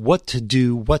about what to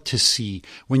do, what to see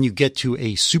when you get to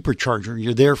a supercharger.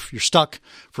 You're stuck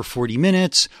for 40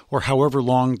 minutes or however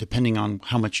long, depending on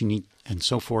how much you need and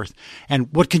so forth.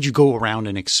 And what could you go around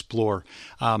and explore?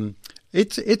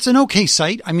 It's an okay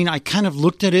site. I mean, I kind of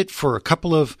looked at it for a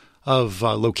couple of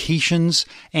locations,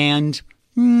 and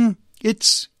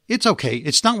it's okay.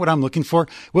 It's not what I'm looking for.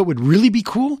 What would really be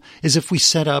cool is if we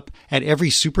set up at every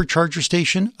supercharger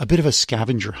station a bit of a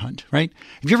scavenger hunt, right?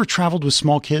 Have you ever traveled with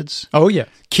small kids? Oh, yeah.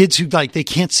 Kids who they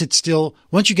can't sit still.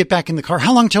 Once you get back in the car,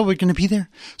 how long till we're going to be there?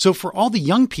 So for all the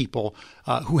young people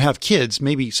who have kids,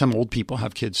 maybe some old people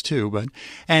have kids too,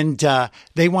 and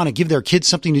they want to give their kids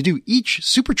something to do, each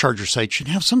supercharger site should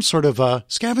have some sort of a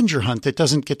scavenger hunt that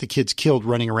doesn't get the kids killed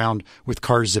running around with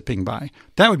cars zipping by.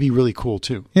 That would be really cool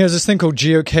too. Yeah, there's this thing called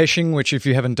geocaching, which if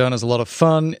you haven't done is a lot of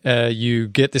fun. You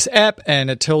get this app and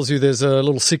it tells you there's a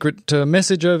little secret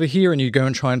message over here, and you go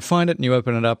and try and find it, and you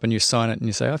open it up and you sign it and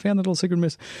you say, I found the little secret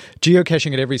message.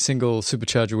 Geocaching at every single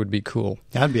supercharger would be cool.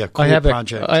 That'd be a cool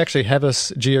project. I actually have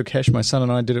us geocache. My son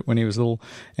and I did it when he was little,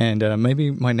 and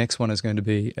maybe my next one is going to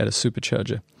be at a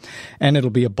supercharger, and it'll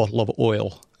be a bottle of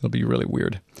oil. It'll be really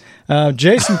weird.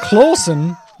 Jason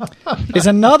Clausen is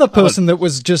another person that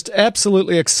was just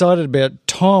absolutely excited about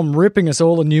Tom ripping us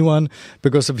all a new one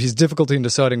because of his difficulty in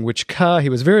deciding which car. He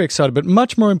was very excited, but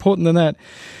much more important than that,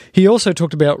 he also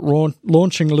talked about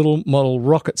launching little model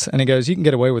rockets, and he goes, you can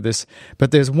get away with this, but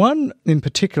there's one in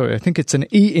particular, I think it's an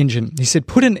E-engine. He said,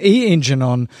 put an E-engine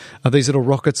on these little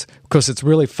rockets because it's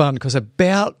really fun, because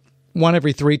about one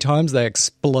every 3 times they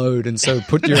explode, and so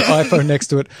put your iPhone next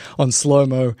to it on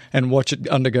slow-mo and watch it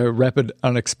undergo rapid,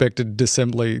 unexpected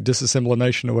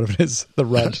disassemblination or whatever it is, the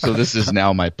RUD. So this is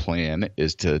now my plan,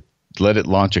 is to let it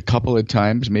launch a couple of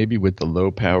times, maybe with the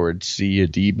low-powered C or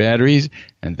D batteries,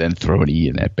 and then throw an E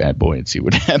in that bad boy and see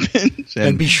what happens.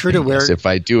 And be sure to wear... If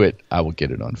I do it, I will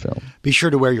get it on film. Be sure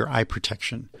to wear your eye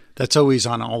protection. That's always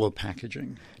on all the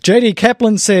packaging. JD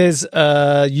Kaplan says,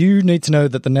 you need to know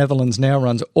that the Netherlands now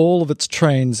runs all of its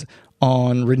trains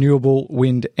on renewable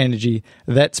wind energy.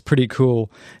 That's pretty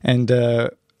cool. And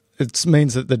it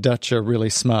means that the Dutch are really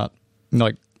smart,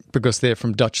 because they're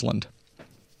from Dutchland.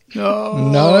 No,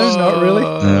 not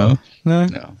really. No.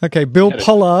 Okay, Bill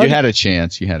Pollard. You had a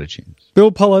chance.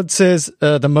 Bill Pollard says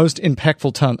the most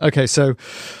impactful ton. Okay, so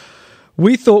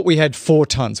we thought we had 4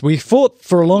 tons. We thought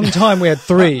for a long time we had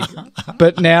 3,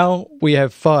 but now we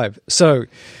have 5. So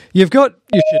you've got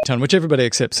your shit ton, which everybody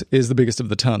accepts is the biggest of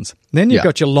the tons. Then you've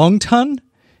got your long ton,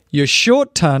 your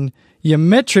short ton, your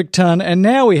metric ton, and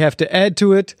now we have to add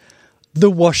to it the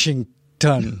washing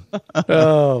ton.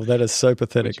 Oh, that is so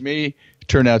pathetic. Which may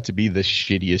turn out to be the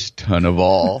shittiest ton of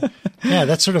all. Yeah,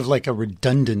 that's sort of like a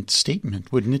redundant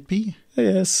statement, wouldn't it be?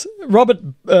 Yes. Robert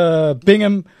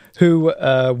Bingham, who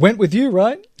went with you,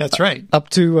 right? That's right. Up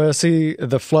to see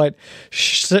the flight,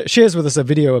 shares with us a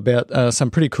video about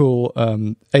some pretty cool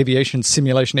aviation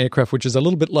simulation aircraft, which is a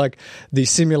little bit like the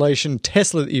simulation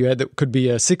Tesla that you had that could be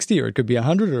a 60 or it could be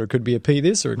 100 or it could be a P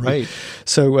this or it right.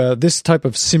 So this type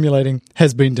of simulating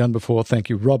has been done before. Thank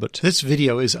you, Robert. This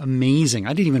video is amazing.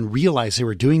 I didn't even realize they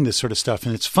were doing this sort of stuff.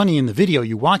 And it's funny, in the video,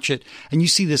 you watch it and you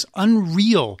see this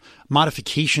unreal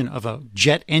modification of a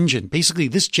jet engine. Basically,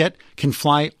 this jet can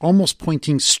fly almost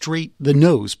pointing straight, the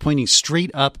nose pointing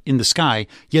straight up in the sky,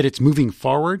 yet it's moving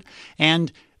forward.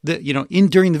 And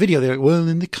during the video, they're like, well,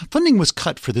 and the funding was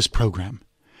cut for this program.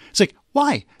 It's like,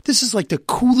 why? This is like the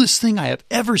coolest thing I have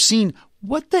ever seen.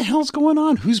 What the hell's going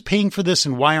on? Who's paying for this,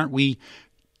 and why aren't we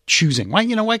choosing? Why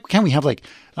can't we have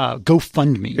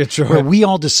GoFundMe, right, where we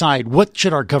all decide what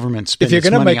should our government spend its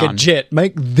money on? If you're going to make a jet,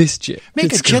 make this jet.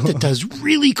 Make a jet that does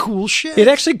really cool shit. It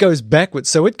actually goes backwards,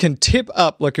 so it can tip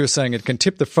up, like you were saying, it can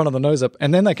tip the front of the nose up,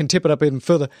 and then they can tip it up even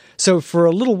further. So for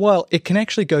a little while, it can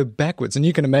actually go backwards, and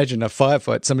you can imagine a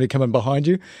firefight, somebody coming behind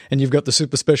you, and you've got the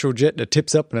super special jet, and it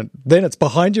tips up, and then it's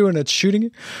behind you, and it's shooting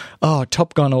you. Oh,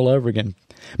 Top Gun all over again.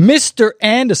 Mr.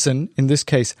 Anderson, in this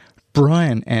case,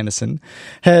 Brian Anderson,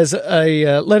 has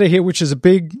a letter here which is a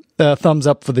big thumbs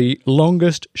up for the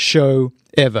longest show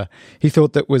ever. He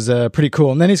thought that was pretty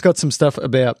cool. And then he's got some stuff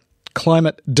about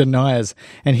climate deniers,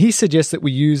 and he suggests that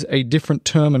we use a different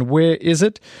term. And where is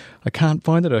it? I can't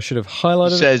find it. I should have highlighted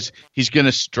it. He says he's going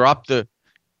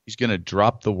to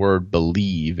drop the word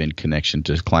believe in connection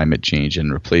to climate change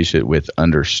and replace it with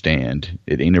understand.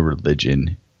 It ain't a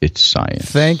religion, it's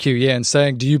science. Thank you. Yeah, and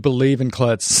saying, do you believe in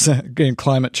climate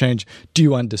change? Do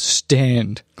you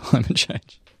understand climate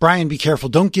change? Brian, be careful.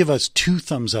 Don't give us 2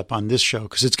 thumbs up on this show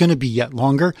because it's going to be yet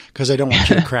longer because I don't want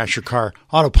you to crash your car.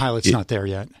 Autopilot's not there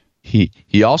yet.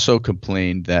 He also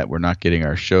complained that we're not getting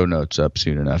our show notes up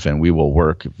soon enough, and we will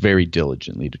work very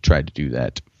diligently to try to do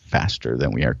that faster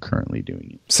than we are currently doing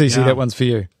it. CC, that one's for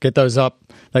you. Get those up.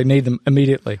 They need them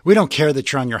immediately. We don't care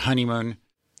that you're on your honeymoon.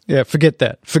 Yeah, forget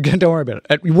that. Don't worry about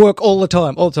it. We work all the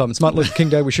time. It's Martin Luther King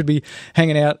Day. We should be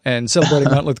hanging out and celebrating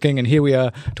Martin Luther King, and here we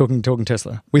are talking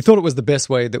Tesla. We thought it was the best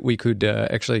way that we could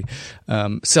actually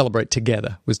celebrate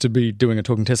together, was to be doing a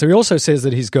Talking Tesla. He also says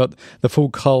that he's got the full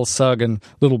Carl Sagan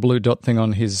little blue dot thing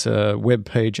on his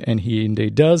webpage, and he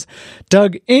indeed does.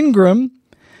 Doug Ingram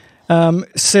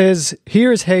says,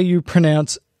 here is how you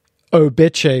pronounce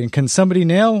Obeche. And can somebody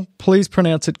now please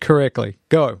pronounce it correctly?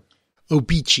 Go.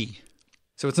 Obeche.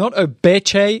 So it's not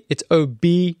Obeche, it's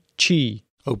Obeche.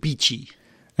 Obeche.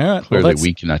 All right. Clearly,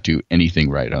 we cannot do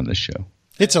anything right on this show.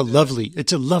 It's a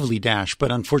lovely dash,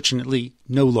 but unfortunately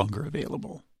no longer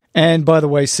available. And by the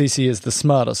way, CC is the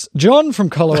smartest. John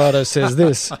from Colorado says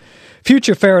this.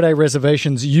 Future Faraday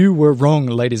reservations, you were wrong,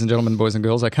 ladies and gentlemen, boys and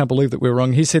girls. I can't believe that we were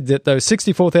wrong. He said that those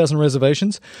 64,000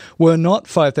 reservations were not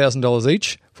 $5,000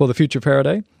 each for the Future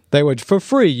Faraday. They were for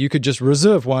free. You could just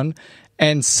reserve one.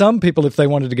 And some people, if they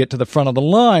wanted to get to the front of the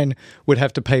line, would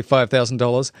have to pay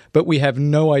 $5,000. But we have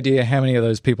no idea how many of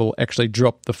those people actually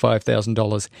dropped the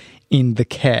 $5,000 in the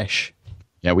cash.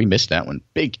 Yeah, we missed that one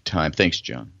big time. Thanks,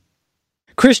 John.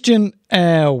 Christian,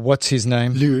 what's his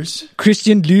name? Lewis.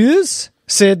 Christian Lewis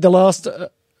said the last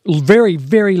very,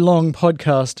 very long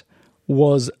podcast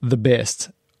was the best.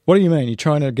 What do you mean? You're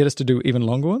trying to get us to do even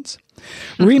longer ones?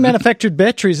 Remanufactured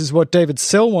batteries is what David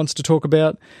Sell wants to talk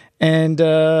about. And he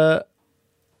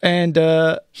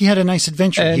had a nice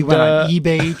adventure. He went on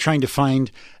eBay trying to find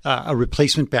a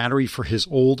replacement battery for his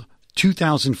old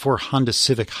 2004 Honda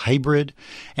Civic Hybrid,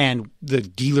 and the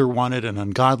dealer wanted an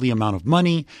ungodly amount of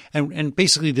money. And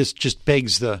basically this just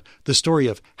begs the story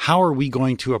of how are we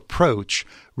going to approach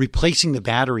replacing the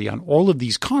battery on all of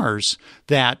these cars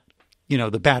that, you know,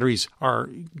 the batteries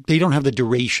they don't have the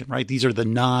duration, right? These are the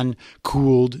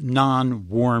non-cooled,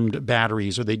 non-warmed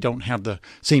batteries, or they don't have the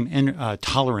same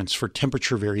tolerance for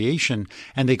temperature variation,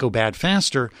 and they go bad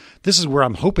faster. This is where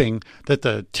I'm hoping that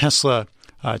the Tesla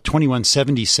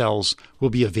 2170 cells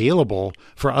will be available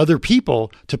for other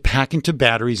people to pack into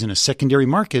batteries in a secondary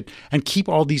market and keep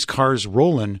all these cars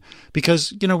rolling,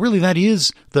 because, you know, really that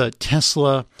is the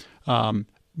Tesla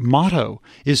motto,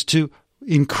 is to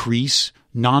increase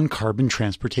non-carbon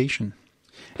transportation.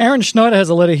 Aaron Schneider has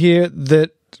a letter here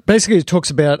that basically talks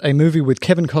about a movie with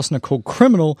Kevin Costner called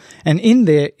Criminal, and in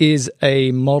there is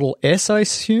a Model S, I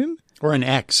assume? Or an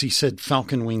X. He said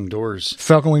Falcon Wing Doors.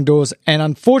 Falcon Wing Doors. And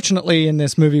unfortunately in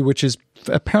this movie, which is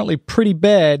apparently pretty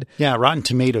bad. Yeah, Rotten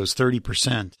Tomatoes,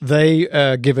 30%.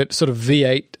 They give it sort of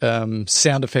V8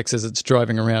 sound effects as it's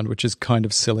driving around, which is kind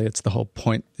of silly. It's the whole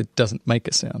point. It doesn't make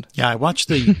a sound. Yeah, I watched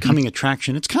the coming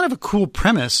attraction. It's kind of a cool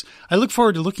premise. I look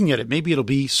forward to looking at it. Maybe it'll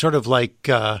be sort of like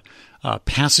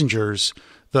Passengers,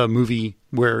 the movie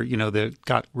where, you know, they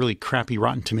got really crappy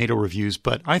Rotten Tomato reviews,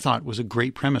 but I thought it was a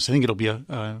great premise. I think it'll be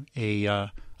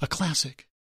a classic.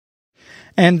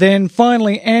 And then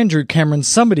finally, Andrew Cameron,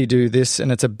 somebody do this,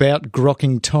 and it's about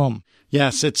grokking Tom.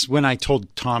 Yes, it's when I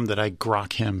told Tom that I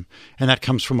grok him, and that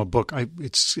comes from a book.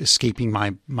 It's escaping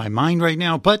my mind right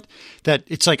now, but that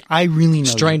it's like, I really know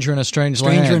Stranger you. in a Strange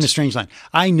Land. Stranger in a Strange Land.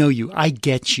 I know you. I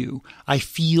get you. I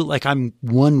feel like I'm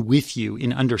one with you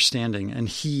in understanding. And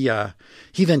he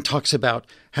then talks about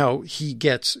how he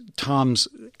gets Tom's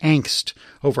angst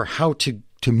over how to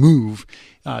move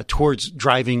towards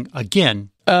driving again.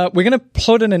 We're going to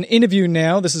plot in an interview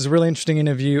now. This is a really interesting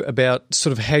interview about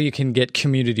sort of how you can get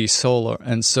community solar.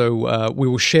 And so we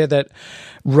will share that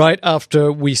right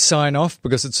after we sign off,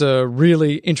 because it's a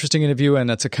really interesting interview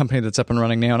and it's a company that's up and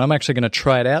running now. And I'm actually going to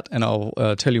try it out and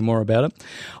I'll tell you more about it.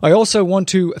 I also want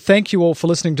to thank you all for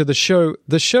listening to the show.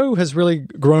 The show has really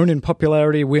grown in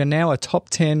popularity. We are now a top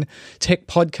 10 tech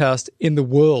podcast in the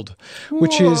world,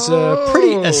 which is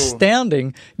pretty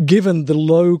astounding given the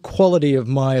low quality of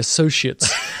my associates.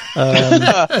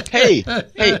 Hey,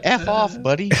 F off,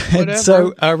 buddy. Whatever.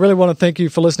 So I really want to thank you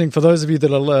for listening. For those of you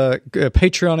that are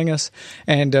Patreoning us,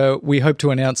 and we hope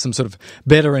to announce some sort of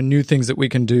better and new things that we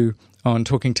can do on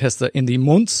Talking Tesla in the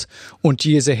months and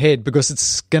years ahead, because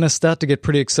it's going to start to get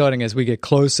pretty exciting as we get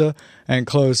closer and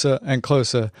closer and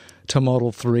closer to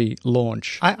Model 3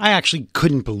 launch. I actually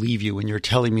couldn't believe you when you're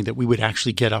telling me that we would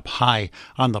actually get up high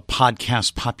on the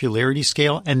podcast popularity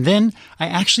scale. And then I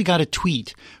actually got a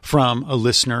tweet from a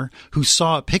listener who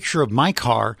saw a picture of my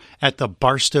car at the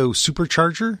Barstow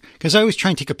Supercharger, because I always try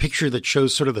and take a picture that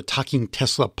shows sort of the Talking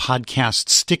Tesla podcast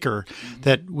sticker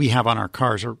that we have on our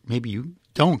cars, or maybe you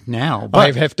don't now. But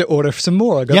I have to order some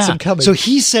more. I got some coming. So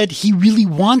he said he really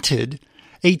wanted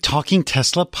a Talking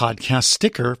Tesla podcast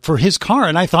sticker for his car.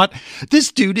 And I thought,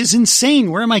 this dude is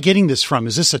insane. Where am I getting this from?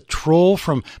 Is this a troll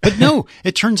from? But no,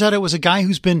 it turns out it was a guy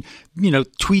who's been,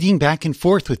 tweeting back and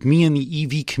forth with me in the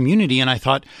EV community. And I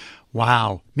thought,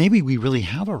 wow, maybe we really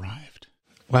have arrived.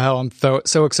 Wow, I'm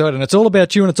so excited. And it's all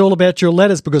about you, and it's all about your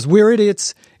letters, because we're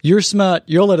idiots. You're smart.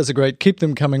 Your letters are great. Keep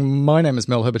them coming. My name is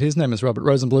Mel Herbert. His name is Robert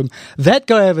Rosenblum. That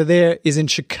guy over there is in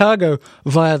Chicago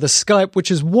via the Skype, which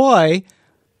is why,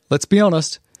 let's be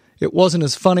honest, it wasn't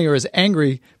as funny or as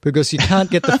angry, because you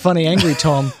can't get the funny, angry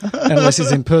Tom unless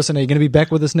he's in person. Are you going to be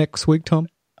back with us next week, Tom?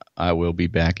 I will be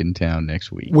back in town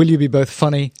next week. Will you be both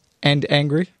funny and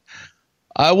angry?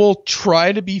 I will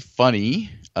try to be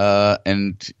funny.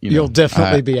 You'll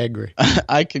definitely be angry.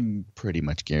 I can pretty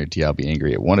much guarantee I'll be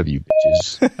angry at one of you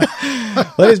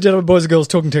bitches. Ladies and gentlemen, boys and girls,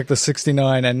 Talking Tech the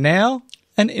 69, and now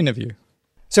an interview.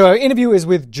 So our interview is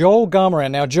with Joel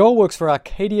Garmeran. Now, Joel works for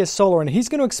Arcadia Solar, and he's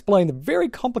going to explain the very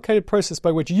complicated process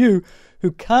by which you,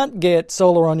 who can't get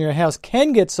solar on your house,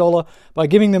 can get solar by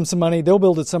giving them some money. They'll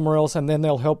build it somewhere else, and then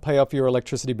they'll help pay off your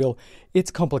electricity bill.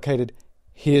 It's complicated.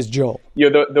 Here's Joel.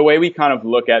 The way we kind of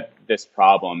look at this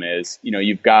problem is,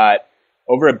 you've got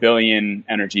over 1 billion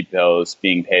energy bills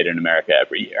being paid in America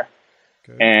every year.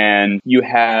 Okay. And you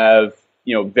have,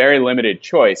 very limited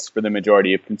choice for the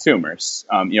majority of consumers.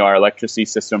 Our electricity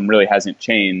system really hasn't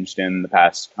changed in the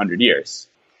past 100 years.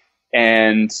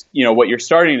 And, what you're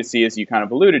starting to see, as you kind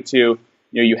of alluded to,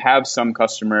 you have some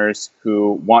customers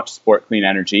who want to support clean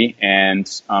energy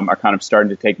and are kind of starting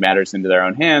to take matters into their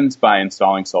own hands by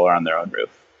installing solar on their own roof.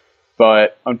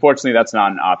 But unfortunately, that's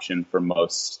not an option for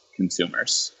most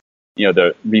consumers.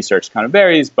 The research kind of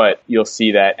varies, but you'll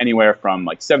see that anywhere from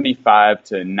like 75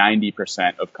 to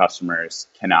 90% of customers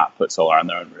cannot put solar on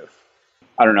their own roof.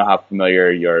 I don't know how familiar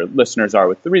your listeners are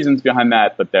with the reasons behind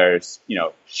that, but there's,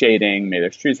 shading, maybe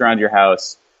there's trees around your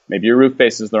house, maybe your roof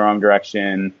faces the wrong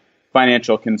direction,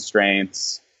 financial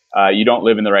constraints, you don't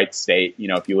live in the right state.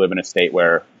 If you live in a state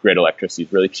where grid electricity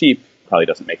is really cheap, it probably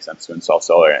doesn't make sense to install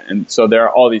solar. And so there are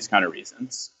all these kind of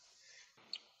reasons.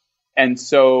 And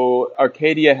so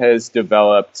Arcadia has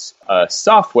developed a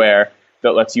software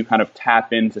that lets you kind of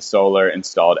tap into solar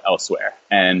installed elsewhere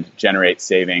and generate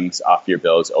savings off your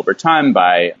bills over time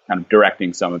by kind of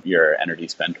directing some of your energy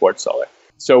spend towards solar.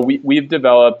 So we've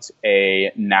developed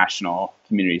a national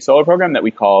community solar program that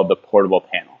we call the Portable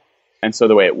Panel. And so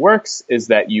the way it works is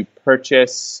that you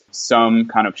purchase some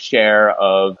kind of share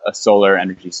of a solar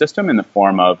energy system in the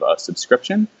form of a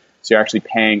subscription. So you're actually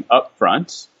paying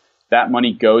upfront. That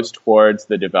money goes towards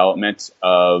the development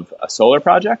of a solar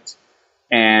project.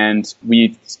 And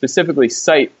we specifically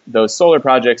cite those solar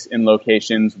projects in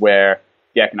locations where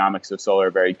the economics of solar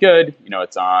are very good.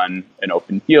 It's on an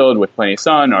open field with plenty of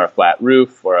sun, or a flat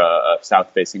roof, or a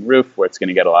south-facing roof where it's going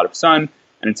to get a lot of sun.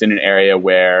 And it's in an area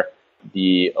where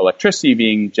the electricity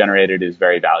being generated is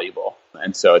very valuable.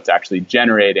 And so it's actually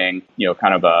generating,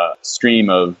 kind of a stream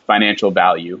of financial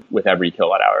value with every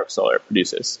kilowatt hour of solar it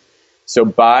produces. So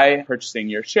by purchasing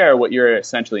your share, what you're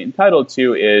essentially entitled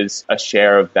to is a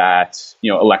share of that,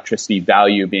 electricity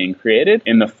value being created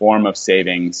in the form of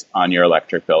savings on your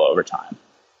electric bill over time.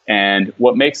 And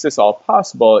what makes this all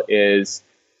possible is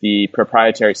the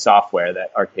proprietary software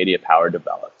that Arcadia Power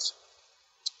developed.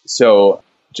 So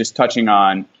just touching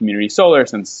on community solar,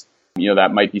 since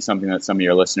that might be something that some of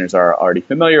your listeners are already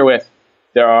familiar with,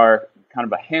 there are kind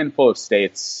of a handful of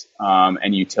states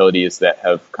and utilities that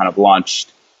have kind of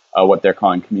launched what they're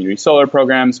calling community solar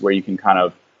programs, where you can kind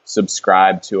of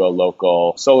subscribe to a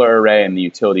local solar array and the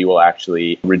utility will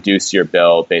actually reduce your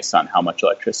bill based on how much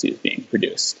electricity is being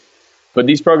produced. But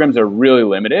these programs are really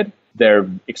limited. They're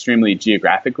extremely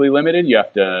geographically limited. You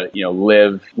have to,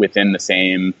 live within the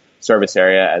same service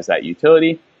area as that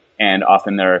utility. And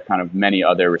often there are kind of many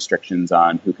other restrictions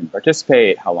on who can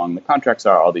participate, how long the contracts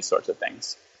are, all these sorts of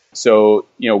things. So,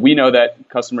 we know that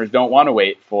customers don't want to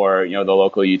wait for, the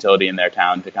local utility in their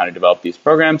town to kind of develop these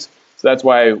programs. So that's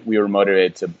why we were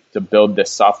motivated to build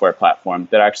this software platform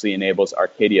that actually enables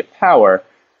Arcadia Power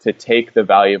to take the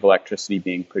value of electricity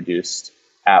being produced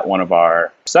at one of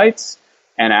our sites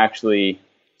and actually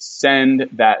send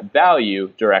that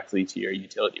value directly to your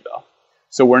utility bill.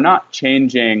 So we're not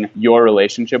changing your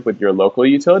relationship with your local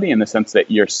utility in the sense that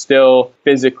you're still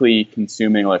physically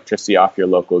consuming electricity off your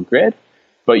local grid,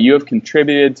 but you have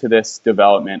contributed to this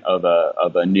development of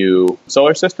a new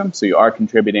solar system. So you are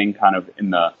contributing kind of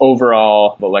in the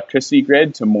overall electricity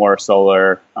grid to more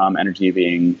solar energy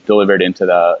being delivered into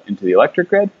the electric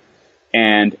grid.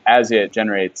 And as it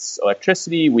generates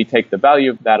electricity, we take the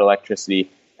value of that electricity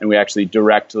and we actually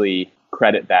directly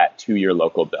credit that to your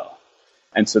local bill.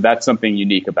 And so that's something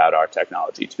unique about our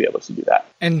technology to be able to do that.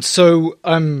 And so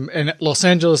I'm in Los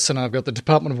Angeles and I've got the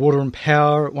Department of Water and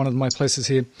Power at one of my places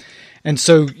here. And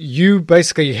so you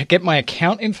basically get my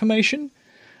account information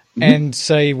and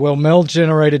say, well, Mel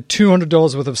generated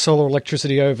 $200 worth of solar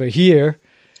electricity over here.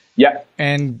 Yeah.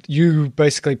 And you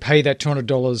basically pay that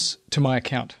 $200 to my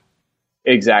account.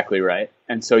 Exactly right.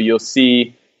 And so you'll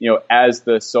see, as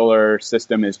the solar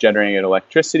system is generating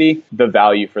electricity, the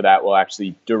value for that will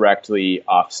actually directly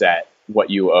offset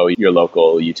what you owe your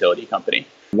local utility company.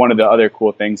 One of the other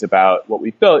cool things about what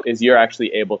we've built is you're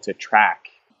actually able to track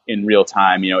in real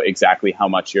time, exactly how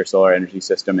much your solar energy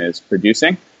system is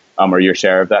producing, or your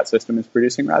share of that system is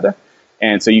producing rather.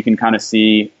 And so you can kind of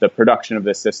see the production of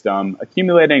the system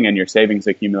accumulating and your savings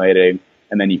accumulating.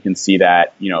 And then you can see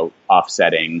that,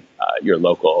 offsetting your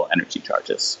local energy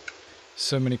charges.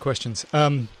 So many questions.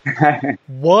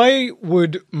 Why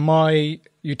would my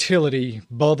utility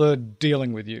bother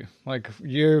dealing with you? Like,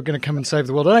 you're going to come and save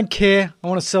the world. I don't care. I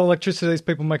want to sell electricity to these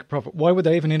people and make a profit. Why would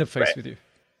they even interface with you?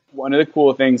 One of the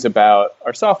cool things about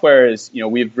our software is,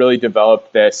 we've really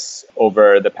developed this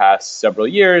over the past several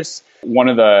years. One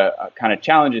of the kind of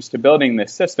challenges to building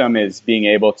this system is being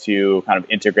able to kind of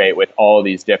integrate with all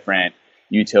these different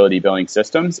utility billing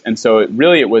systems. And so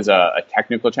it was a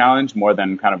technical challenge more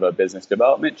than kind of a business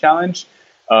development challenge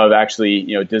of actually,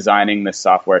 designing the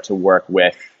software to work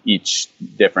with each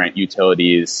different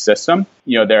utilities system.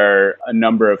 There are a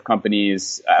number of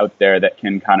companies out there that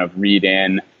can kind of read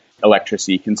in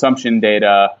electricity consumption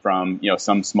data from,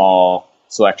 some small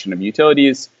selection of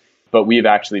utilities, but we've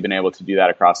actually been able to do that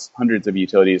across hundreds of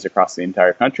utilities across the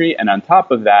entire country. And on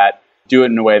top of that, do it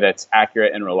in a way that's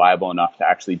accurate and reliable enough to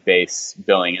actually base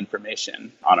billing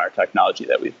information on our technology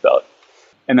that we've built.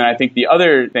 And then I think the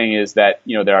other thing is that,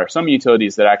 there are some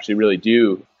utilities that actually really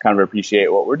do kind of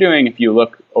appreciate what we're doing. If you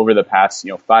look over the past,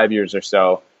 5 years or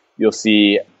so, you'll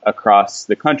see across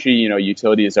the country,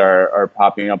 utilities are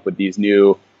popping up with these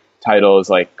new titles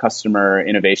like customer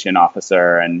innovation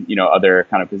officer and, other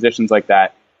kind of positions like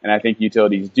that. And I think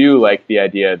utilities do like the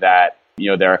idea that,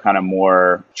 there are kind of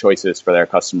more choices for their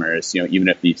customers, even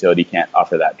if the utility can't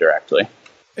offer that directly.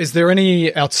 Is there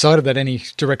any, outside of that, any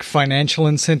direct financial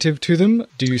incentive to them?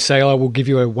 Do you say, I will give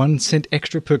you a 1 cent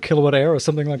extra per kilowatt hour or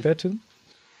something like that to them?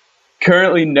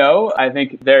 Currently, no. I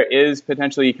think there is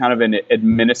potentially kind of an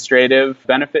administrative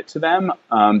benefit to them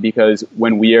because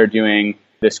when we are doing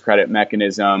this credit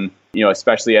mechanism,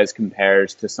 especially as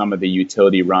compares to some of the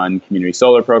utility-run community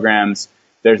solar programs,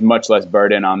 there's much less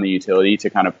burden on the utility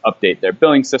to kind of update their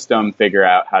billing system, figure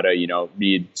out how to,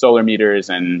 read solar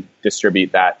meters and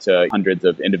distribute that to hundreds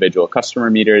of individual customer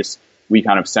meters. We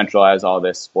kind of centralize all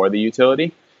this for the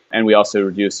utility. And we also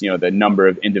reduce, the number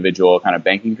of individual kind of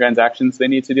banking transactions they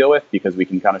need to deal with because we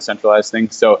can kind of centralize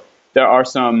things. So there are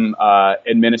some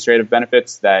administrative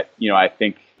benefits that, I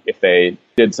think if they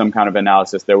did some kind of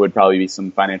analysis, there would probably be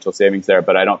some financial savings there,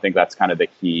 but I don't think that's kind of the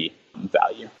key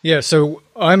value. Yeah, so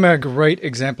I'm a great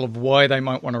example of why they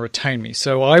might want to retain me.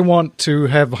 So I want to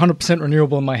have 100%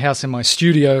 renewable in my house, in my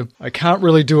studio. I can't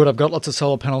really do it. I've got lots of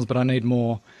solar panels, but I need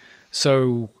more.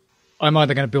 So I'm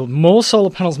either going to build more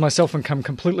solar panels myself and come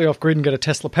completely off grid and get a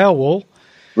Tesla Powerwall,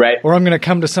 right? Or I'm going to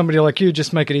come to somebody like you,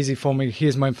 just make it easy for me.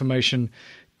 Here's my information.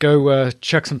 Go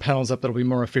chuck some panels up that'll be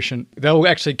more efficient. They'll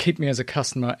actually keep me as a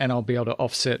customer and I'll be able to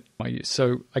offset my use.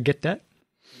 So I get that.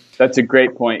 That's a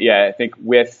great point. Yeah, I think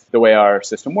with the way our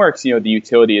system works, the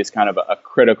utility is kind of a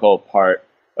critical part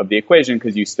of the equation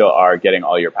because you still are getting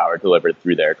all your power delivered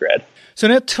through their grid. So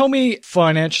now tell me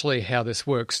financially how this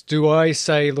works. Do I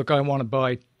say, look, I want to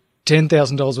buy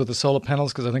 $10,000 worth of solar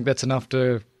panels because I think that's enough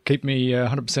to keep me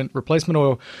 100% replacement,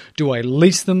 or do I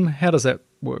lease them? How does that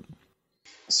work?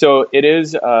 So it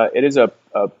is a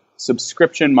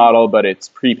subscription model, but it's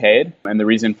prepaid. And the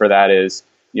reason for that is,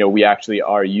 we actually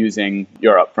are using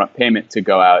your upfront payment to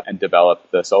go out and develop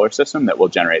the solar system that will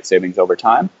generate savings over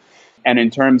time. And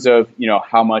in terms of,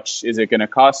 how much is it going to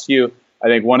cost you? I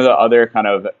think one of the other kind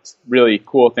of really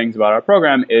cool things about our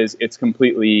program is it's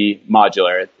completely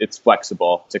modular. It's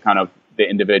flexible to kind of the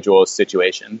individual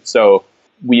situation. So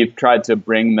we've tried to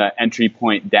bring the entry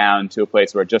point down to a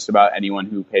place where just about anyone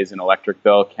who pays an electric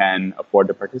bill can afford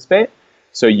to participate.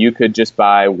 So you could just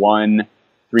buy one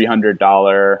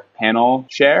 $300 panel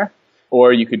share,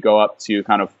 or you could go up to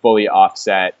kind of fully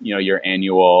offset, your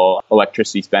annual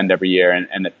electricity spend every year.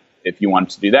 And if you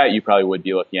wanted to do that, you probably would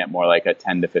be looking at more like a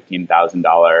 $10,000 to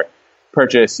 $15,000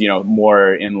 purchase,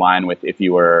 more in line with if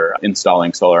you were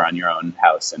installing solar on your own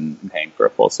house and paying for a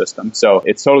full system. So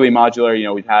it's totally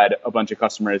modular. We've had a bunch of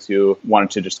customers who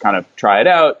wanted to just kind of try it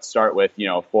out, start with,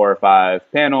 4 or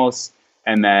 5 panels.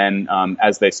 And then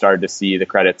as they started to see the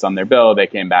credits on their bill, they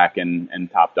came back and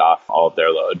topped off all of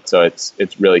their load. So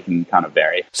it's really can kind of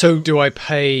vary. So do I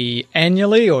pay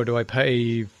annually or do I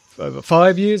pay over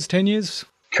 5 years, 10 years?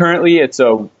 Currently, it's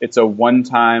a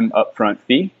one-time upfront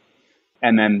fee.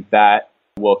 And then that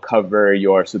will cover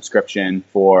your subscription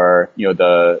for,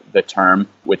 the term,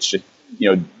 which,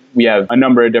 we have a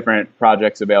number of different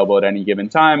projects available at any given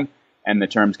time. And the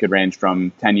terms could range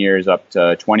from 10 years up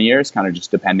to 20 years, kind of just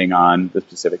depending on the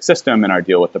specific system and our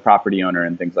deal with the property owner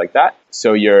and things like that.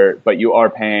 So you are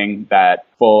paying that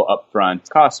full upfront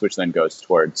cost, which then goes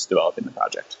towards developing the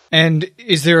project. And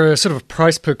is there a sort of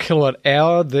price per kilowatt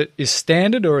hour that is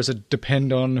standard, or does it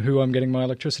depend on who I'm getting my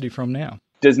electricity from now?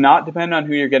 Does not depend on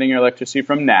who you're getting your electricity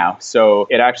from now. So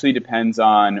it actually depends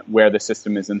on where the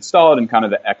system is installed and kind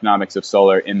of the economics of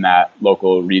solar in that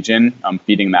local region,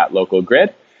 feeding that local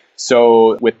grid.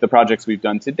 So with the projects we've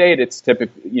done to date, it's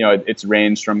typically, it's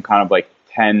ranged from kind of like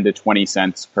 10 to 20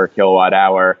 cents per kilowatt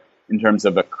hour in terms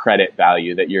of a credit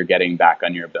value that you're getting back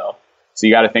on your bill. So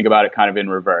you got to think about it kind of in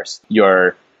reverse.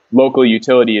 Your local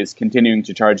utility is continuing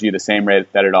to charge you the same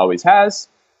rate that it always has.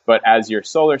 But as your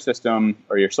solar system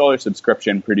or your solar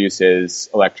subscription produces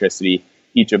electricity,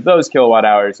 each of those kilowatt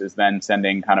hours is then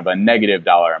sending kind of a negative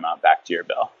dollar amount back to your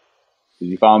bill. Did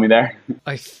you follow me there?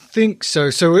 I think so.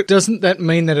 So doesn't that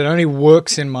mean that it only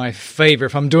works in my favor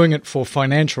if I'm doing it for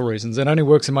financial reasons? It only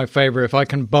works in my favor if I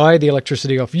can buy the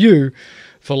electricity off you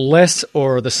for less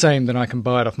or the same than I can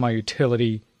buy it off my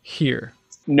utility here?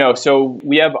 No. So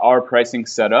we have our pricing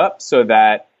set up so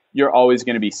that you're always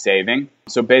going to be saving.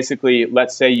 So basically,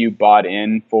 let's say you bought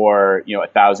in for,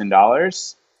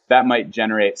 $1,000. That might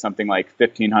generate something like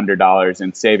 $1,500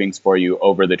 in savings for you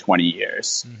over the 20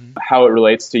 years. Mm-hmm. How it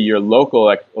relates to your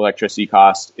local electricity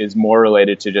cost is more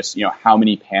related to just, how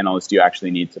many panels do you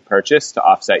actually need to purchase to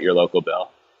offset your local bill?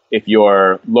 If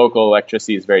your local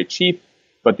electricity is very cheap,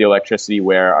 but the electricity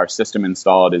where our system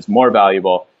installed is more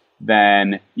valuable,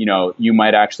 then, you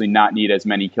might actually not need as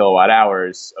many kilowatt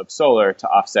hours of solar to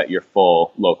offset your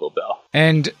full local bill.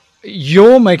 And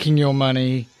you're making your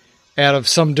money out of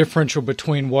some differential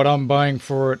between what I'm buying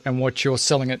for it and what you're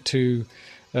selling it to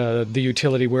the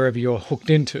utility wherever you're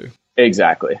hooked into.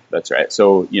 Exactly. That's right.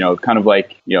 So, kind of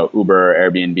like, Uber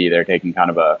or Airbnb, they're taking kind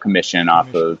of a commission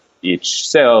off of each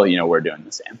sale. We're doing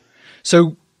the same.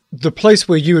 So the place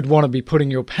where you would want to be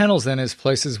putting your panels then is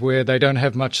places where they don't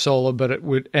have much solar, but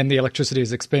and the electricity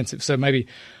is expensive. So maybe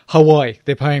Hawaii,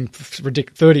 they're paying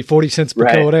 30, 40 cents per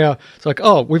kilowatt hour. It's like,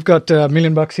 oh, we've got $1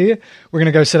 million here. We're going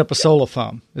to go set up a solar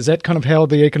farm. Is that kind of how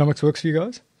the economics works for you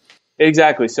guys?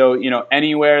 Exactly. So,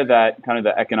 anywhere that kind of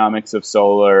the economics of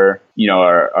solar,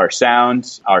 are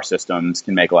sound, our systems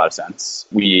can make a lot of sense.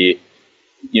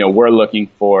 We're looking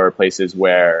for places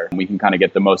where we can kind of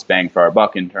get the most bang for our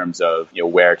buck in terms of,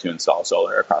 where to install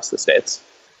solar across the states.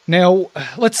 Now,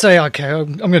 let's say, okay,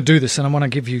 I'm going to do this and I want to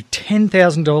give you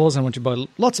 $10,000. I want you to buy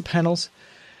lots of panels.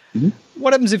 Mm-hmm.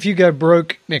 What happens if you go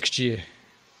broke next year?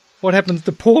 What happens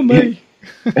to poor me?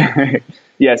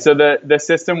 Yeah, so the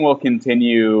system will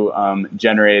continue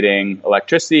generating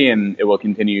electricity and it will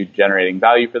continue generating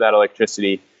value for that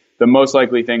electricity. The most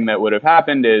likely thing that would have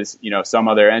happened is, some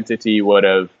other entity would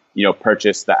have,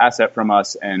 purchased the asset from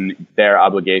us and their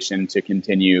obligation to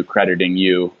continue crediting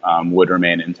you would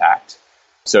remain intact.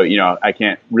 So, I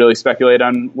can't really speculate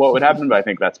on what would happen, but I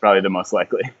think that's probably the most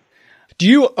likely. Do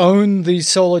you own these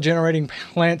solar generating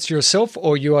plants yourself,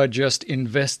 or you are just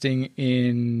investing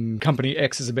in company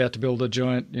X is about to build a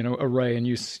giant, array and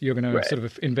you're going to sort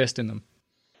of invest in them?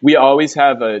 We always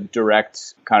have a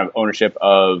direct kind of ownership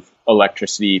of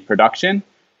electricity production.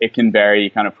 It can vary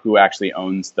kind of who actually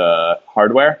owns the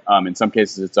hardware. In some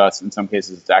cases, it's us. In some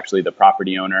cases, it's actually the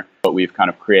property owner. But we've kind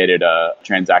of created a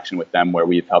transaction with them where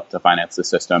we've helped to finance the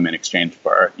system in exchange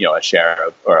for, a share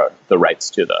of or the rights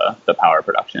to the power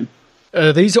production.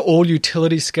 These are all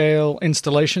utility scale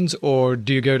installations, or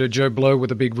do you go to Joe Blow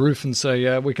with a big roof and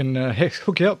say, we can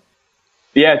hook you up?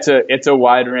 Yeah, it's a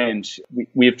wide range.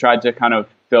 We've tried to kind of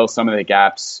fill some of the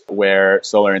gaps where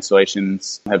solar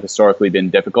installations have historically been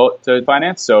difficult to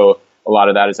finance. So a lot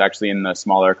of that is actually in the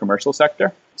smaller commercial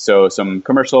sector. So some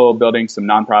commercial buildings, some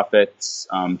nonprofits,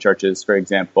 churches, for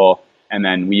example. And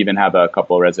then we even have a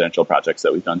couple of residential projects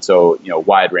that we've done. So,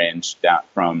 wide range down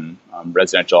from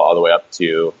residential all the way up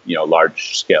to,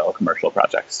 large scale commercial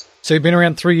projects. So you've been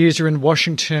around 3 years. You're in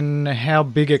Washington. How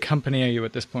big a company are you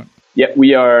at this point? Yeah,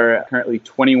 we are currently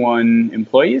 21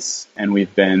 employees, and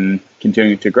we've been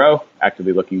continuing to grow,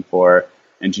 actively looking for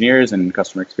engineers and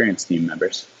customer experience team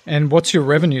members. And what's your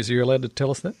revenues? Are you allowed to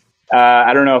tell us that?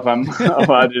 I don't know if I'm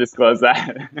allowed to disclose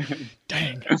that.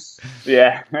 Dang.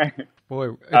 Yeah.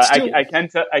 Boy, I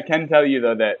can tell you,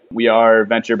 though, that we are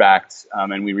venture-backed,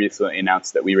 and we recently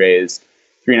announced that we raised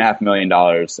 $3.5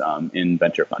 million in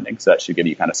venture funding. So that should give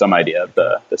you kind of some idea of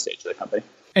the stage of the company.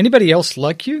 Anybody else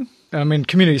like you? I mean,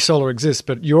 community solar exists,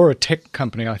 but you're a tech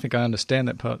company. I think I understand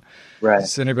that part. Right.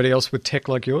 Is anybody else with tech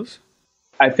like yours?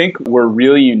 I think we're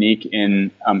really unique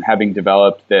in having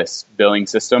developed this billing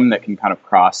system that can kind of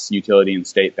cross utility and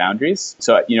state boundaries.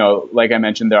 So, like I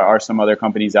mentioned, there are some other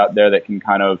companies out there that can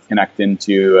kind of connect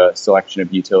into a selection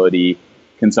of utility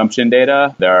consumption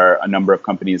data. There are a number of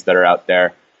companies that are out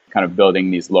there kind of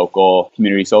building these local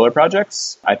community solar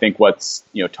projects. I think what's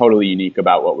totally unique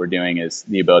about what we're doing is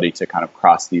the ability to kind of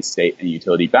cross these state and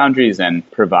utility boundaries and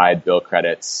provide bill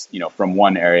credits, from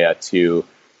one area to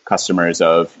customers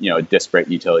of disparate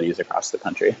utilities across the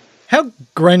country. How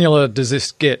granular does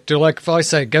this get? If I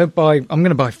say I'm going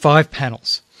to buy 5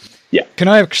 panels. Yeah. Can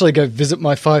I actually go visit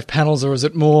my 5 panels, or is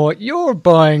it more you're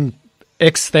buying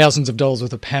X thousands of dollars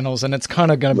worth of panels and it's kind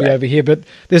of going to be over here, but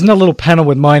there's not a little panel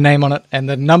with my name on it, and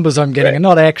the numbers I'm getting are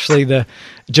not actually the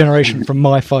generation from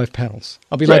my 5 panels.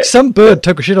 I'll be like, some bird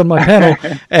took a shit on my panel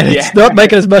and it's not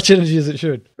making as much energy as it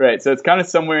should. Right. So it's kind of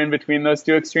somewhere in between those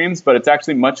two extremes, but it's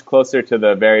actually much closer to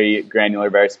the very granular,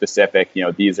 very specific,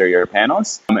 these are your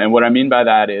panels. And what I mean by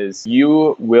that is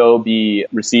you will be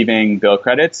receiving bill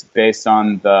credits based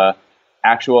on the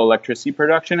actual electricity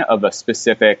production of a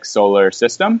specific solar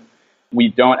system. We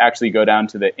don't actually go down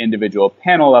to the individual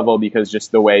panel level because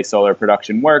just the way solar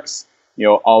production works,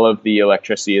 all of the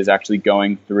electricity is actually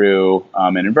going through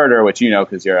an inverter, which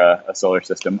because you're a solar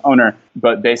system owner.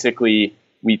 But basically,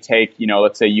 we take,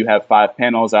 let's say you have 5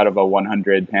 panels out of a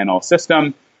 100 panel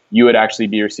system, you would actually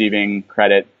be receiving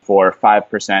credit for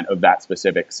 5% of that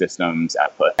specific system's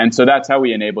output. And so that's how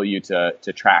we enable you to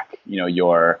track,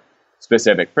 your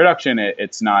specific production.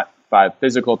 It's not 5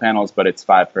 physical panels, but it's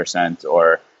 5%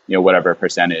 or whatever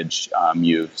percentage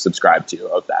you've subscribed to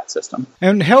of that system.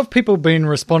 And how have people been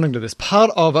responding to this?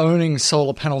 Part of owning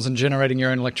solar panels and generating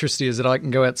your own electricity is that I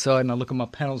can go outside and I look at my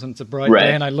panels and it's a bright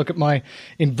day, and I look at my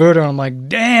inverter and I'm like,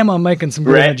 damn, I'm making some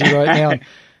good energy right now.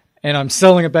 And I'm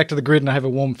selling it back to the grid and I have a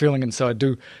warm feeling inside.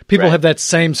 Do people have that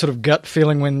same sort of gut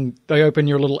feeling when they open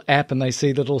your little app and they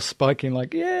see the little spike and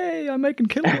like, yay, I'm making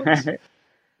kilowatts?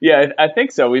 Yeah, I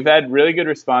think so. We've had really good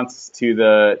response to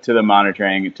the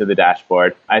monitoring, to the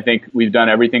dashboard. I think we've done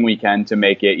everything we can to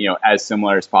make it, as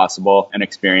similar as possible an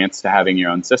experience to having your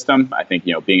own system. I think,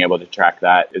 being able to track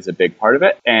that is a big part of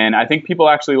it. And I think people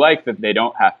actually like that they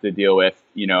don't have to deal with,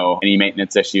 any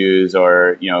maintenance issues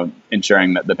or,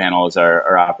 ensuring that the panels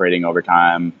are operating over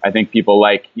time. I think people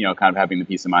like, kind of having the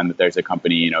peace of mind that there's a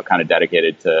company, kind of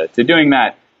dedicated to doing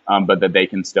that. But that they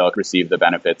can still receive the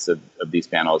benefits of these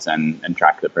panels and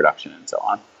track the production and so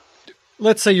on.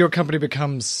 Let's say your company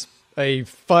becomes a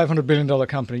 $500 billion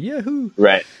company. Yahoo!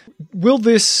 Right. Will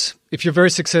this, if you're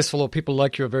very successful or people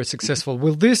like you are very successful,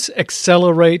 will this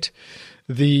accelerate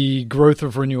the growth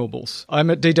of renewables? I'm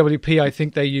at DWP. I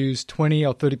think they use 20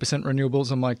 or 30%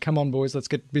 renewables. I'm like, come on, boys, let's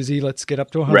get busy. Let's get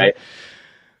up to 100. Right.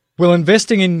 Will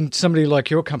investing in somebody like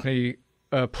your company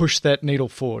push that needle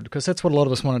forward? Because that's what a lot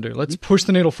of us want to do. Let's push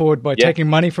the needle forward by taking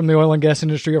money from the oil and gas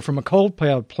industry or from a coal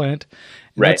power plant,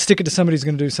 and let's stick it to somebody who's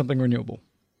going to do something renewable.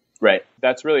 Right.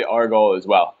 That's really our goal as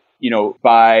well.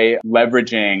 By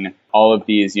leveraging all of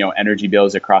these, energy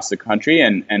bills across the country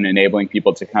and enabling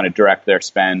people to kind of direct their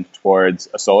spend towards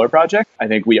a solar project, I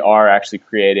think we are actually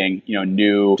creating,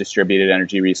 new distributed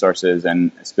energy resources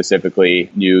and specifically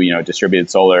new, distributed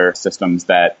solar systems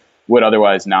that would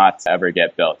otherwise not ever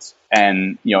get built.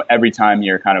 And, every time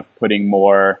you're kind of putting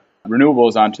more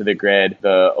renewables onto the grid,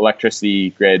 the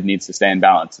electricity grid needs to stay in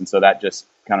balance. And so that just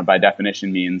kind of by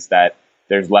definition means that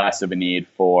there's less of a need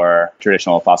for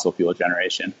traditional fossil fuel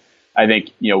generation. I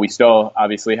think, we still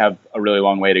obviously have a really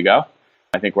long way to go.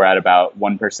 I think we're at about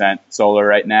 1% solar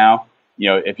right now.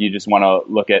 If you just want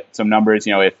to look at some numbers,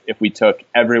 if we took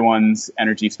everyone's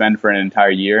energy spend for an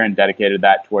entire year and dedicated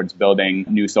that towards building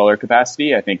new solar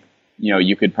capacity, I think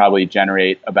you could probably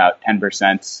generate about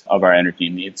 10% of our energy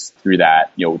needs through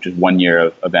that, which is 1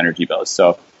 year of energy bills.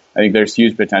 So I think there's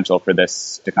huge potential for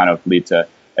this to kind of lead to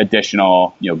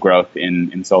additional, growth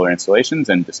in solar installations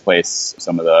and displace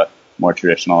some of the more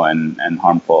traditional and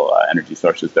harmful energy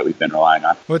sources that we've been relying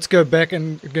on. Let's go back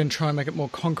and again try and make it more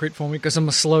concrete for me, because I'm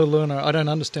a slow learner. I don't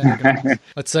understand economics.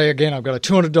 Let's say again I've got a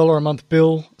 $200 a month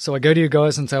bill, so I go to you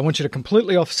guys and say I want you to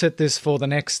completely offset this for the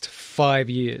next 5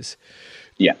 years.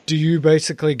 Yeah. Do you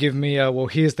basically give me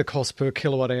here's the cost per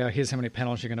kilowatt hour, here's how many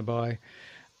panels you're going to buy,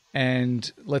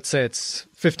 and let's say it's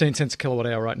 15 cents a kilowatt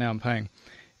hour right now I'm paying.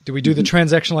 Do we do the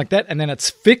transaction like that, and then it's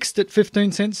fixed at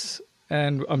 15 cents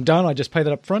and I'm done, I just pay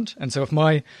that up front? And so if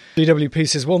my DWP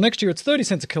says, well, next year it's 30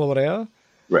 cents a kilowatt hour,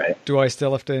 right? Do I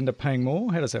still have to end up paying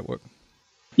more? How does that work?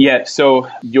 Yeah, so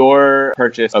your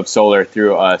purchase of solar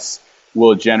through us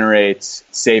will generate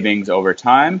savings over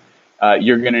time.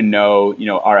 You're going to know,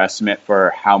 our estimate for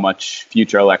how much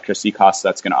future electricity costs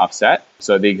that's going to offset.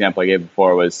 So the example I gave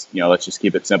before was, let's just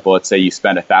keep it simple. Let's say you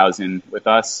spend $1,000 with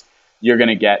us. You're going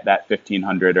to get that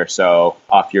 $1,500 or so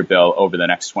off your bill over the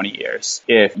next 20 years.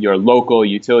 If your local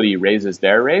utility raises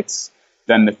their rates,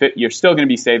 then you're still going to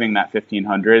be saving that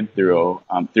 $1,500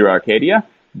 through Arcadia,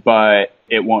 but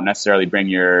it won't necessarily bring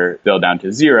your bill down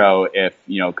to zero if,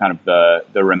 kind of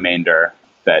the remainder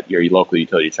that your local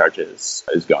utility charges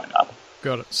is going up.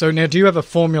 Got it. So now do you have a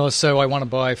formula? So I want to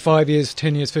buy 5 years,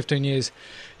 10 years, 15 years.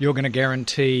 You're going to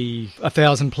guarantee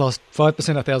 1,000 plus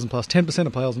 5%, 1,000 plus 10%,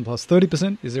 1,000 plus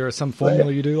 30%. Is there some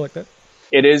formula you do like that?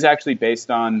 It is actually based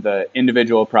on the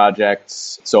individual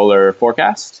project's solar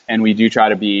forecast. And we do try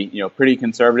to be, pretty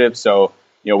conservative. So,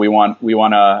 we want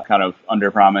to kind of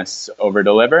under-promise,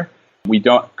 over-deliver. We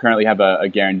don't currently have a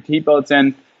guarantee built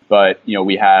in, but,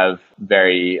 we have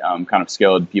very kind of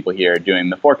skilled people here doing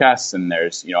the forecasts. And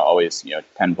there's, always,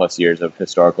 10 plus years of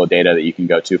historical data that you can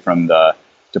go to from the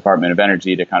Department of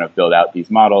Energy to kind of build out these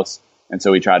models. And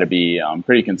so we try to be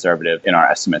pretty conservative in our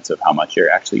estimates of how much you're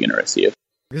actually going to receive.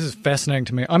 This is fascinating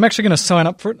to me. I'm actually going to sign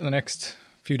up for it in the next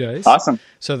few days. Awesome.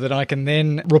 So that I can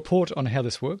then report on how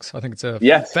this works. I think it's a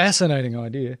fascinating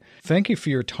idea. Thank you for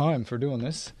your time for doing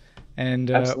this. And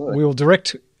we will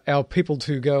direct our people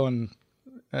to go and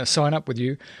sign up with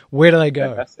you. Where do they go?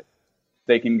 Fantastic.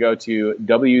 They can go to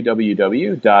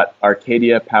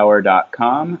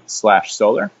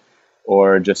www.arcadiapower.com/solar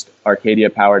or just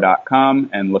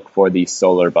arcadiapower.com and look for the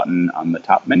solar button on the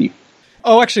top menu.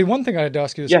 Oh, actually, one thing I had to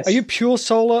ask you is, yes. Are you pure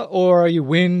solar or are you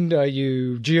wind? Are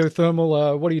you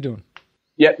geothermal? What are you doing?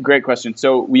 Yeah, great question.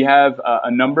 So we have a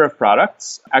number of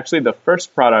products. Actually, the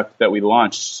first product that we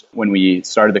launched when we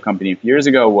started the company a few years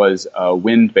ago was a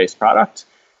wind-based product.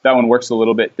 That one works a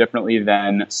little bit differently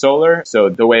than solar. So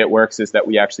the way it works is that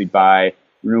we actually buy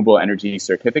renewable energy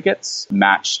certificates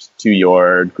matched to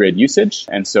your grid usage.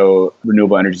 And so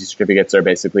renewable energy certificates are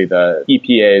basically the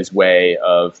EPA's way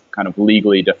of kind of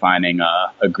legally defining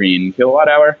a green kilowatt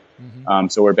hour. Mm-hmm.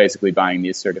 So we're basically buying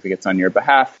these certificates on your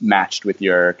behalf, matched with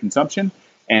your consumption.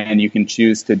 And you can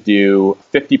choose to do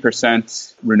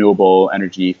 50% renewable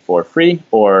energy for free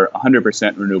or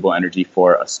 100% renewable energy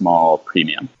for a small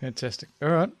premium. Fantastic. All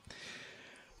right.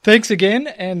 Thanks again,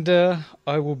 and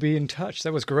I will be in touch.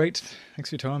 That was great. Thanks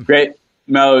for your time. Great.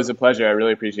 Mel, it was a pleasure. I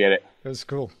really appreciate it. It was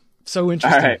cool. So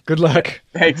interesting. All right. Good luck.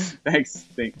 Thanks.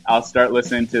 I'll start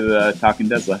listening to the Talking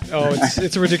Tesla. Oh,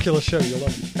 it's a ridiculous show. You'll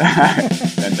love it.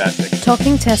 Fantastic.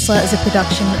 Talking Tesla is a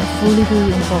production of Fully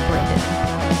Blue Incorporated.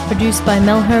 Produced by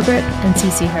Mel Herbert and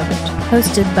CC Herbert.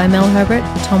 Hosted by Mel Herbert,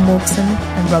 Tom Wilson,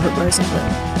 and Robert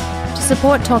Rosenblum. To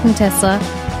support Talking Tesla,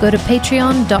 go to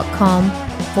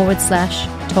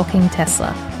patreon.com/Talking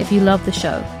Tesla. If you love the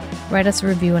show, write us a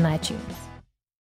review on iTunes.